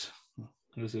 who's next?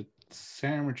 Is it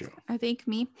Sam or Joe? I think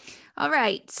me. All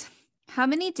right. How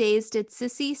many days did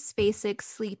Sissy Spacek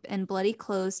sleep in bloody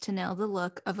clothes to nail the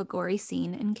look of a gory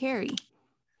scene in Carrie?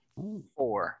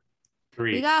 4.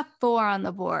 3. We got 4 on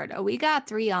the board. Oh, we got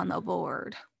 3 on the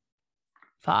board.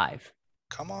 5.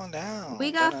 Come on down.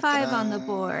 We got 5 on the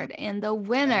board. And the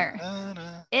winner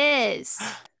is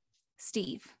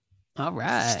Steve. All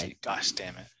right. Gosh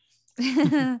damn it.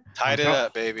 Taylor, Tied it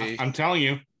up, baby. I'm telling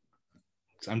you,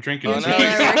 I'm drinking. Oh, this no.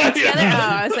 week. working together. Oh,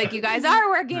 I was like, you guys are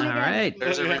working All together. right.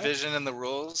 There's a revision in the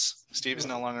rules. Steve is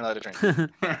no longer allowed to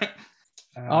drink.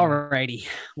 All righty.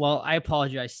 Well, I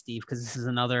apologize, Steve, because this is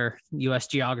another U.S.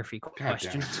 geography damn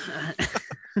question.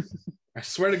 I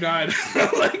swear to God,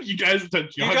 like you guys have done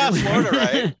You got geography. Florida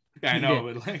right. Yeah, I You know,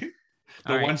 did. but like the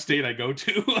All right. one state I go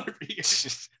to.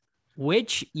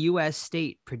 Which U.S.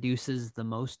 state produces the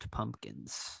most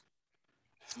pumpkins?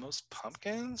 Most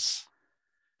pumpkins?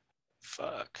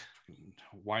 Fuck.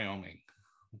 Wyoming.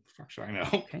 What the fuck should I know?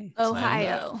 Okay. so I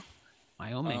have Ohio.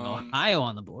 Wyoming, Um, Ohio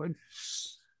on the board.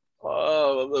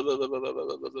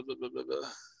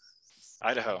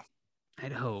 Idaho.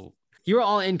 Idaho. You're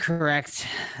all incorrect.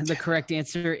 The correct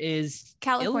answer is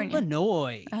California.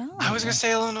 Illinois. Oh. I was gonna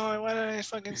say Illinois. Why did I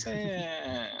fucking say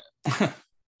it?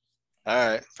 All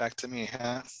right, back to me,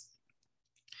 huh?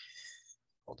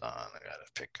 Hold on, I gotta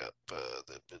pick up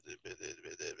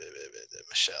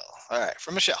Michelle. All right,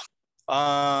 for Michelle.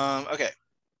 Okay.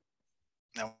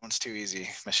 That one's too easy,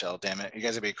 Michelle. Damn it, you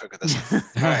guys gotta be quick with this one.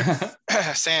 All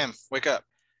right, Sam, wake up.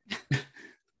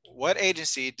 What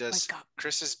agency does Wake up.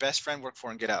 Chris's best friend work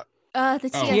for in Get Out?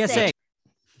 The Oh. TSA. TSA.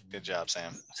 Good job,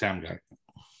 Sam. Sam got it.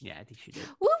 Yeah, I think she did.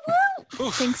 Woo woo.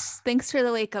 Oof. Thanks for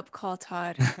the wake up call,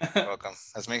 Todd. You're welcome.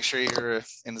 Let's make sure you're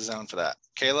in the zone for that.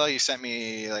 Kayla, you sent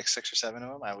me like 6 or 7 of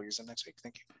them. I will use them next week.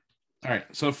 Thank you. All right.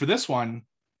 So for this one,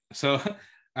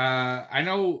 I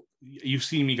know you've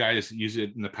seen me guys use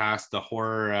it in the past, the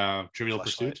horror Trivial Fleshlight.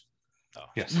 Pursuit. Oh.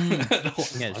 Yes. Mm. the horror,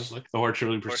 Yes. the horror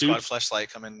Trivial Horror Pursuit. Squad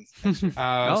Fleshlight coming.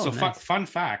 Oh, So nice. fun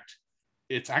fact,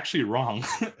 it's actually wrong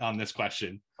on this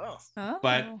question. Oh, Oh.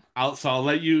 But I'll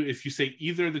let you, if you say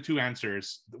either of the two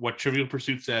answers, what Trivial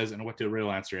Pursuit says and what the real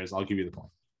answer is, I'll give you the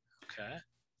point. okay.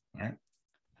 All right.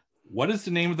 What is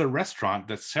the name of the restaurant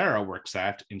that Sarah works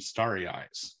at in Starry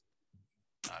Eyes?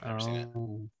 I've never seen it.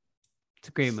 It's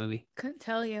a great movie. Couldn't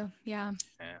tell you. Yeah.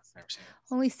 Yeah, never seen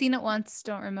it. Only seen it once.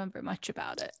 Don't remember much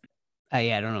about it.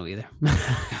 Yeah, I don't know either.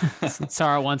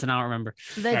 Saw it once and I don't remember.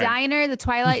 The All right. diner, the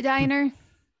Twilight Diner.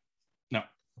 No.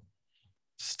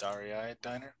 Starry-eyed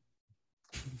diner.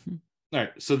 All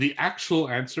right. So the actual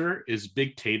answer is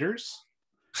Big Taters.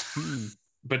 Hmm.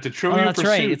 But the Oh, Trivial that's Pursuit.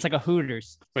 right. It's like a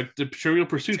Hooters. But the Trivial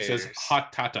Pursuit says Taters.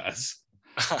 Hot Tatas.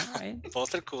 right.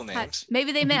 Both are cool Hot- names.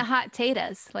 maybe they meant hot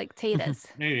tatas, like tatas.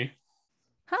 Maybe.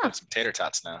 Huh. Got some tater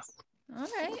tots now. All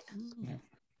right.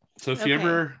 So if you Okay.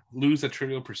 ever lose a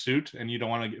Trivial Pursuit and you don't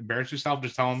want to embarrass yourself,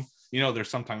 just tell them, they're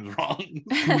sometimes wrong.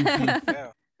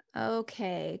 Yeah.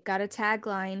 Okay. Got a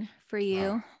tagline for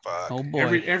you Fuck. Oh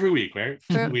boy. every week, right?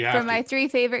 for, we for have my to. 3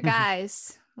 favorite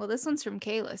guys. Well, this one's from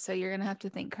Kayla, so you're going to have to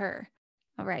thank her.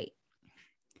 All right.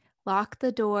 Lock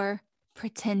the door.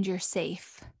 Pretend you're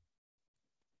safe.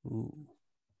 Ooh,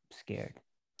 scared.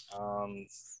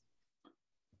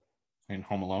 In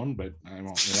Home Alone, but I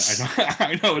won't.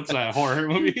 I know it's a horror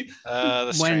movie.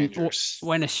 The Strangers.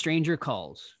 When a stranger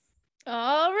calls.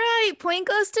 All right. Point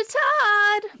goes to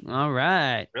Todd. All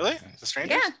right. Really? The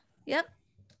Strangers? Yeah. Yep.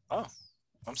 Oh,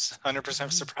 I'm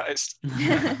 100% surprised.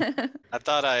 Oh, I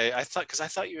thought because I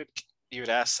thought you would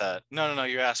ask that. No.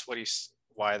 You asked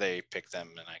why they picked them,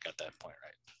 and I got that point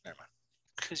right. Never mind.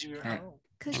 Because you were. All right. Oh.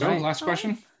 So Right. last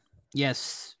question.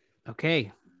 Yes.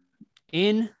 Okay.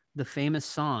 In the famous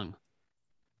song,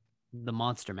 The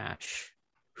Monster Mash,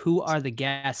 who are the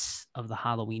guests of the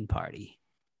Halloween party?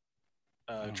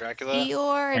 Dracula.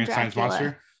 Eeyore and Frankenstein's Dracula.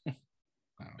 monster.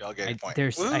 I'll get a point.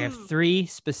 I have Woo! 3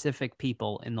 specific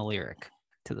people in the lyric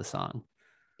to the song.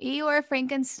 Eeyore,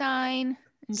 Frankenstein,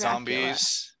 and Dracula.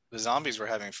 Zombies. The zombies were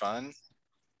having fun.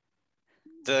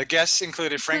 The guests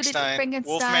included Frankenstein,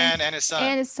 Frankenstein Wolfman, and his son.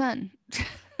 And his son.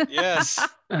 Yes.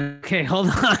 Okay, hold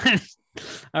on.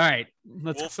 All right,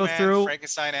 let's Wolfman, go through.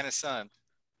 Frankenstein, and his son.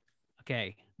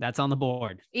 Okay, that's on the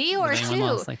board. Eeyore Would anyone too.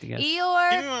 else like to guess? Give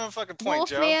Eeyore, me one fucking point,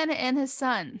 Joe. Wolfman, and his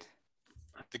son.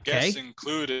 The guests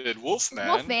Okay. Wolfman,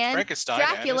 Wolfman, Frankenstein,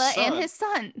 Dracula, and and his his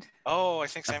son. son. Oh, I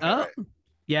think Sam got it right.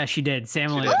 Yeah, she did. Sam,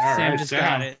 She Sam did. All right, just Sam.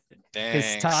 got it. Because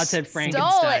Dang. Todd said Stole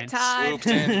Frankenstein. it, Todd.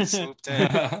 Swooped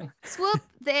in. Swoop,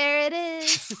 there it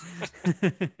is.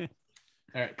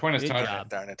 All right, point us, Good Todd. job.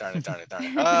 Darn it.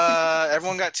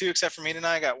 Everyone got 2 except for me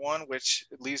tonight. I got 1, which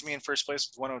leaves me in first place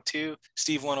with 102.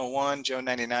 Steve 101, Joe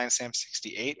 99, Sam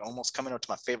 68. Almost coming up to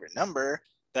my favorite number.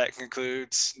 That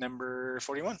concludes number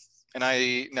 41. And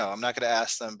I'm not going to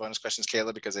ask them bonus questions,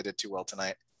 Kayla, because they did too well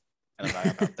tonight. And I'm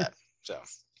not about that. So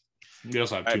We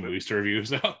also have All 2 right, movies to review,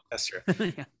 so that's true.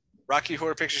 Yeah. Rocky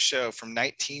Horror Picture Show from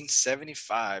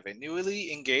 1975. A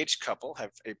newly engaged couple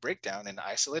have a breakdown in an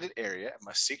isolated area and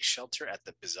must seek shelter at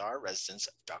the bizarre residence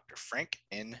of Dr. Frank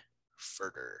N.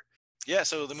 Furter. Yeah,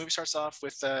 so the movie starts off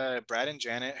with Brad and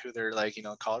Janet, who they're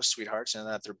college sweethearts, and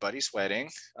at their buddy's wedding.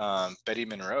 Betty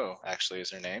Monroe actually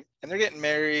is her name, and they're getting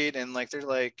married, and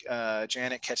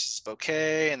Janet catches a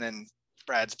bouquet, and then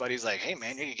Brad's buddy's like, "Hey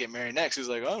man, you can get married next." He's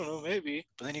like, "I don't know, maybe."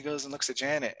 But then he goes and looks at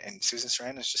Janet, and Susan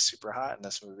Sarandon is just super hot in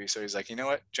this movie. So he's like, "You know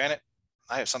what, Janet,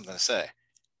 I have something to say.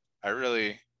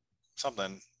 The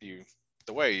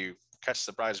way you catch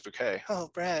the bride's bouquet." "Oh,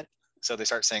 Brad." So they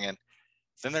start singing.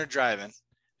 Then they're driving,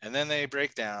 and then they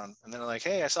break down, and they're like,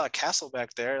 "Hey, I saw a castle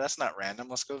back there. That's not random.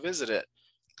 Let's go visit it."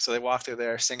 So they walk through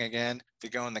there, sing again. They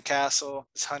go in the castle.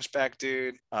 This hunchback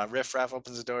dude, Riff Raff,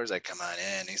 opens the door. He's like, "Come on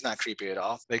in." He's not creepy at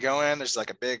all. They go in. There's like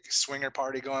a big swinger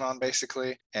party going on,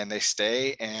 basically. And they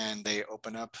stay, and they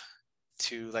open up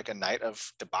to like a night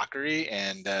of debauchery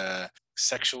and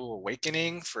sexual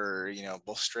awakening for,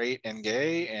 both straight and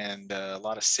gay, and a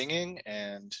lot of singing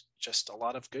and just a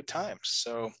lot of good times.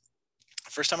 So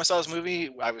first time I saw this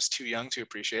movie, I was too young to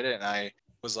appreciate it. And I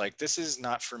was like, this is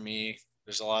not for me.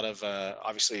 There's a lot of,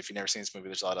 obviously, if you've never seen this movie,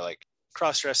 there's a lot of like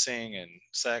cross-dressing and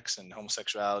sex and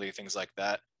homosexuality, things like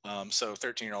that. So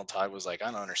 13-year-old Todd was like,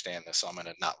 I don't understand this, so I'm going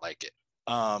to not like it.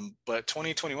 But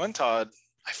 2021 Todd,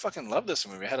 I fucking love this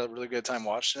movie. I had a really good time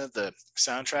watching it. The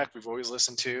soundtrack we've always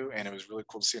listened to, and it was really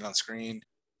cool to see it on screen.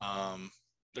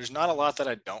 There's not a lot that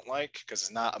I don't like because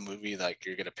it's not a movie like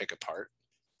you're going to pick apart.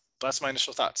 But that's my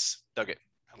initial thoughts. Dug it.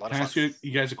 A lot of Can I fun. ask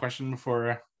you guys a question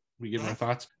before we give our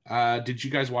thoughts? Did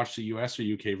you guys watch the US or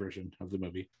UK version of the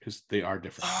movie? Because they are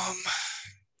different.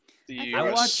 I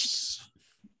watched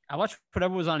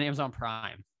whatever was on Amazon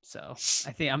Prime, so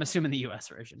I'm assuming the US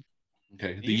version.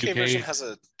 Okay, The UK version has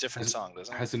a different song,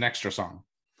 doesn't it? Has an extra song.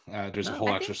 There's a No. whole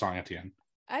I extra song at the end.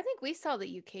 I think we saw the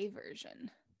UK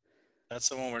version. That's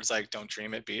the one where it's like, "Don't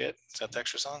dream it, be it." Is that the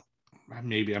extra song?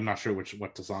 Maybe, I'm not sure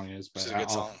what the song is, but It's a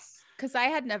good song. Because I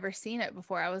had never seen it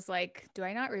before. I was like, do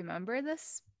I not remember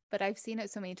this but I've seen it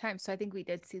so many times. So I think we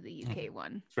did see the UK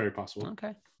one. It's very possible.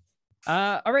 Okay.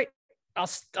 All right.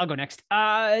 I'll go next.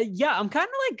 Yeah, I'm kind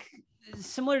of like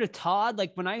similar to Todd.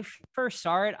 Like when I first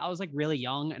saw it, I was like really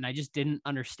young and I just didn't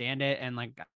understand it. And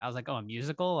like I was like, oh, a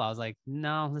musical? I was like,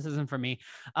 no, this isn't for me.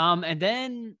 And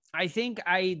then I think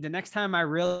the next time I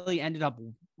really ended up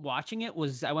watching it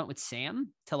was I went with Sam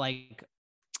to like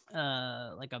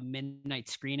a midnight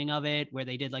screening of it where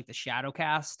they did like the shadow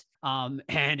cast.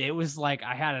 And it was like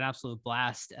I had an absolute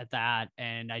blast at that.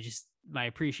 And my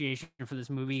appreciation for this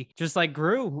movie just like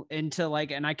grew into like,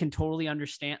 and I can totally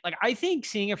understand. Like, I think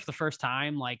seeing it for the first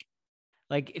time, like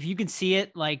if you can see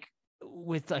it like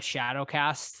with a shadow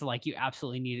cast, like you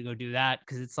absolutely need to go do that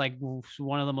because it's like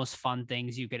one of the most fun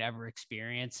things you could ever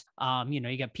experience.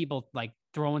 You got people like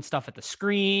throwing stuff at the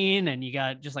screen, and you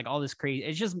got just like all this crazy.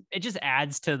 It just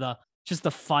adds to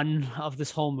the fun of this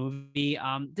whole movie.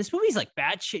 This movie's like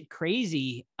batshit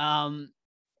crazy.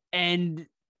 And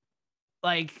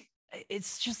like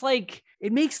it's just like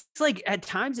it makes like at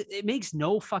times it makes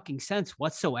no fucking sense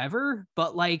whatsoever,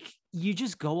 but like you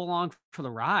just go along for the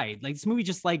ride. Like this movie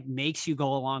just like makes you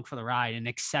go along for the ride and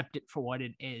accept it for what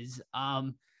it is.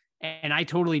 And I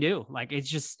totally do. Like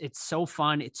it's so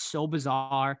fun, it's so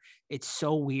bizarre, it's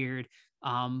so weird.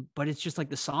 But it's just like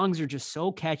the songs are just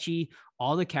so catchy,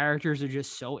 all the characters are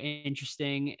just so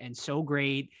interesting and so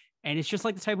great. And it's just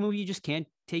like the type of movie you just can't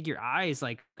take your eyes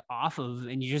like off of,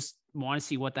 and you just want to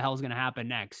see what the hell is going to happen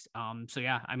next. So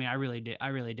yeah, I mean, I really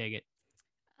dig it.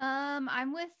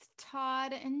 I'm with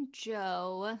Todd and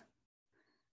Joe.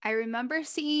 I remember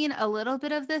seeing a little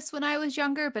bit of this when I was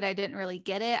younger, but I didn't really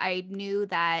get it. I knew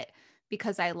that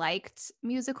because I liked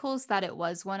musicals that it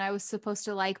was one I was supposed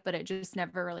to like, but it just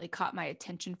never really caught my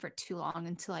attention for too long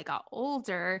until I got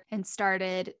older and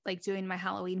started like doing my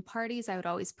Halloween parties. I would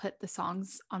always put the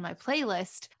songs on my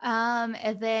playlist.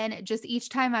 And then just each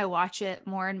time I watch it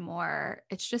more and more,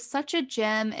 it's just such a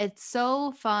gem. It's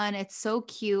so fun. It's so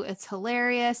cute. It's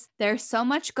hilarious. There's so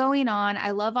much going on.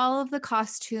 I love all of the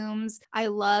costumes. I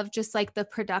love just like the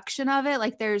production of it.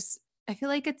 Like I feel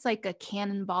like it's like a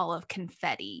cannonball of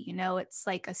confetti, it's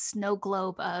like a snow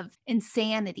globe of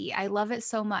insanity. I love it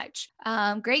so much.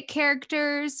 Great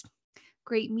characters,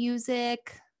 great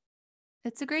music.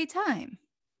 It's a great time.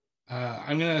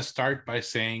 I'm going to start by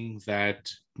saying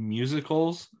that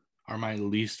musicals are my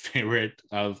least favorite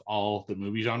of all the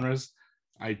movie genres.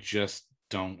 I just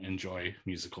don't enjoy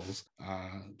musicals.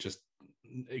 With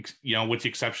the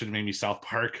exception of maybe South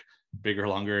Park, Bigger,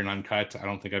 Longer, and Uncut. I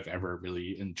don't think I've ever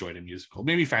really enjoyed a musical.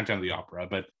 Maybe Phantom of the Opera,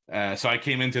 but so I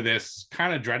came into this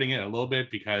kind of dreading it a little bit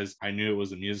because I knew it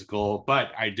was a musical,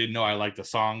 but I did know I liked the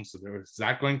song, so there was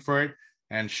that going for it.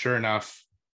 And sure enough,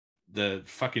 the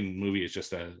fucking movie is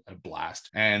just a blast.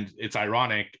 And it's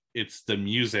ironic, it's the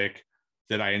music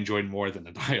that I enjoyed more than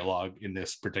the dialogue in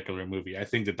this particular movie. I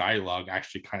think the dialogue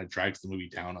actually kind of drags the movie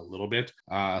down a little bit.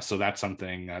 So that's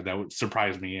something that would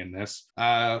surprise me in this.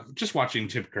 Just watching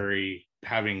Tim Curry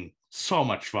having so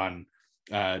much fun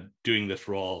doing this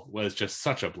role was just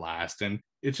such a blast. And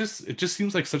it just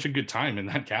seems like such a good time in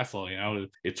that castle.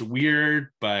 It's weird,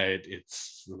 but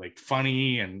it's like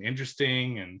funny and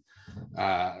interesting. And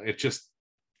I just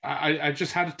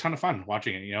had a ton of fun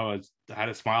watching it. I had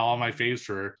a smile on my face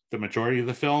for the majority of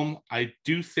the film. I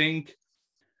do think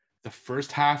the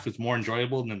first half is more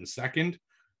enjoyable than the second.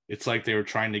 It's like they were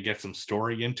trying to get some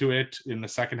story into it in the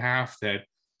second half that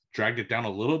dragged it down a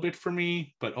little bit for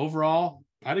me. But overall,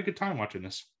 I had a good time watching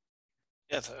this.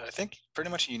 Yeah, I think pretty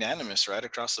much unanimous right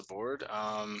across the board.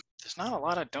 There's not a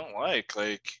lot I don't like.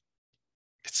 Like,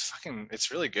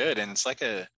 it's really good, and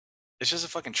it's just a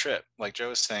fucking trip. Like Joe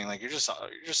was saying, like you're just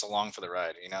along for the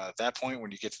ride. At that point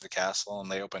when you get to the castle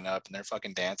and they open up and they're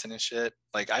fucking dancing and shit.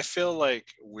 Like I feel like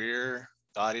the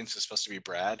audience is supposed to be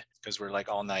Brad because we're like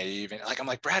all naive and like I'm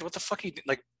like, Brad, what the fuck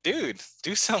like, dude,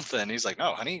 do something. He's like,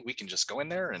 no, honey, we can just go in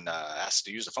there and ask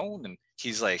to use the phone. And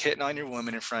he's like hitting on your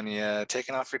woman in front of you,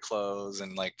 taking off your clothes,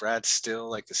 and like Brad's still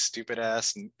like the stupid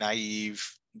ass naive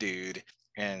dude.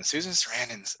 And Susan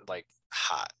Sarandon's like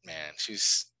hot, man.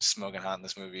 She's smoking hot in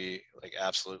this movie, like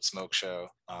absolute smoke show.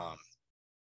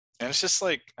 And it's just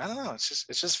like, I don't know, it's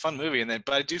just a fun movie.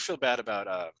 But I do feel bad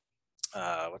about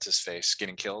what's his face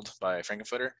getting killed by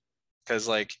Frankenfooter, because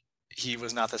like he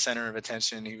was not the center of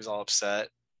attention. He was all upset,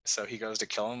 so he goes to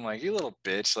kill him. Like, you little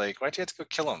bitch, like why'd you have to go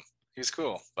kill him? He was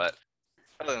cool. But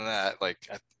other than that, like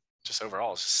just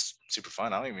overall it's just super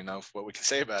fun. I don't even know what we can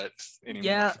say about it anymore.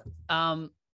 Yeah.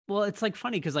 Well, it's like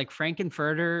funny because like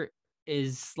Frankenfurter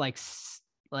is like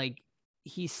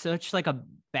he's such like a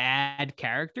bad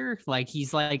character. Like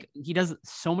he's like he does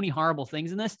so many horrible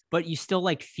things in this, but you still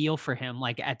like feel for him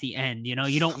like at the end, you know,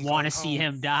 you don't I'm want going to see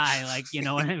home. him die, like, you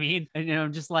know what I mean? And you know,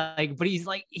 I'm just like, but he's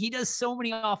like he does so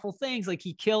many awful things. Like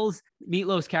he kills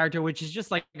Meatloaf's character, which is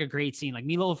just like a great scene. Like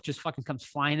Meatloaf just fucking comes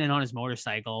flying in on his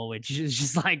motorcycle, which is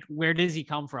just like, where does he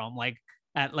come from? Like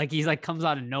at like he's like comes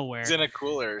out of nowhere. He's in a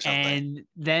cooler or something. And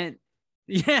then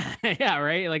yeah, yeah,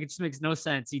 right. Like it just makes no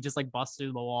sense. He just like busts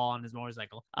through the wall on his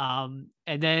motorcycle. And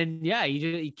then yeah,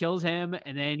 he kills him,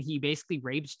 and then he basically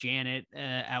rapes Janet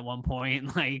at one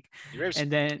point. Like, He rapes and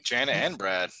then Janet and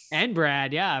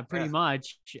Brad. yeah, pretty Yeah.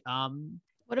 much.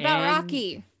 What about and-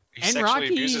 Rocky? He and sexually Rocky,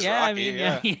 abuses yeah, Rocky. I mean,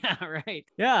 yeah. yeah, right,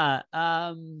 yeah.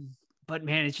 But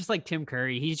man, it's just like Tim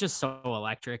Curry. He's just so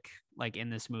electric. Like in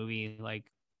this movie, like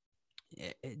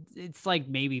it's like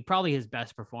probably his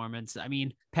best performance. I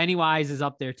mean, Pennywise is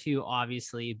up there too,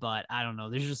 obviously, but I don't know.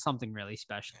 There's just something really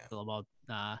special about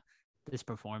this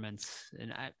performance,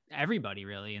 and everybody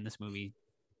really in this movie.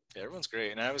 Yeah, everyone's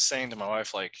great. And I was saying to my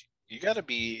wife, like, you got to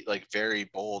be like very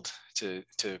bold to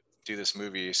do this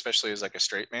movie, especially as like a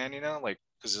straight man, you know, like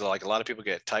because like a lot of people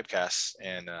get typecast,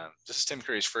 and this is Tim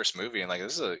Curry's first movie, and like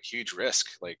this is a huge risk.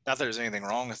 Like, not that there's anything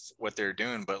wrong with what they're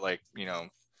doing, but like, you know,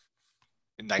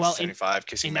 in 1975,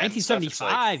 Kissing in Man and stuff, 1975, it's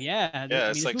like, yeah, yeah, I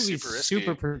it's mean, like this movie's super risky.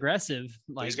 super progressive.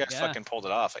 But Like these guys yeah. fucking pulled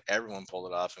it off. Like everyone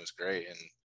pulled it off. It was great.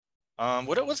 And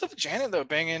what's up with Janet though,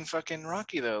 banging fucking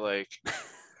Rocky though? Like,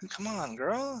 come on,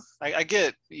 girl. I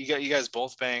get you guys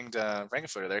both banged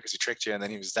Frankenfooter there because he tricked you, and then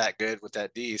he was that good with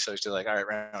that D, so she's like, all right,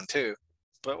 round two.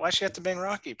 But why she have to bang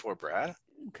Rocky, poor Brad?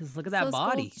 Because look at that Those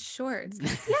body. gold shorts.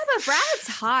 Yeah, but Brad's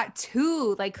hot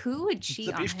too. Like, who would cheat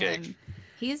a on beefcake. him?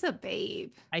 He's a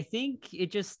babe. I think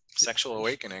it just Sexual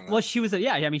awakening. Well, she was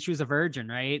I mean, she was a virgin,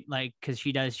 right? Like, because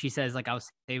she says like I was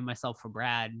saving myself for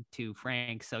Brad to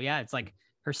Frank. So yeah, it's like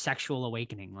her sexual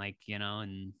awakening, like, you know,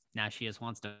 and now she just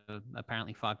wants to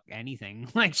apparently fuck anything.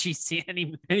 Like she see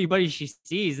anybody she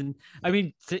sees. And I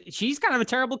mean, she's kind of a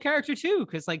terrible character too,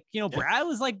 because like, you know, Yeah. Brad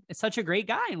was like such a great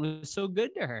guy and was so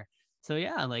good to her. So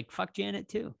yeah, like fuck Janet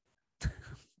too. It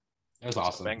was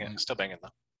awesome. Still banging though.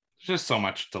 There's just so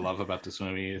much to love about this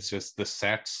movie. It's just the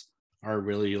sets are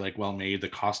really like well made. The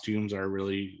costumes are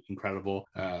really incredible.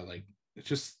 Like it's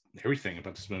just everything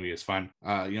about this movie is fun.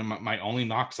 You know, my only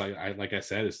knocks, I like I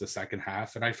said, is the second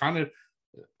half, and I found it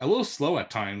a little slow at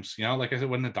times. You know, like I said,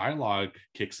 when the dialogue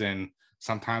kicks in,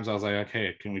 sometimes I was like,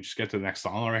 okay, can we just get to the next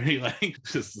song already? Like,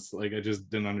 just like I just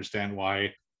didn't understand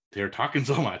why they were talking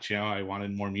so much. You know, I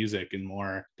wanted more music and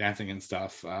more dancing and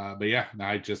stuff. But yeah,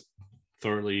 I just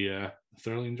thoroughly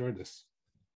enjoyed this.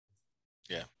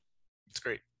 Yeah, it's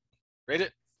great. Rate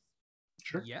it.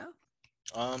 Sure. Yeah.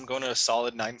 I'm going to a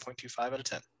solid 9.25 out of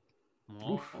 10.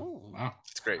 Oh, Wow.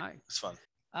 It's great. Hi. It's fun.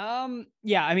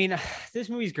 Yeah, I mean, this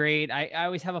movie's great. I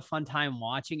always have a fun time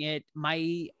watching it.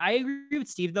 I agree with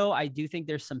Steve though. I do think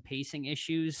there's some pacing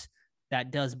issues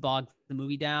that does bog the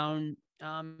movie down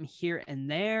here and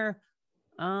there.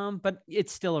 But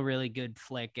it's still a really good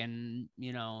flick, and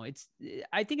you know,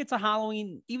 I think it's a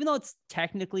Halloween, even though it's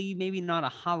technically maybe not a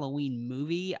Halloween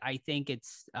movie, I think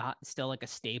it's still like a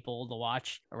staple to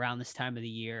watch around this time of the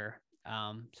year. So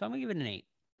I'm gonna give it an 8.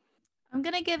 I'm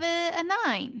gonna give it a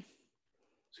 9.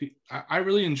 See, I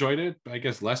really enjoyed it, but I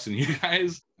guess less than you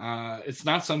guys. It's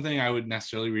not something I would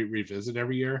necessarily revisit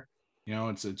every year. You know,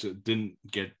 it didn't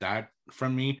get that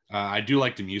from me. I do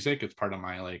like the music. It's part of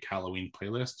my like Halloween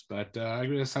playlist, but I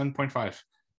give it a 7.5.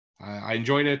 I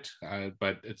enjoyed it,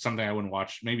 but it's something I wouldn't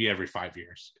watch maybe every 5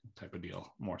 years type of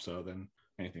deal, more so than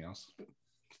anything else. But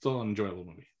still an enjoyable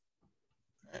movie.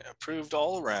 Approved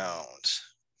all around.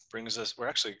 Brings us, we're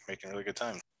actually making really good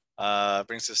time.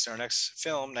 Brings us to our next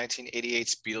film,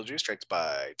 1988's Beetlejuice, directed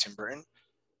by Tim Burton.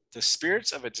 The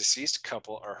spirits of a deceased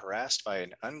couple are harassed by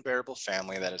an unbearable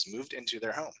family that has moved into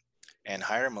their home and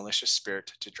hire a malicious spirit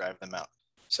to drive them out.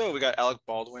 So we got Alec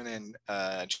Baldwin and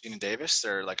Gina Davis.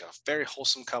 They're like a very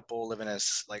wholesome couple living in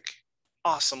this like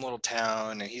awesome little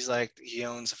town. And he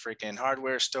owns a freaking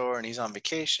hardware store and he's on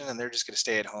vacation and they're just going to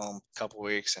stay at home a couple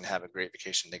weeks and have a great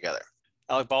vacation together.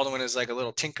 Alec Baldwin is like a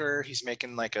little tinker. He's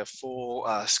making like a full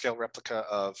scale replica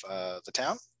of the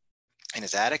town in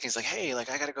his attic. He's like, hey,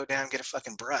 like I got to go down and get a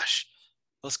fucking brush.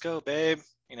 Let's go, babe.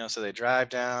 You know, so they drive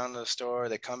down to the store.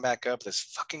 They come back up. This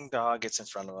fucking dog gets in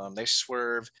front of them. They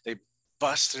swerve. They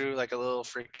bust through like a little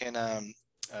freaking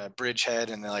bridgehead,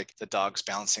 and like the dog's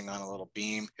bouncing on a little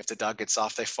beam. If the dog gets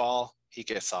off, they fall. He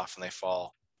gets off and they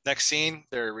fall. Next scene,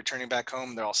 they're returning back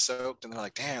home. They're all soaked and they're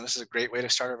like, damn, this is a great way to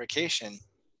start our vacation.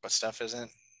 But stuff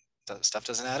doesn't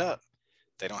add up.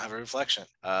 they don't have a reflection.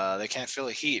 They can't feel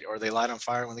the heat, or they light on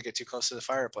fire when they get too close to the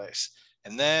fireplace.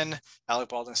 And then Alec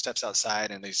Baldwin steps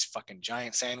outside, and these fucking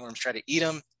giant sandworms try to eat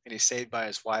him, and he's saved by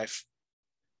his wife.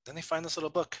 Then they find this little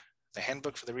book, the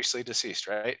handbook for the recently deceased,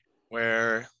 right?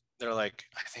 Where they're like,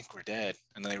 I think we're dead.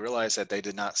 And then they realize that they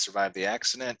did not survive the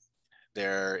accident.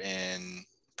 They're in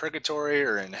purgatory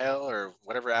or in hell or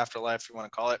whatever afterlife you want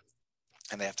to call it.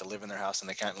 And they have to live in their house, and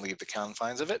they can't leave the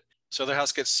confines of it. So their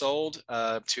house gets sold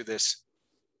to this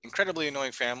incredibly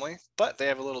annoying family, but they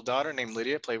have a little daughter named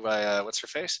Lydia, played by what's her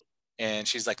face? And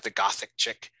she's like the gothic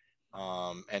chick.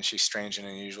 And she's strange and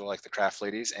unusual like the craft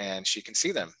ladies, and she can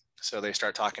see them. So they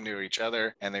start talking to each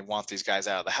other, and they want these guys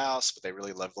out of the house, but they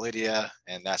really love Lydia.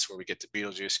 And that's where we get to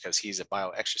Beetlejuice, because he's a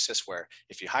bioexorcist where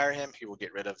if you hire him, he will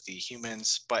get rid of the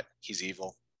humans, but he's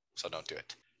evil. So don't do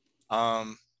it.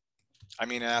 I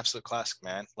mean, an absolute classic,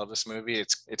 man. Love this movie.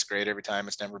 It's great every time.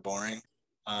 It's never boring.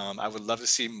 I would love to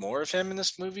see more of him in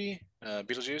this movie,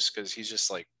 Beetlejuice, because he's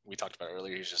just like we talked about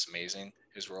earlier. He's just amazing,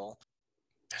 his role.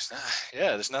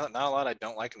 There's not a lot I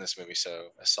don't like in this movie. So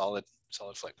a solid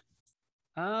flick.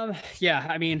 Yeah,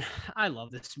 I mean, I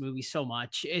love this movie so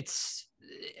much.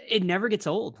 It never gets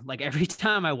old. Like every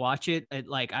time I watch it,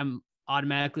 like I'm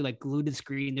automatically like glued to the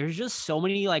screen. There's just so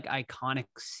many like iconic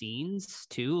scenes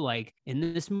too, like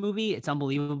in this movie. It's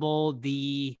unbelievable.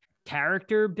 The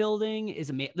character building is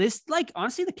amazing. This, like,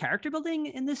 honestly, the character building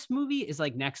in this movie is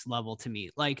like next level to me.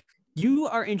 Like, you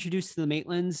are introduced to the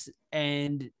Maitlands,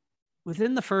 and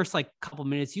within the first like couple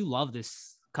minutes, you love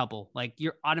this couple. Like,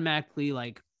 you're automatically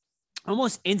like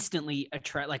almost instantly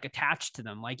attached to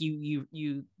them. Like you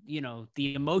know,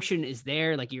 the emotion is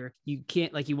there. Like you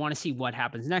can't, like, you want to see what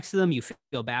happens next to them. You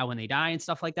feel bad when they die and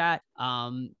stuff like that.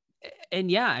 And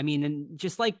yeah, I mean, and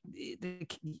just like the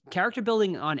character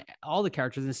building on all the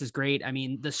characters, this is great. I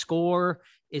mean, the score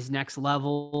is next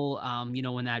level. You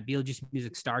know, when that Beetlejuice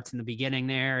music starts in the beginning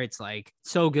there, it's like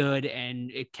so good, and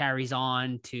it carries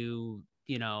on to,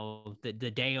 you know, the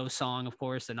Deo song, of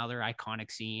course, another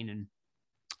iconic scene. And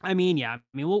I mean, yeah, I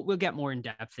mean, we'll get more in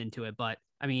depth into it, but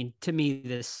I mean, to me,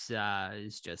 this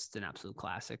is just an absolute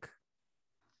classic.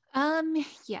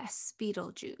 Yes,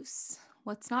 Beetlejuice.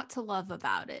 What's not to love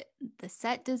about it? The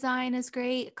set design is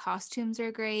great. Costumes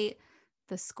are great.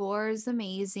 The score is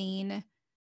amazing.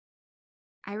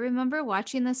 I remember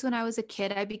watching this when I was a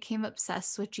kid. I became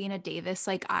obsessed with Gina Davis.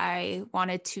 Like, I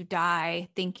wanted to die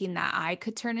thinking that I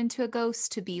could turn into a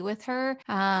ghost to be with her.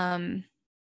 I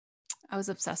was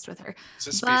obsessed with her. Is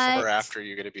this before or after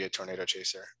You Get to Be a Tornado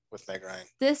Chaser with Meg Ryan?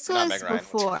 This was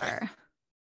before.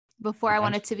 Before I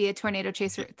wanted to be a tornado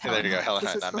chaser. Yeah, there you go. Helen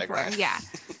Hunt, not Meg Ryan. Yeah.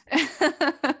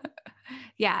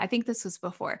 Yeah, I think this was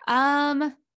before.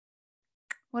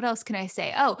 What else can I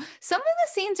say? Oh, some of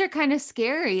the scenes are kind of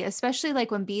scary, especially like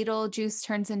when Beetlejuice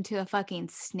turns into a fucking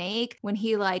snake, when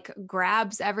he like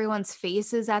grabs everyone's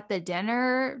faces at the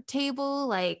dinner table.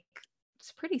 Like,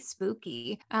 it's pretty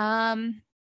spooky. The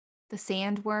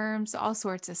sandworms, all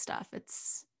sorts of stuff.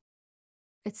 It's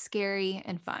scary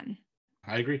and fun.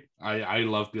 I agree. I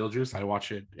love Beetlejuice. I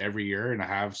watch it every year, and I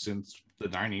have since the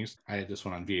 90s. I had this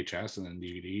one on VHS and then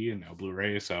DVD and now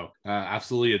Blu-ray. So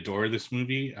absolutely adore this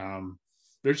movie.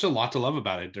 There's a lot to love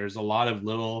about it. There's a lot of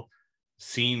little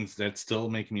scenes that still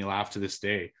make me laugh to this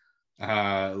day.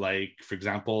 Like, for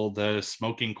example, the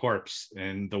smoking corpse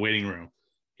in the waiting room.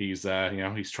 He's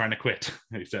he's trying to quit.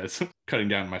 He says, cutting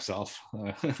down myself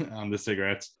on the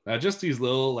cigarettes. Just these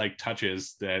little like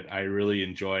touches that I really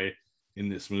enjoy in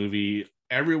this movie.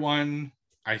 Everyone,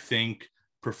 I think,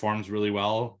 performs really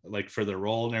well, like for their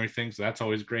role and everything. So that's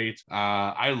always great.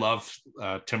 I love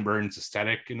Tim Burton's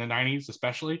aesthetic in the 90s,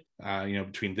 especially,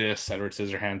 between this, Edward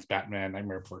Scissorhands, Batman,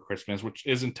 Nightmare Before Christmas, which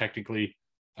isn't technically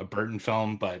a Burton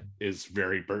film, but is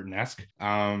very Burton-esque.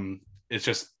 It's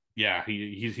just, yeah,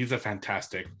 he's a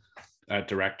fantastic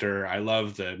director. I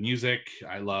love the music.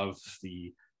 I love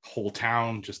the whole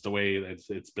town, just the way that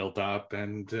it's built up.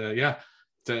 And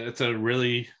it's a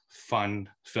really fun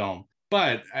film.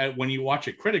 But when you watch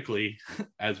it critically,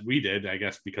 as we did, I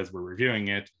guess because we're reviewing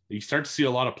it, you start to see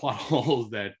a lot of plot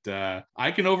holes that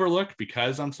I can overlook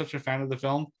because I'm such a fan of the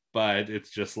film. But it's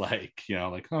just like,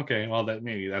 okay, well,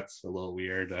 that's a little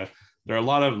weird. There are a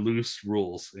lot of loose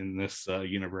rules in this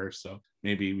universe. So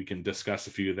maybe we can discuss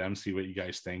a few of them, see what you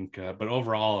guys think. But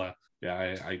overall,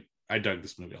 I dug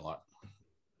this movie a lot.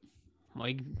 Well,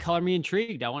 you color me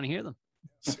intrigued. I want to hear them.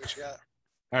 See what you got.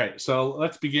 All right, so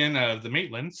let's begin. The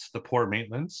Maitlands, the poor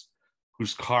Maitlands,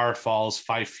 whose car falls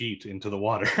 5 feet into the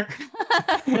water.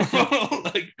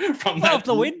 Like from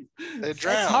the wind. It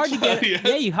drowns. It's hard to get.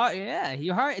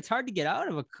 It's hard to get out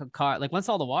of a car. Like, once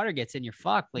all the water gets in, you're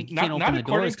fucked. Like, you can't open the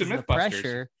doors because of the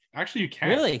pressure. Actually, you can.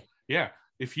 Really? Yeah.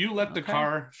 If you let the Okay.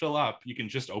 car fill up, you can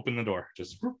just open the door.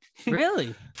 Just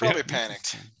Really? Probably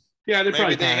panicked. yeah, they Maybe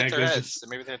probably they hit panicked. their It's heads. just-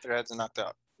 Maybe they hit their heads and knocked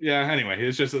out. yeah. Anyway,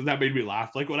 it's just that made me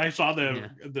laugh. Like when I saw Yeah.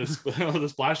 the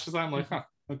splash design, I'm like, huh,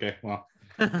 okay, well,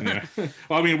 anyway.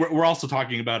 Well, I mean, we're also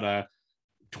talking about a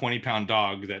 20-pound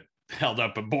dog that held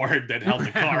up a board that held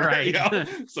the car, Right. you know?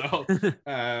 So,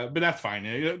 but that's fine.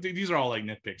 You know, these are all like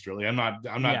nitpicks, really. I'm not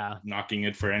Yeah. knocking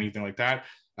it for anything like that.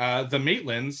 The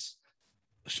Maitlands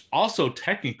also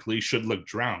technically should look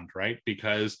drowned, right?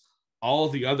 Because all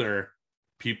the other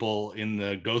people in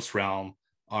the ghost realm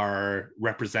are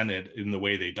represented in the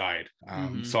way they died.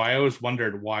 So I always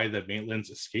wondered why the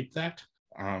Maitlands escaped that.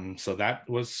 So that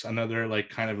was another like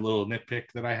kind of little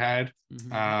nitpick that I had.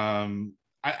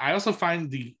 I also find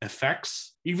the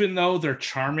effects, even though they're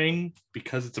charming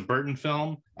because it's a Burton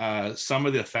film, some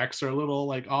of the effects are a little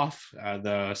like off.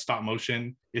 The stop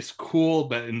motion is cool,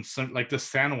 but in some like the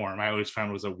sandworm, I always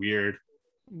found was a weird.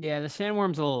 Yeah, the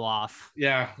sandworm's a little off.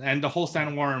 Yeah, and the whole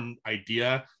sandworm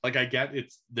idea, like I get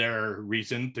it's their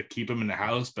reason to keep him in the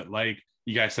house, but like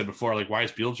you guys said before, like why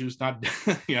is Beetlejuice not,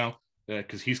 you know?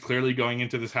 Because he's clearly going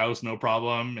into this house no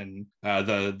problem, and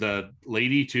the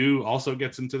lady too also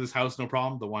gets into this house no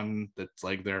problem. The one that's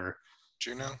like their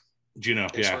Juno, yeah,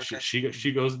 Caseworker.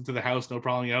 she goes into the house no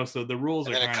problem, you know. So the rules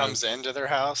and are then it kind comes into their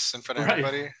house in front of Right.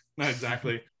 everybody. No,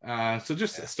 exactly. So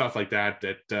just stuff like that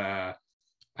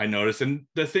I noticed, and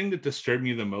the thing that disturbed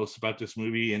me the most about this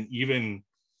movie, and even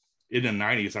in the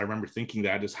 90s, I remember thinking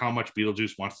that is how much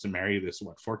Beetlejuice wants to marry this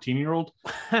 14-year-old.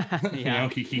 You know,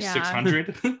 he's Yeah.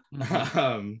 600.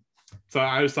 So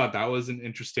I always thought that was an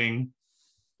interesting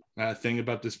thing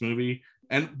about this movie.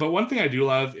 But one thing I do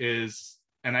love is,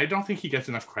 and I don't think he gets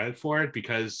enough credit for it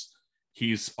because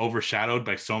he's overshadowed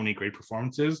by so many great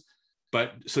performances.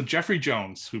 But so Jeffrey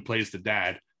Jones, who plays the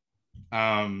dad,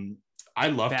 I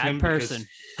loved Bad him person.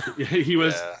 because he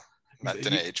was That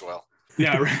didn't age well.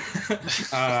 yeah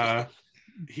right.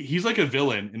 He's like a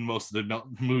villain in most of the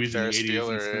movies Ferris in the 80s.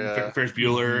 Bueller, yeah. Ferris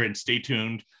Bueller and Stay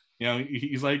Tuned. You know,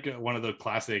 he's like one of the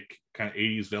classic kind of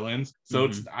 80s villains. So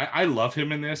it's I love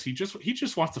him in this. He just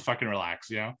wants to fucking relax,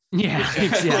 you know? Yeah,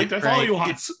 Like, that's all he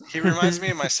wants. He reminds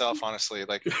me of myself, honestly.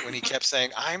 Like when he kept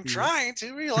saying, "I'm trying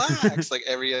to relax," like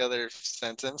every other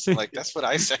sentence. I'm like, that's what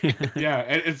I say. Yeah,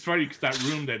 and it's funny because that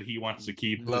room that he wants to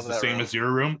keep Love is the that same room. as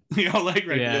your room. You know, like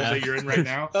Yeah. that you're in right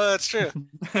now. Oh, that's true.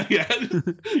 Yeah.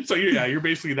 So you're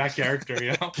basically that character,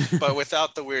 you know? But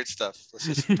without the weird stuff. Let's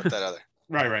just put that other.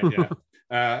 Right, yeah.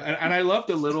 And I love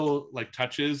the little like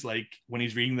touches, like when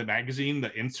he's reading the magazine,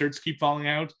 the inserts keep falling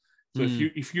out. So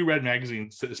if you read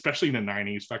magazines, especially in the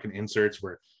 90s, fucking inserts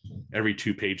were every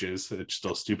 2 pages. It's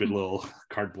still stupid little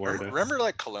cardboard. Remember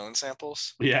like cologne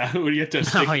samples? Yeah, when you have to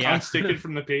stick, unstick it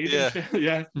from the page. Yeah.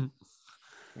 Yeah.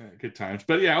 Good times.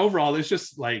 But yeah, overall, it's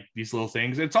just like these little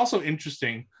things. It's also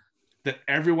interesting that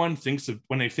everyone thinks of,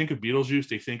 when they think of Beetlejuice,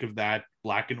 they think of that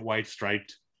black and white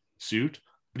striped suit.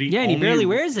 But he barely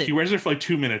wears it. He wears it for like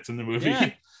 2 minutes in the movie.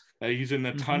 Yeah. He's in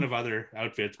a ton of other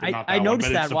outfits, but not that I one. noticed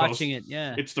But it's that the watching it.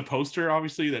 Yeah. It's the poster,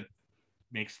 obviously, that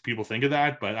makes people think of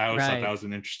that. But I always thought Right. that was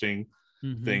an interesting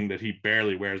thing that he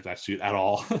barely wears that suit at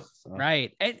all. So.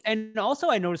 Right. And also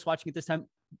I noticed watching it this time,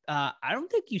 I don't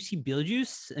think you see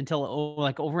Beetlejuice until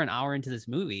like over an hour into this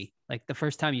movie. Like the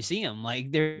first time you see him,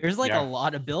 like there's like a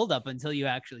lot of buildup until you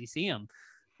actually see him.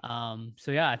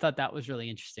 So yeah, I thought that was really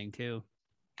interesting too.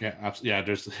 Yeah, absolutely. Yeah,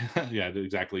 there's yeah,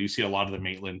 exactly. You see a lot of the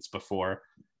Maitlands before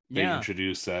they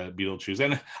introduce Beetlejuice,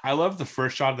 and I love the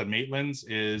first shot of the Maitlands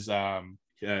is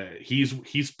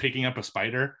he's picking up a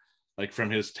spider like from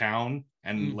his town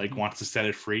and like wants to set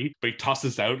it free, but he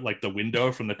tosses out like the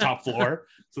window from the top floor,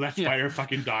 so that spider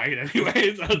fucking died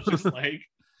anyway. So it's just like,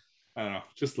 I don't know,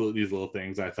 just these little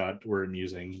things I thought were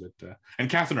amusing. But and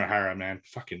Catherine O'Hara, man,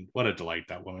 fucking what a delight,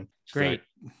 that woman. She's great.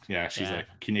 Like, yeah, she's a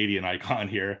Canadian icon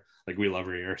here. Like we love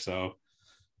her here, so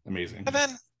amazing.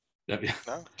 Kevin. Yeah.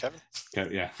 No, Kevin.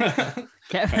 Yeah.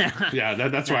 Kevin. Yeah,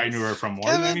 that's where I knew her from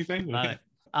more than anything. Love it.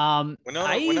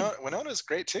 Winona's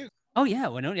great too. Oh yeah,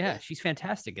 Winona. Yeah, she's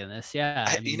fantastic in this. Yeah.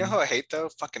 I mean, you know who I hate though?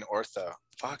 Fucking Ortho.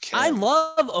 Fuck him. I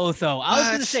love Otho. I was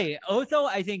gonna What? say Otho.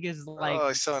 I think is like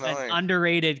he's so an annoying.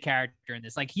 underrated character in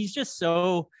this. Like he's just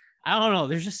so, I don't know.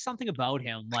 There's just something about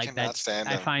him like cannot that stand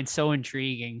I him. find so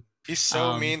intriguing. He's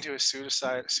so mean to his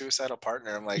suicidal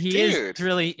partner. I'm like, He dude. is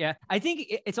really, yeah. I think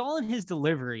it's all in his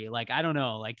delivery. Like I don't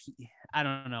know. Like I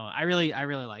don't know. I really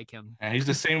like him. And he's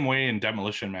the same way in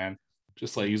Demolition Man.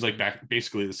 Just like he's like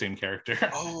basically the same character.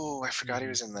 Oh, I forgot he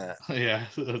was in that. Yeah,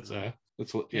 that's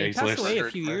what. Yeah, he he's passed away a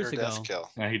listed. few years ago. Death kill.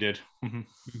 Yeah, he did.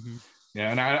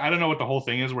 Yeah, and I don't know what the whole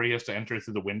thing is where he has to enter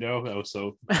through the window. That was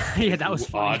so Yeah, that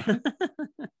was odd. fun.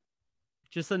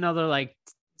 Just another like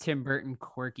Tim Burton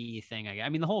quirky thing. I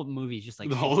mean, the whole movie is just like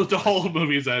the whole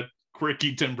movie is a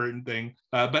quirky Tim Burton thing.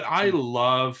 But I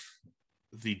love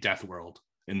the death world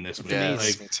in this movie. Yes,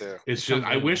 Like, me too. it's just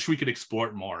I wish we could explore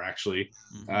it more actually.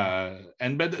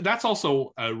 But that's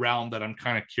also a realm that I'm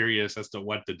kind of curious as to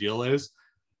what the deal is.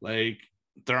 Like,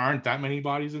 there aren't that many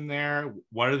bodies in there.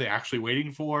 What are they actually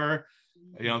waiting for?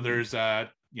 You know, there's 10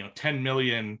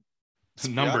 million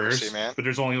numbers, man. but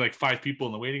there's only like 5 people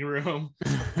in the waiting room.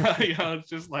 It's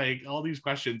just like all these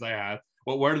questions I have.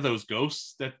 What are those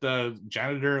ghosts that the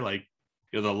janitor, like,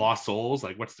 the lost souls,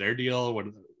 like, what's their deal?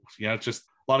 It's just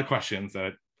a lot of questions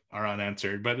that are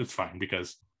unanswered, but it's fine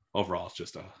because overall it's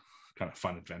just a kind of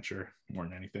fun adventure more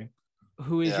than anything.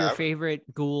 Who is your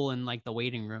favorite ghoul in like the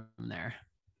waiting room there?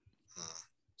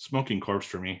 Smoking Corpse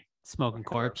for me. Smoking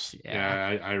Corpse.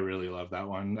 Yeah, I really love that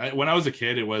one. When I was a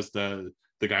kid, it was the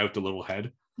guy with the little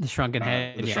head. The shrunken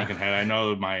head. The shrunken head. I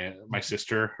know my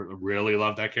sister really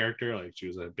loved that character. Like, she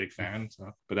was a big fan.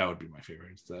 So, but that would be my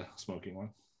favorite. It's the smoking one.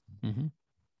 Mm-hmm.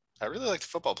 I really like the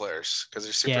football players because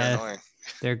they're super annoying.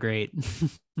 They're great.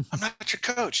 I'm not your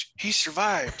coach. He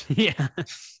survived. Yeah.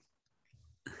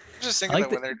 I'm just thinking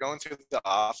that when they're going through the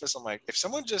office, I'm like, if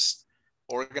someone just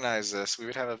organized this, we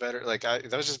would have a better, like,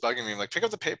 that was just bugging me. I'm like, pick up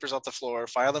the papers off the floor,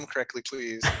 file them correctly,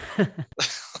 please.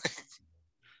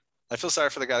 I feel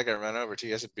sorry for the guy that got run over too.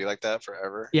 He has to be like that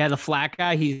forever. Yeah, the flat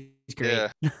guy, he's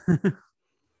great. Yeah.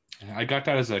 I got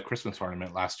that as a Christmas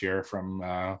ornament last year from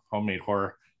Homemade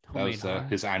Horror. That was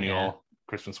his annual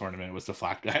Christmas ornament, was the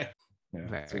flat guy.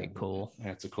 Yeah, very cool.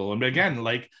 Yeah, it's a cool one. But again,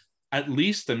 like, at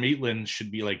least the Maitlands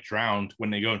should be like drowned when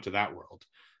they go into that world.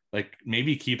 Like,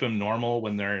 maybe keep them normal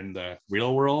when they're in the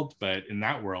real world, but in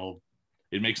that world,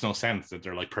 it makes no sense that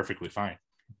they're like perfectly fine.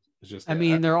 It's just, I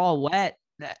mean, they're all wet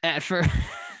at first.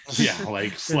 Yeah,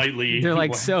 like slightly. They're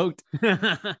like soaked.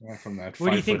 From that. What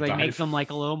do you think? Like, dive. make them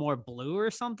like a little more blue or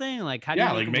something? Like, how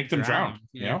do you make them drown?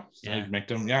 Yeah. Like, make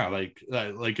them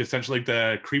like essentially like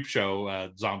the creep show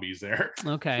zombies there.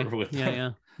 Okay.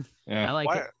 Yeah. I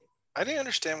like it. I didn't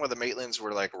understand why the Maitlands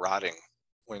were like rotting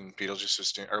when Beetlejuice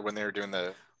was doing, or when they were doing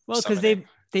the. Well, because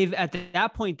they've at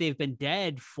that point they've been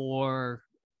dead for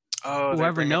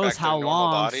whoever knows how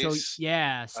long. Bodies?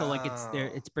 So like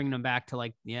it's bringing them back to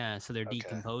like so they're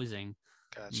decomposing.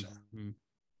 Gotcha. Mm-hmm.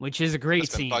 Which is a great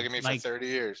scene. Bugging me for 30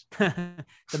 years.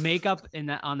 The makeup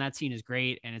on that scene is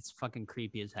great, and it's fucking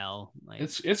creepy as hell. Like,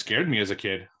 it scared me as a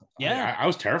kid. Yeah, I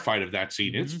was terrified of that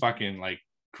scene. It's fucking like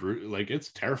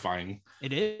it's terrifying.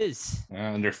 It is.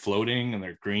 And they're floating and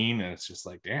they're green, and it's just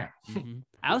like, damn.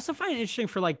 I also find it interesting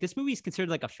for like, this movie is considered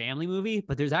like a family movie,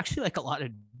 but there's actually like a lot of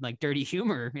like dirty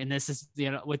humor in this, is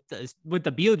with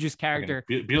the Beetlejuice character.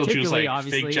 Beetlejuice like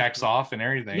obviously fake jacks off and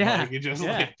everything. Yeah, like, just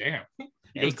like, damn.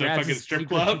 He goes to a fucking strip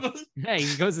club. Yeah,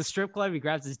 he goes to the strip club. He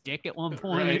grabs his dick at one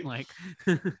point. Right. Like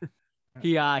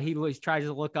he tries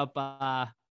to look up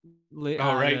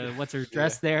what's her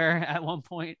dress there at one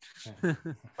point.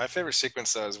 My favorite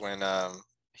sequence though is when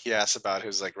he asks about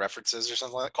his like references or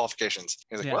something, like qualifications.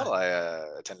 He's like, well, I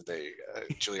attended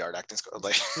a Juilliard acting school.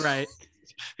 Like, right.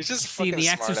 He's just seen The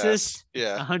Exorcist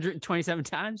 127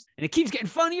 times, and it keeps getting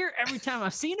funnier every time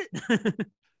I've seen it.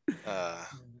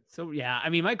 So yeah, I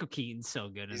mean, Michael Keaton's so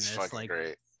good in this. He's fucking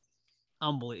great.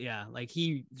 Unbelievable. Yeah, like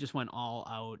he just went all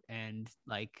out, and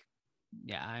like,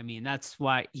 yeah, I mean, that's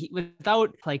why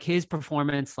without like his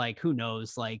performance, like, who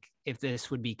knows, like, if this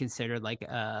would be considered like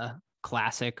a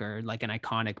classic or like an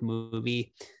iconic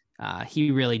movie.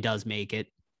 He really does make it.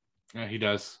 Yeah, he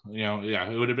does.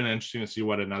 It would have been interesting to see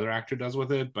what another actor does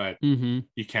with it, but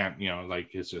you can't.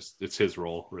 Like, it's his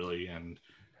role really, and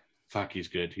fuck, he's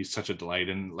good. He's such a delight.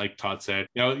 And like Todd said,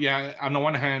 on the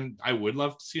one hand, I would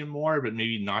love to see him more, but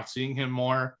maybe not seeing him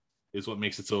more is what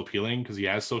makes it so appealing, because he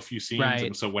has so few scenes. Right.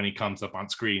 And so when he comes up on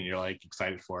screen, you're like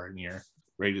excited for it and you're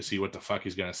ready to see what the fuck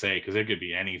he's going to say, because it could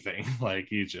be anything. Like,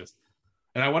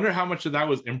 and I wonder how much of that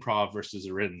was improv versus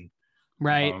written.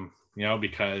 Right.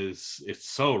 Because it's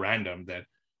so random that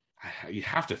you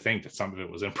have to think that some of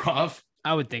it was improv.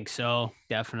 I would think so,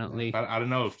 definitely. I don't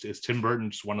know if is Tim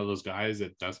Burton just one of those guys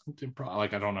that doesn't improv.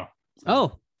 Like, I don't know.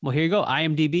 Oh, well, here you go.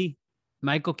 IMDb.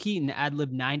 Michael Keaton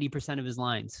ad-libbed 90% of his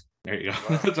lines. There you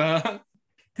go. So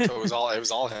it was all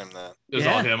him then. It was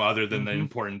all him, other than the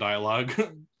important dialogue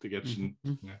to get you.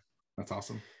 Yeah, that's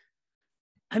awesome.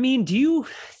 I mean, do you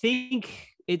think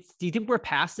we're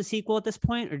past the sequel at this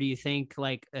point, or do you think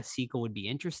like a sequel would be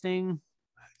interesting?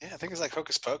 Yeah, I think it's like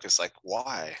Hocus Pocus. Like,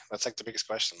 why? That's like the biggest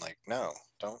question. Like, no,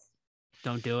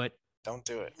 don't do it. Don't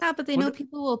do it. Yeah, but they know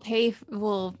people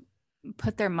will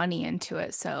put their money into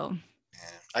it. So yeah,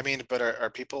 I mean, but are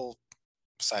people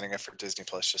signing up for Disney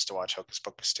Plus just to watch Hocus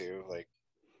Pocus 2? Like,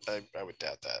 I would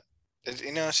doubt that.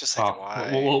 It's just like why.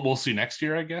 We'll see next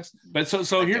year, I guess. But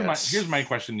so here's my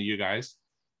question to you guys: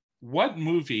 what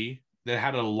movie that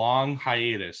had a long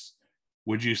hiatus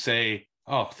would you say,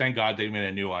 oh, thank God they made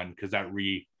a new one because that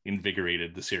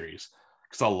reinvigorated the series?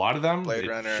 Because a lot of them, Blade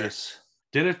Runner just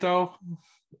did it though.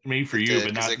 Maybe for you,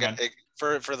 but not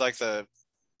for like the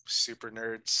super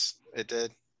nerds. It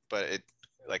did, but it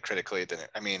like critically it didn't.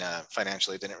 I mean,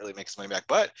 financially it didn't really make its money back.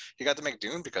 But you got to make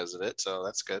Dune because of it, so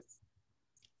that's good.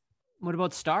 What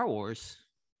about Star Wars?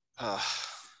 But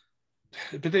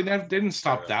they didn't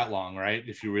stop that long, right?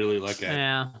 If you really look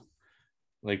at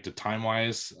like the time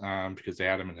wise, because they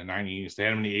had them in the 90s, they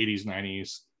had them in the 80s,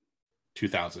 90s,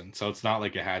 2000. So it's not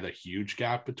like it had a huge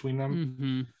gap between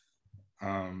them.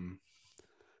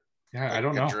 Yeah, I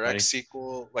don't know. A direct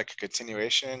sequel, like a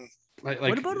continuation. Like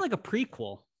what about like a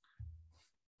prequel?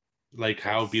 Like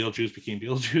how Beetlejuice became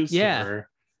Beetlejuice? Yeah.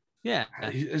 Yeah.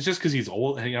 It's just because he's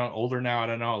old, older now. I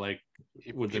don't know. Like,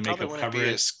 would the makeup cover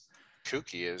it? As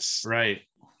kooky as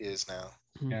he is now.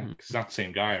 Yeah, because it's not the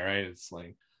same guy, right? It's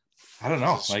like, I don't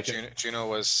know. Like Juno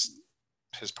was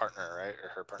his partner, right, or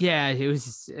her partner? Yeah, it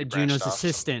was Juno's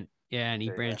assistant. Yeah, and he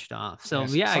branched off. So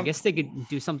I guess they could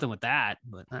do something with that,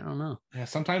 but I don't know. Yeah,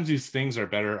 sometimes these things are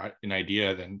better in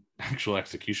idea than actual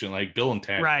execution. Like Bill and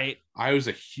Ted. Right. I was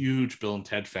a huge Bill and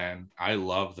Ted fan. I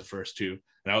love the first two.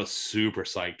 And I was super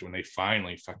psyched when they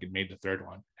finally fucking made the third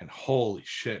one. And holy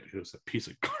shit, it was a piece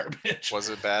of garbage. Was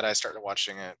it bad? I started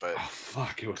watching it, but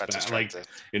it was bad. Like,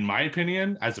 in my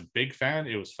opinion, as a big fan,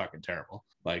 it was fucking terrible.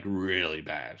 Like, really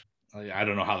bad. Like, I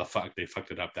don't know how the fuck they fucked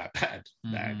it up that bad.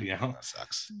 That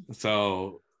sucks.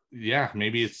 So yeah,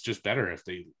 maybe it's just better if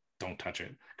they don't touch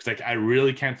it. Because like I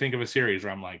really can't think of a series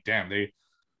where I'm like, damn,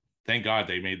 thank God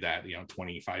they made that,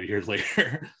 25 years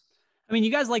later. I mean,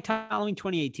 you guys liked Halloween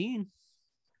 2018.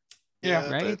 Yeah,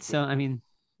 right. So I mean,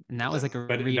 and that was like a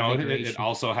it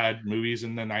also had movies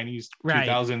in the 90s,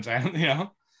 2000s,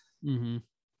 and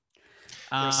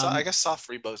I guess soft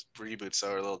reboots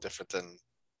are a little different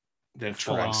than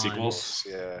full-on sequels.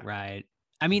 Yeah, right.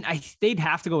 I mean, they'd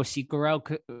have to go a sequel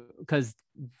route because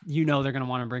they're going to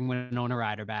want to bring Winona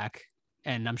Ryder back,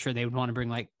 and I'm sure they would want to bring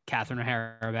like Catherine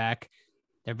O'Hara back.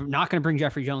 They're not going to bring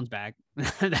Jeffrey Jones back.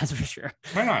 That's for sure.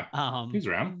 Why not? He's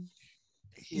around.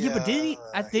 Yeah, but did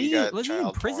he was he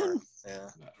in prison? Porn. Yeah.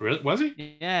 Really? Was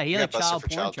he? Yeah, he had like child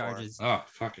porn charges. Oh,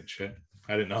 fucking shit.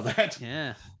 I didn't know that.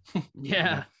 Yeah.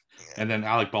 Yeah. And then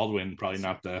Alec Baldwin, probably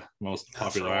not the most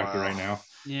popular actor right now.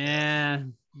 Yeah.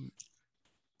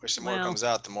 Which the more it comes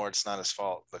out, the more it's not his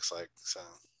fault, looks like. So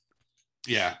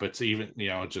yeah, but even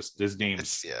just his name.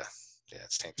 It's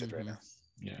tainted right now.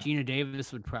 Yeah. Gina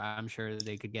Davis would I'm sure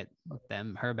they could get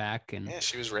her back. And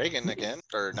she was Reagan again,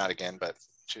 or not again, but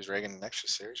she was Reagan in the next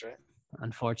series, right?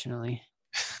 Unfortunately.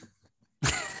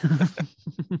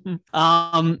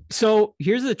 So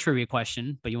here's a trivia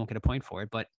question, but you won't get a point for it.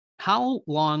 But how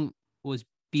long was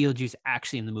Beetlejuice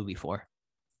actually in the movie for?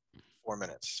 4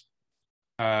 minutes.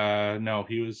 No,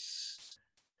 he was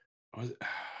it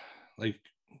like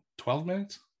 12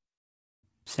 minutes?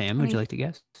 Sam, would you like to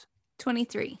guess?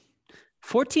 23.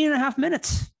 14 and a half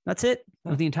minutes. That's it.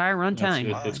 Of the entire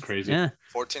runtime. That's crazy. Yeah.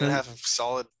 14 and a half of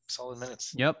solid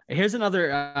minutes. Yep. Here's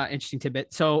another interesting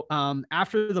tidbit. So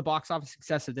after the box office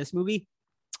success of this movie,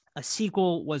 a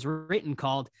sequel was written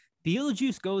called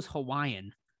Beetlejuice Goes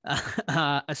Hawaiian.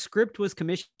 A script was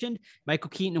commissioned. Michael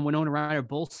Keaton and Winona Ryder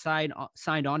both signed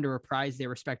on to reprise their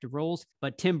respective roles,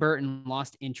 but Tim Burton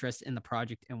lost interest in the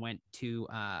project and went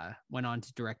on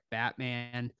to direct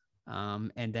Batman.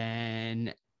 And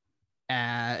then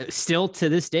still to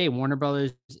this day, Warner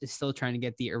Brothers is still trying to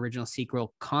get the original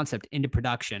sequel concept into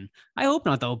production. I hope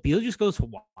not, though. Beetlejuice Goes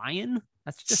Hawaiian?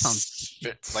 That just sounds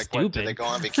like stupid. What, did they go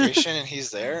on vacation and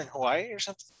he's there in Hawaii or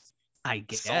something? I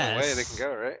guess. It's the only way they can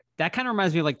go, right? That kind of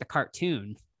reminds me of like the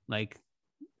cartoon,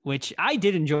 which I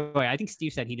did enjoy. I think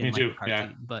Steve said he didn't like the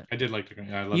cartoon, but I did like the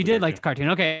cartoon. You did like the cartoon.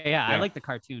 Okay, yeah, I like the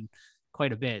cartoon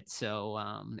quite a bit. So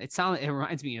it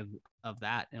reminds me of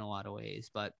that in a lot of ways.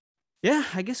 But yeah,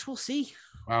 I guess we'll see.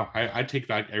 Wow, I take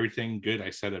back everything good I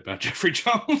said about Jeffrey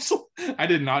Jones. I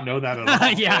did not know that at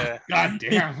all. Yeah. God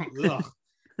damn. Ugh.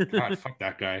 God, fuck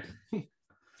that guy.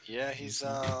 Yeah, he's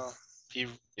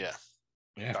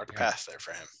dark path there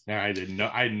for him. Yeah,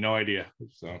 I had no idea.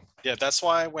 So yeah, that's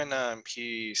why when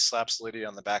he slaps Lydia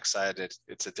on the backside,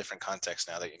 it's a different context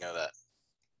now that you know that.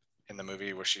 In the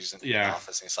movie where she's in the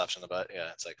office and he slaps her in the butt. Yeah,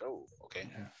 it's like, oh, okay.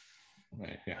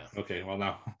 Yeah. Okay. Well,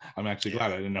 now I'm actually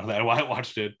glad I didn't know that while I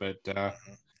watched it, but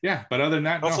yeah. But other than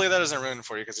that, hopefully that doesn't ruin it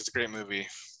for you because it's a great movie.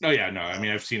 Oh yeah, no. I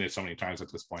mean, I've seen it so many times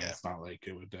at this point. It's not like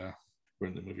it would were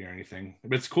in the movie or anything.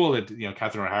 But it's cool that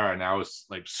Catherine O'Hara now is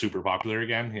like super popular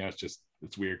again.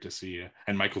 It's weird to see.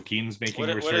 And Michael Keaton's making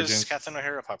a resurgence. What is Catherine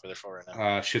O'Hara popular for right now?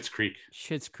 Schitt's Creek.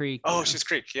 Schitt's Creek. Oh, Schitt's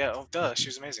Creek. Yeah. Oh, duh. She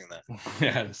was amazing in that.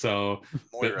 Yeah. So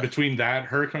between that,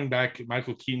 her coming back,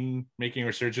 Michael Keaton making a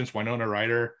resurgence, Winona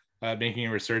Ryder making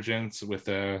a resurgence with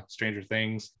Stranger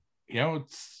Things.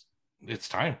 It's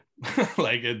time.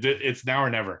 Like it's now or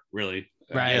never, really.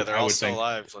 Right. Yeah, they're all still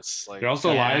alive. They're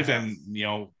also alive and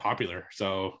popular.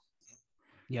 So.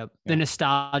 Yep. The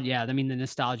nostalgia. I mean, the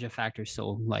nostalgia factor.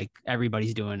 So like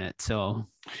everybody's doing it. So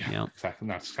exactly.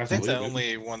 I think the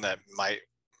only one that might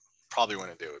probably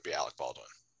want to do it would be Alec Baldwin.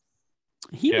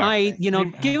 He might,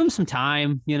 give him some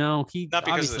time. He not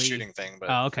because of the shooting thing, but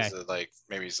okay. because of, like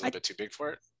maybe he's a little bit too big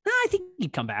for it. I think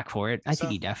he'd come back for it. I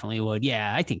think he definitely would.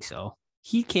 Yeah, I think so.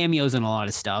 He cameos in a lot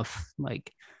of stuff.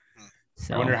 Like,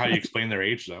 so. I wonder how you explain their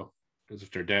age though, because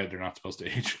if they're dead, they're not supposed to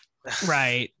age.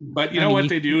 Right. But you know what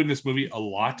they do in this movie a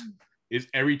lot is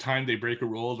every time they break a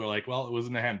rule, they're like, well, it was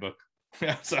in the handbook.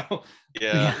 So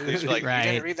it's like, right.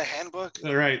 You didn't read the handbook?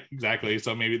 Right, exactly.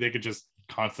 So maybe they could just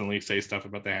constantly say stuff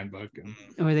about the handbook.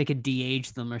 Or they could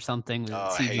de-age them or something. With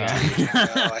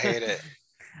CGI. I hate it.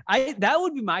 That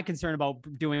would be my concern about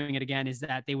doing it again, is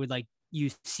that they would like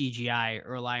use CGI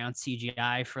or rely on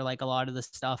CGI for like a lot of the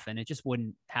stuff, and it just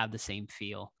wouldn't have the same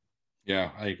feel.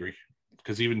 Yeah, I agree.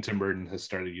 Because even Tim Burton has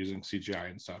started using CGI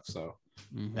and stuff. So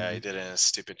yeah, he did it in a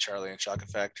stupid Charlie and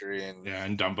Chocolate Factory and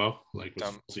Dumbo, like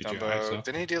CGI. Dumbo. So.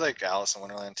 Didn't he do like Alice in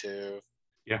Wonderland too?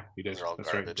 Yeah, he did. They're all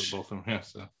That's garbage. Right, both of them. Yeah.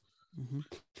 So.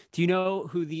 Do you know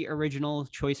who the original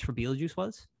choice for Beetlejuice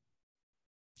was?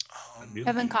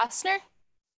 Kevin Costner?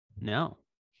 No.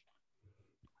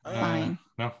 Fine.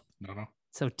 No.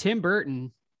 So Tim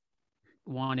Burton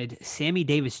wanted Sammy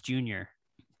Davis Jr.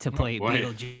 to play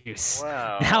Beetlejuice.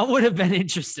 Wow. That would have been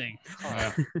interesting.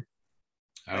 I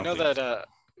know that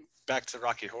back to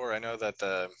Rocky Horror, I know that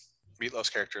the Meatloaf's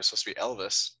character is supposed to be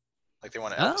Elvis. Like they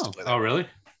want Elvis to play that. Oh, really?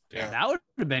 Yeah. That would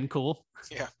have been cool.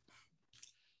 Yeah.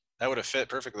 That would have fit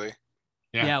perfectly.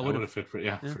 Yeah, it would have fit for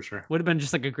sure. Would have been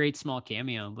just like a great small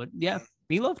cameo. But yeah,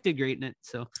 Meatloaf did great in it.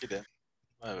 So he did.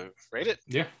 Rate it?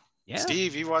 Yeah.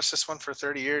 Steve, you watched this one for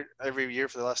every year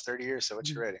for the last 30 years. So what's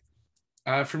your rating?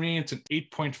 For me, it's an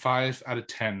 8.5 out of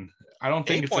 10. I don't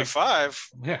think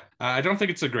 8.5. I don't think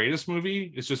it's the greatest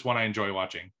movie. It's just one I enjoy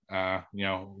watching.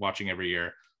 Watching every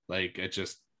year. Like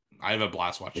I have a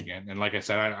blast watching it. And like I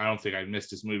said, I don't think I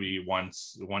missed this movie one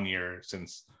year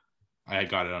since I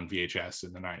got it on VHS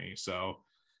in the 90s. So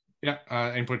yeah,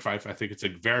 8.5. I think it's a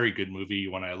very good movie,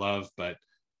 one I love, but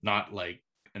not like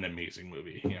an amazing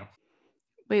movie.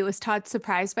 Wait, was Todd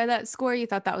surprised by that score? You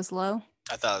thought that was low?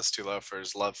 I thought it was too low for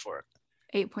his love for it.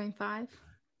 8.5. Well,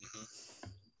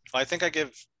 I think I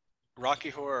give Rocky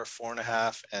Horror a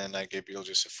 4.5, and I gave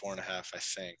Beetlejuice a 4.5. I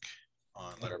think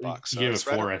on Letterboxd. So you gave it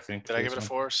 4, I think. Did I give it a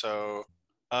 4? So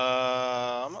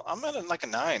I'm at like a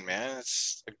 9, man.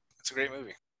 It's a great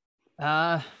movie.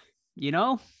 I'm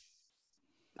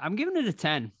giving it a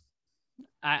 10.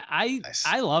 Nice.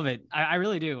 I love it. I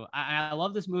really do. I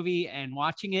love this movie, and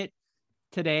watching it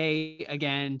today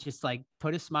again just like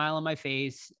put a smile on my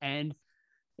face. And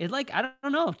it like, I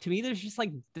don't know, to me there's just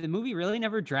like the movie really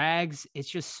never drags. It's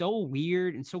just so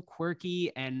weird and so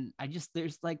quirky, and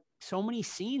there's like so many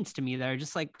scenes to me that are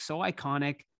just like so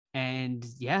iconic. And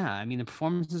yeah, I mean the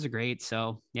performances are great.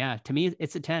 So yeah, to me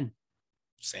it's a 10.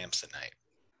 Samsonite.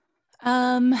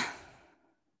 I'm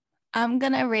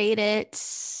gonna rate it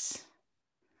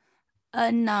a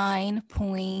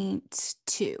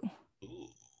 9.2.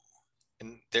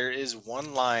 And there is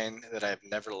one line that I've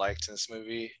never liked in this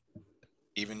movie,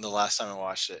 even the last time I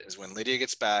watched it, is when Lydia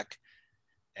gets back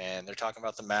and they're talking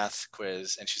about the math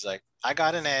quiz, and she's like, I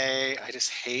got an A. I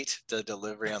just hate the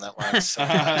delivery on that line so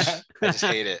much. I just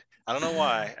hate it. I don't know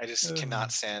why. I just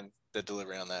cannot stand the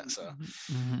delivery on that. So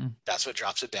that's what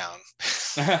drops it down.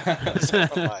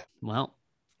 Well,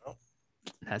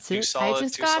 that's it. I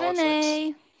just got an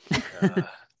A.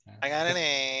 I got an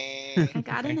A. I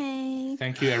got an A.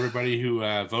 Thank you, everybody who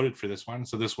voted for this one.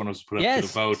 So this one was put up to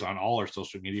the vote on all our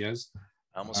social medias.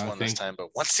 I almost won this time, but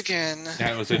once again,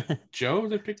 was it Joe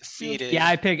that picked defeated? Yeah,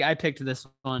 I picked this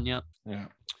one. Yep. Yeah,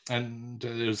 and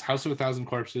it was House of a Thousand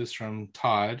Corpses from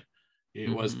Todd. It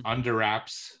was Under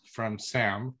Wraps from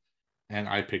Sam, and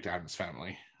I picked Adam's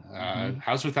Family.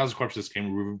 House of a Thousand Corpses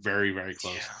came very, very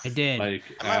close. Yeah. I did. I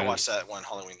might watch that one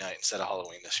Halloween night instead of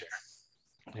Halloween this year.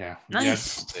 Yeah.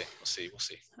 Nice. We'll see.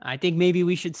 I think maybe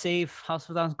we should save House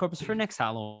of a Thousand Corpses for next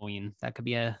Halloween. That could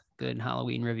be a good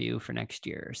Halloween review for next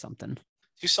year or something.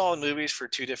 2 solid movies for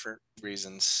 2 different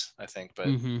reasons, I think, but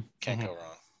can't go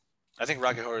wrong. I think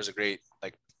Rocky Horror is a great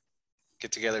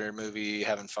get together movie,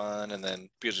 having fun, and then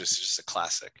Beetlejuice is just a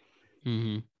classic.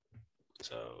 Mm-hmm.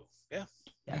 So yeah,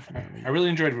 Definitely. I really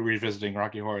enjoyed revisiting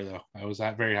Rocky Horror though. I was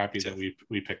very happy that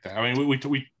we picked that. I mean,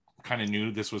 we kind of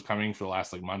knew this was coming for the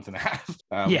last like month and a half.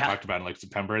 We talked about in like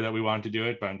September that we wanted to do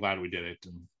it, but I'm glad we did it.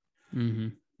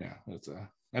 And yeah,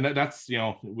 that's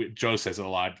Joe says it a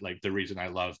lot. Like the reason I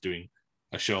love doing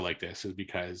a show like this is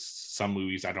because some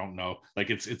movies I don't know, like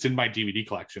it's in my DVD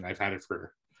collection. I've had it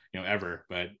for ever,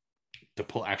 but to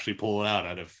pull it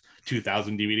out of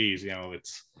 2,000 DVDs,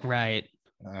 it's right.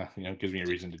 Gives me a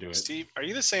reason to do it. Steve, are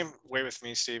you the same way with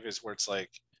me, Steve? Is where it's like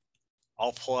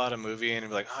I'll pull out a movie and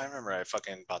be like, oh, I remember I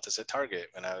fucking bought this at Target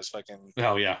when I was fucking.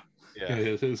 Oh yeah.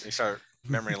 You start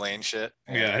memory lane shit.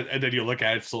 Yeah, and then you look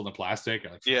at it still in the plastic.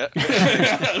 Like, yeah.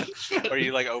 Or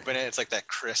you like open it, it's like that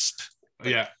crisp. Like,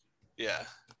 yeah. Yeah.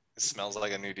 It smells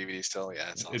like a new DVD still. Yeah,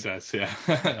 it's awesome. It does. Yeah,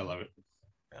 I love it.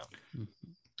 Yeah.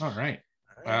 All right.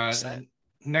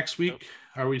 Next week,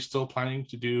 are we still planning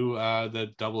to do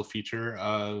the double feature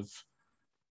of?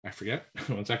 I forget.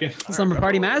 1 second. Slumber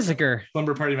Party Massacre.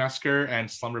 Slumber Party Massacre and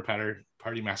Slumber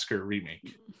Party Massacre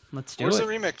remake. Let's do Where's it. the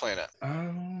remake playing at?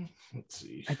 Let's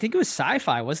see. I think it was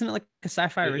Sci-Fi, wasn't it? Like a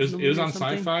Sci-Fi original. It was on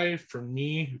something? Sci-Fi for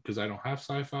me because I don't have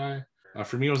Sci-Fi.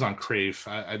 For me, it was on Crave.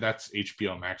 That's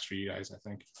HBO Max for you guys, I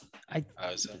think. I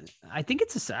think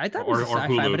it's I thought it was Sci-Fi,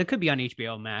 Hulu. but it could be on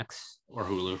HBO Max or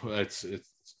Hulu. It's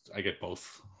I get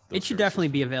both. It should definitely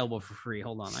be available for free.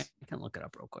 Hold on, I can look it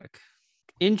up real quick.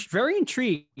 Very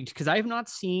intrigued because I have not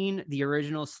seen the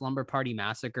original Slumber Party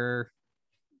Massacre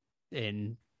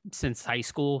since high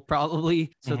school,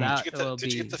 probably. So that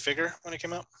did you get the figure when it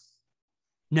came out?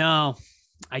 No,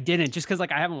 I didn't, just because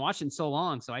like I haven't watched it in so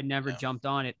long, so I never jumped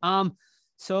on it.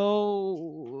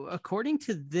 So according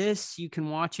to this, you can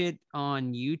watch it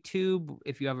on YouTube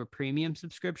if you have a premium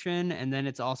subscription, and then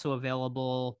it's also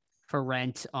available for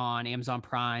rent on Amazon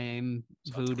Prime,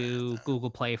 Vudu,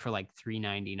 Google Play for like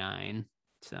 $3.99.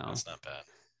 So that's not bad.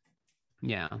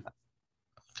 Yeah.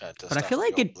 Okay, but I feel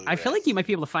like you might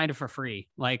be able to find it for free,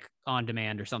 like on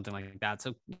demand or something like that.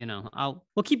 So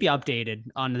we'll keep you updated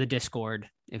on the Discord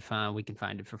if we can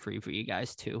find it for free for you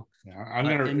guys too. Yeah, I'm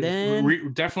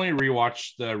gonna definitely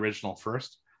rewatch the original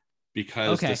first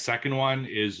because the second one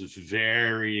is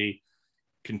very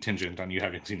contingent on you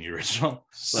having seen the original.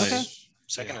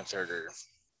 Second and third are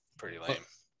pretty lame.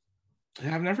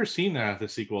 I've never seen the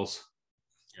sequels.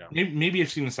 Yeah. Maybe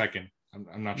I've seen the second.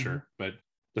 I'm not sure, but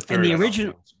the third. And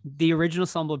the original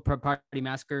Slumber Party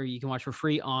Massacre you can watch for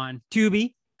free on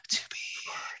Tubi,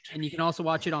 and you can also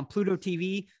watch it on Pluto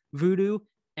TV, Vudu,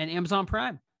 and Amazon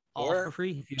Prime, all for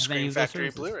free. If you have any of those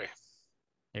services. Blu-ray.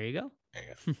 There you go.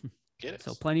 Get it.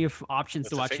 So plenty of options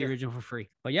to watch the original for free.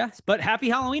 But yes, but happy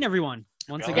Halloween, everyone!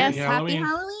 Once again, happy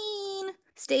Halloween.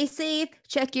 Stay safe.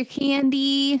 Check your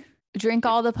candy. Drink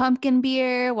all the pumpkin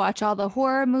beer. Watch all the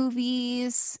horror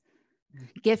movies.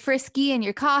 Get frisky in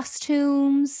your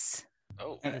costumes.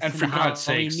 Oh, and for God's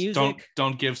sakes,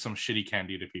 don't give some shitty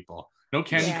candy to people. No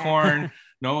candy corn.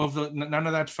 None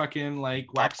of that fucking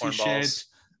like waxy shit.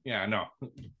 Yeah, no.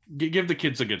 Give the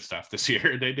kids the good stuff this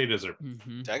year. They deserve it.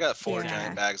 Mm-hmm. I got 4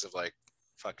 giant bags of like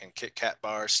fucking Kit Kat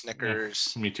bars,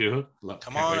 Snickers. Me too.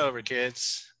 Come on over,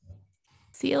 kids.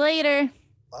 See you later.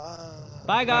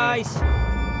 Bye guys.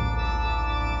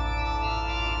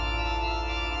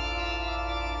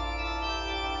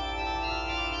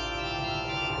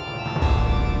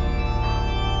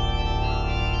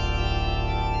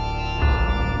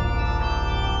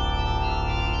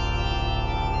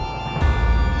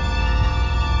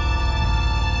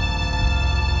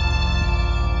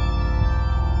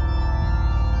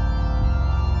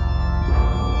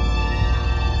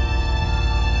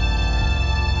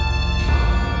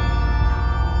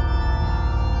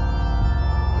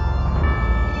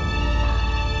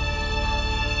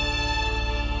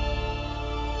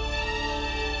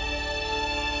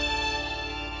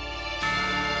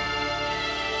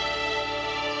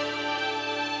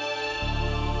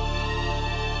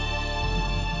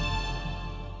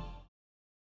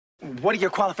 What are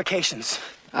your qualifications?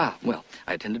 Well,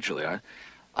 I attended Juilliard.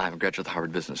 I'm a graduate of the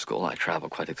Harvard Business School. I travel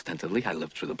quite extensively. I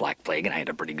lived through the Black Plague, and I had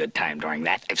a pretty good time during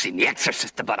that. I've seen The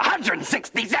Exorcist about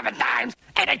 167 times,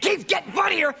 and it keeps getting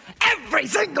funnier every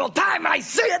single time I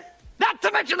see it. Not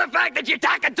to mention the fact that you're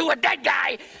talking to a dead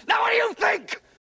guy. Now, what do you think?